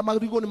 Anga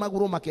marigũ nĩ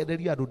magũrũ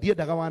makĩenderia andũ.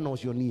 Ndiendaga wana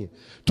ũcio niĩ.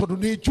 Tondũ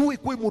nĩ njũĩ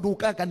kwĩ mũndũ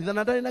ũkaga kanitha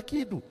na ndarĩ na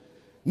kĩndũ.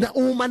 Na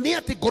umani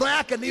ati ngoro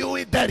yake nĩ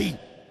ũĩ ndari.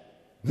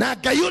 Na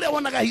Ngai ũrĩa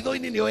wonaga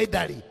hitho-inĩ nĩ ũĩ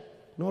ndari.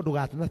 No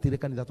ndũgatĩre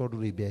kanitha tondũ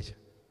ndũrĩ mbeca.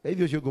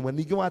 Ithio cio ngoma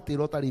ningĩ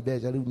watĩra ũtarĩ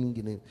mbeca rĩu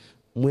ningĩ nĩ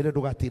mwĩre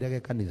ndũgatĩrage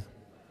kanitha.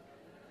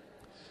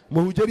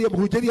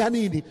 Mũhunjĩrie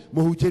hanini,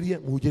 mũhunjĩrie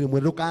mwĩre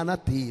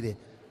ndũkanatĩre.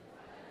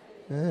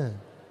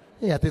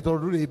 Atĩ tondũ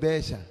ndũrĩ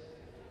mbeca.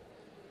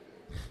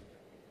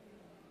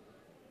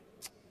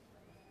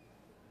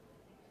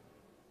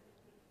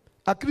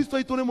 Akristo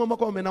aitũ rĩmwe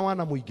makoragwo mena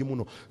wana mũingĩ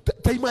mũno.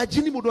 Ta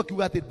imagine mũndũ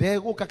akiuga atĩ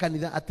ndegũka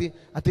kanitha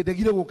atĩ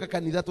ndegire gũka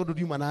kanitha tondũ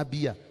ndiuma na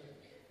mbia.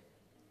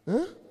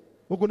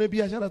 Huko ni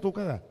biashara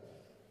tokaga.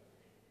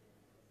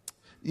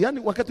 Yani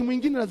wakati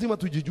mwingine lazima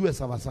tujijue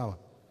sawa sawa.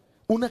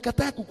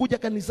 Unakataa kukuja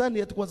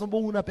kanisani ati kwa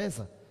sababu una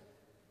pesa.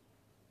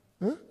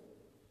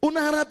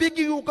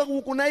 Unaharabiki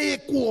huko na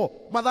ekuo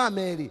mathaa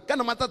merĩ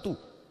kana matatu.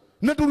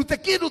 Na ndurute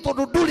kĩndũ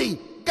tondũ ndũrĩ.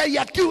 Ngai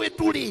akiuĩ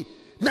tũrĩ.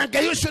 Na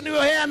Ngai ũcio nĩwe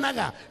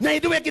ũheanaga na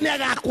hĩndĩ ĩngĩ nĩ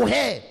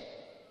agakũhe.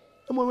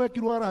 Amwe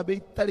wekirwo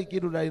harambĩ itarĩ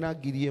kĩndũ ndarĩ na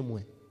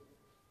 1,000.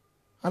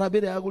 Harambĩ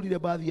ĩrĩa yagũrire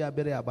bathi ya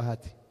mbere ya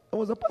Bahati. I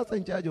was a pastor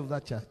in charge of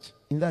that church,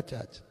 in that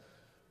church.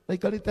 Na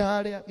ikarĩte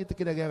harĩa gĩtĩ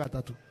kĩrĩa gĩa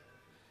gatatũ.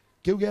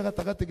 Kĩu gĩa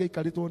gatagatĩ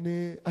gĩikarĩtwo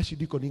nĩ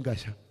Ashidiko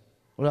Ningasha.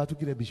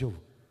 Ũratukire bishop.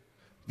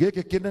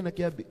 Gĩkĩ kĩnene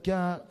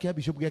kĩa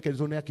bishop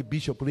gĩakarĩtwo nĩ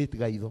Archbishop Rate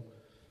Gaitho.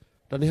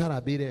 Na nĩ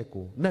harambĩ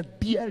ĩrekwo na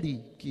ndiarĩ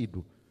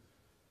kĩndũ.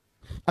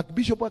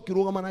 Archbishop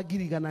akirugama na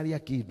 100 rĩa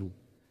kĩndũ.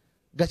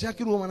 Gacha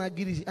akirugama na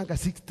 60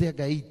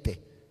 anga 80.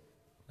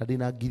 Na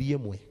ndĩna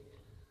 1,000.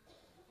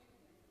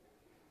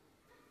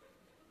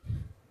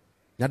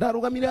 Na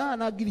ndarugamire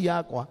na 1,000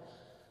 yakwa.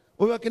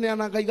 Ũyũ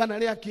akĩneana Ngai 100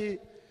 rĩake.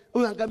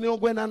 Ũyũ anga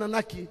 80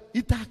 naki.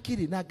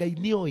 Itakĩrĩ na Ngai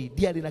nĩoĩ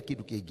ndiarĩ na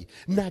kĩndũ kĩngĩ.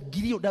 Na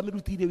 1,000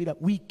 ndamĩrutire wĩra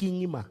wiki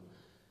ng'ima.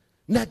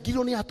 na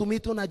ngiro ni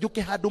atumite na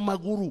njuke handu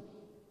maguru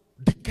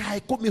ndikae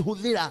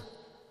kumihuthira.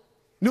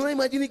 Ni ura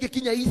imagine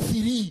ngikinya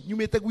Isiri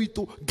nyumite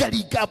gwitu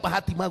ngaringa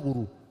bahati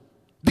maguru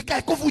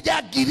ndikae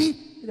kuvuja ngiri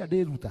ira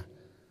ndiruta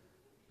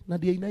na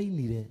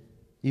ndiainainire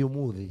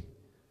umuthi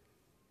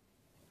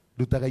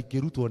ndutaga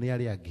ikirutwo ni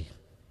aria angi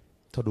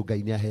tondu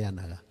Ngai ni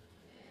aheanaga.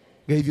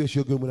 Ngeithio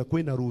cio ngimwira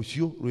kwina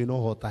rucio rwina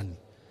uhotani.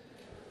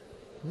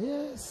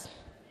 Yes,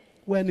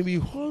 when we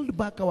hold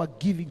back our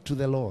giving to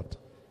the Lord,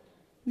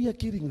 we are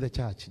killing the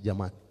church.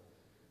 Jamani,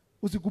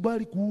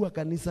 usikubali kuua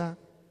kanisa.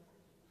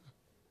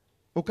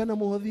 Ukana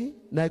muhothi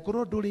na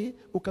ikoro nduri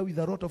uka with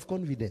a lot of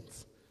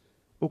confidence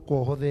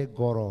ukohothe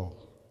ngoro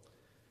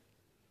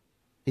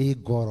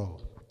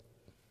ngoro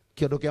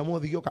kiondo kia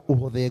muhothi gioka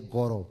uhothe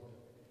ngoro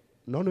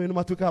no ni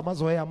matuika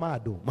mazoea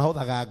madu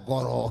mahothaga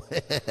ngoro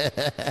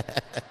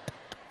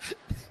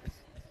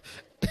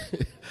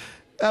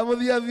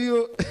amuthia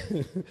biu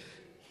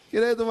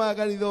kiretu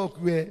makanitha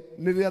okue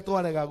ni riria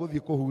twarega guthie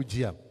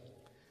kuhunjia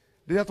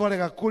riria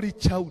twarega ku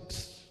reach out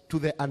to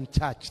the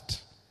unchurched.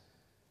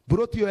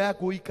 Burotio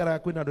yako ikara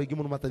kwina ndo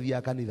ingimuno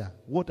matathia kanitha.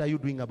 What are you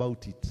doing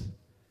about it?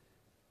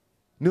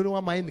 Ni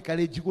wa mind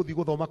college guthi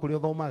guthoma kuri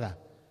uthomaga.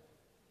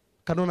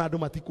 Kana na andu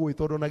matikuwi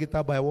tondu na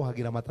gitambaya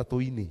wohagira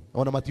matatu-ini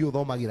ona mati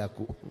uthomagira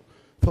ku.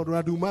 Tondu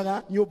na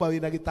ndumaga nyumba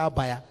wina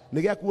gitambaya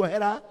ni gia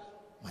kuohera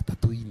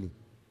matatu-ini.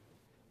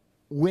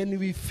 When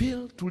we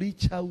fail to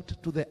reach out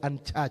to the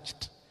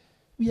unchurched,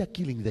 we are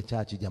killing the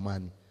church.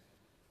 Jamani,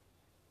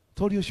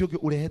 tori ucio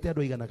urehete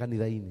andu aigana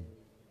kanitha-ini?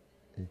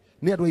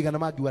 Ni andu aigana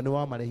mangiwa ni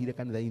wa marehire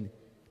kanitha-ini?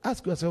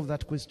 Ask yourself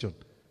that question.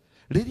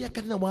 Riria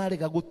kanitha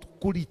marega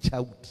ku reach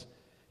out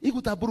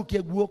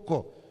igutamburukia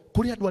guoko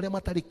kuri andu aria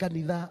matari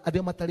kanitha,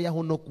 aria matari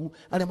ahonoku,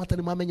 aria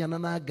matari mamenyana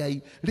na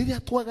Ngai. Riria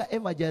twaga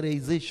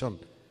evangelization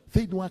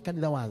thiini wa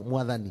kanitha wa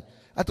Mwathani,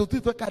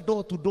 atutitweka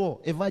door to door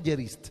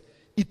evangelist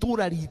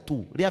itura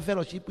ritu ria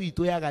fellowship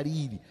itu ya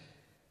Galili,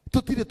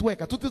 tutire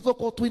tweka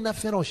tutitoko twina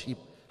fellowship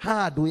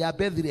handu ya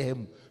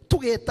Bethlehem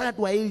tugeta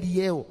andu a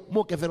Elieo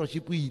moke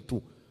fellowship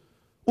itu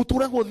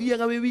uturago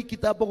thiaga we wiki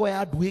tambogo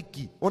ya andu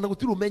hiki ona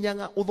gutiru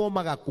menyaga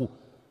uthomaga ku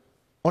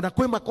ona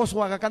kwi makoso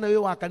waga kana we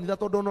wa kanitha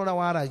tondu ona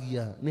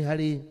waragia ni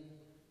hari.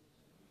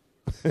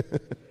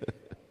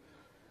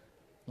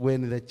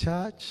 When the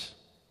church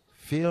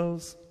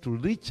fails to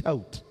reach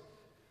out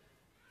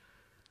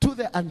to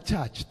the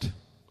unchurched,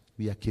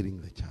 we are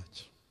killing the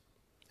church.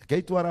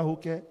 Kei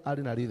twarahuke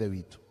ari na rithe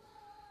witu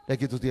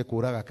reke tutie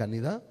kuraga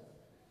kanitha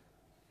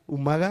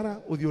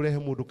umagara uthi urehe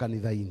mundu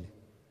kanitha-ini,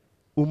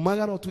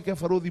 umagara utuike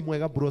baruthi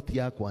mwega broti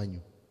ya kwanyu,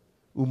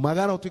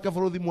 umagara utuike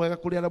baruthi mwega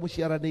kuri ara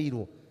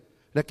muciaranirwo.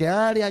 Reke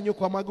ari anyu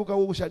kwa maguka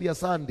gugucaria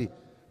Sunday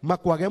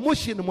makwage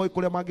muci ni moi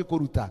kuria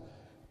mangikuruta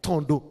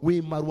tondu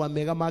wi marua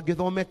mega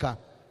mangithomeka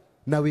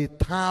na wi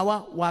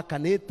tawa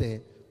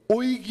wakanite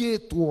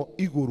uigitwo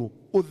iguru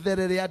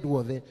utherere andu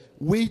othe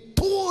wi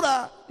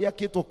itura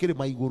riakitwo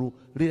kirima iguru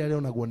riria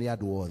rionagwo ni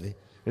andu othe.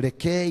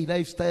 Rekei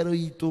lifestyle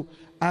itu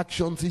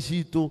actions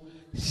citu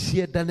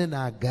ciendane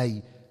na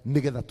Ngai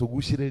nigetha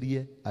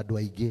tuguciririe andu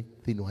aingi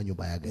thiini wa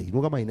nyumba ya Ngai.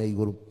 Rugamai na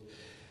iguru.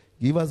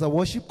 Give us a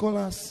worship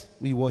chorus.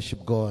 We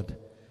worship God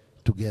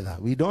together.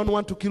 We don't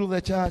want to kill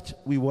the church.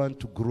 We want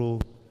to grow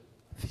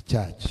the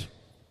church.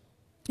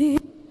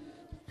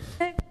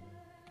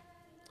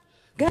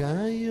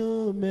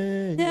 Gayo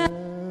menya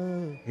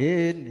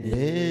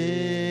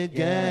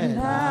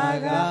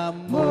genaga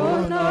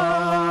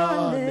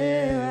muno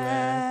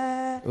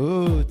newe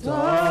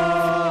utondo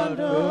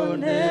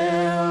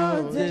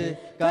neote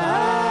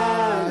kagawega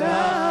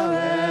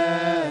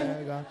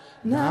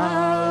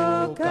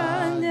na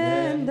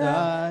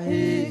ukanyenda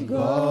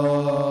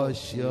higosho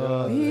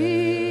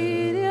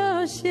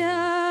iliosha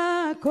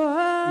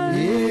kwa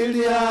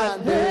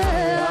iliandeanga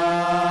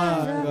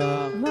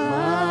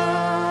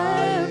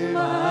maemalia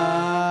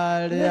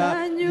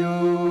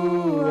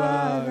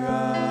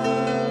nyuaga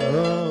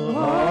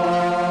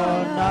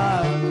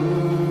onaguo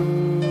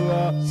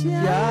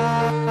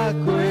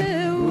siakwe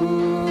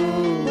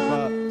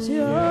uwa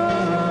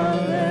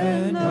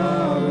siore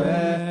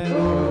nowe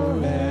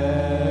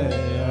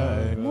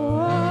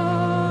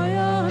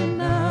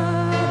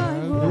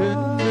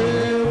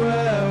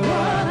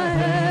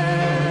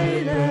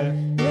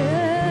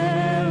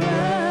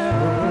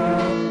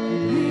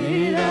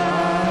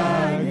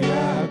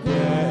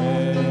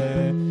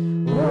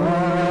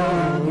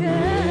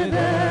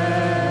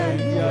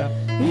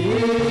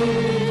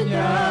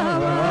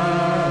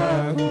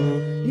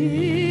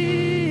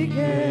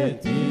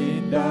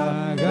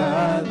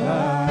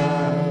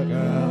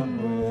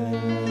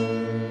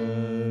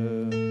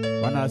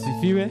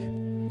asifiwe.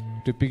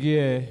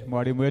 Tupigie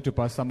mwalimu wetu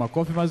Pastor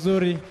makofi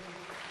mazuri.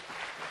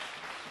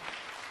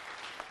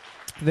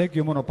 Thank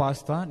you muno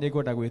Pastor.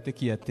 Nigoda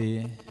gwitikia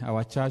ati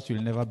our church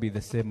will never be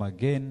the same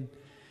again.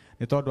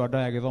 Ni tondu andu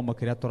aya githomo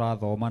kiria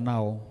turathoma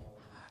nao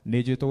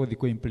ni njuto guthi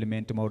ku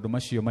implement maundu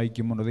macio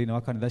maingi muno thiini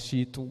wa kanitha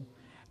citu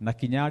na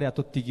kinya aria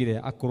tutigire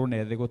akuru na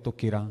ethi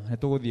gutukira ni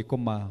tuguthie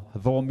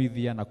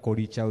kumathomithia na ku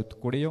reach out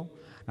kurio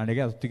na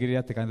nigetha tutigirire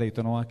ati kanitha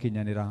itu no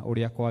wakinyanira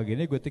uria kwagi.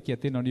 Ni ngwitikia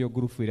ati no niyo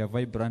group iria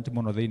vibrant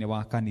muno thiini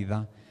wa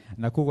kanitha,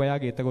 na kuguo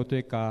yagite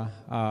gutwika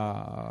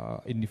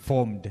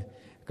informed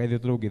kaithe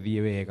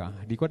turungithie wega.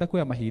 Ndikwenda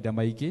kuya mahinda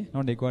maingi,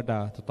 no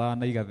nikwenda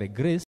tutanaiga the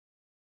grace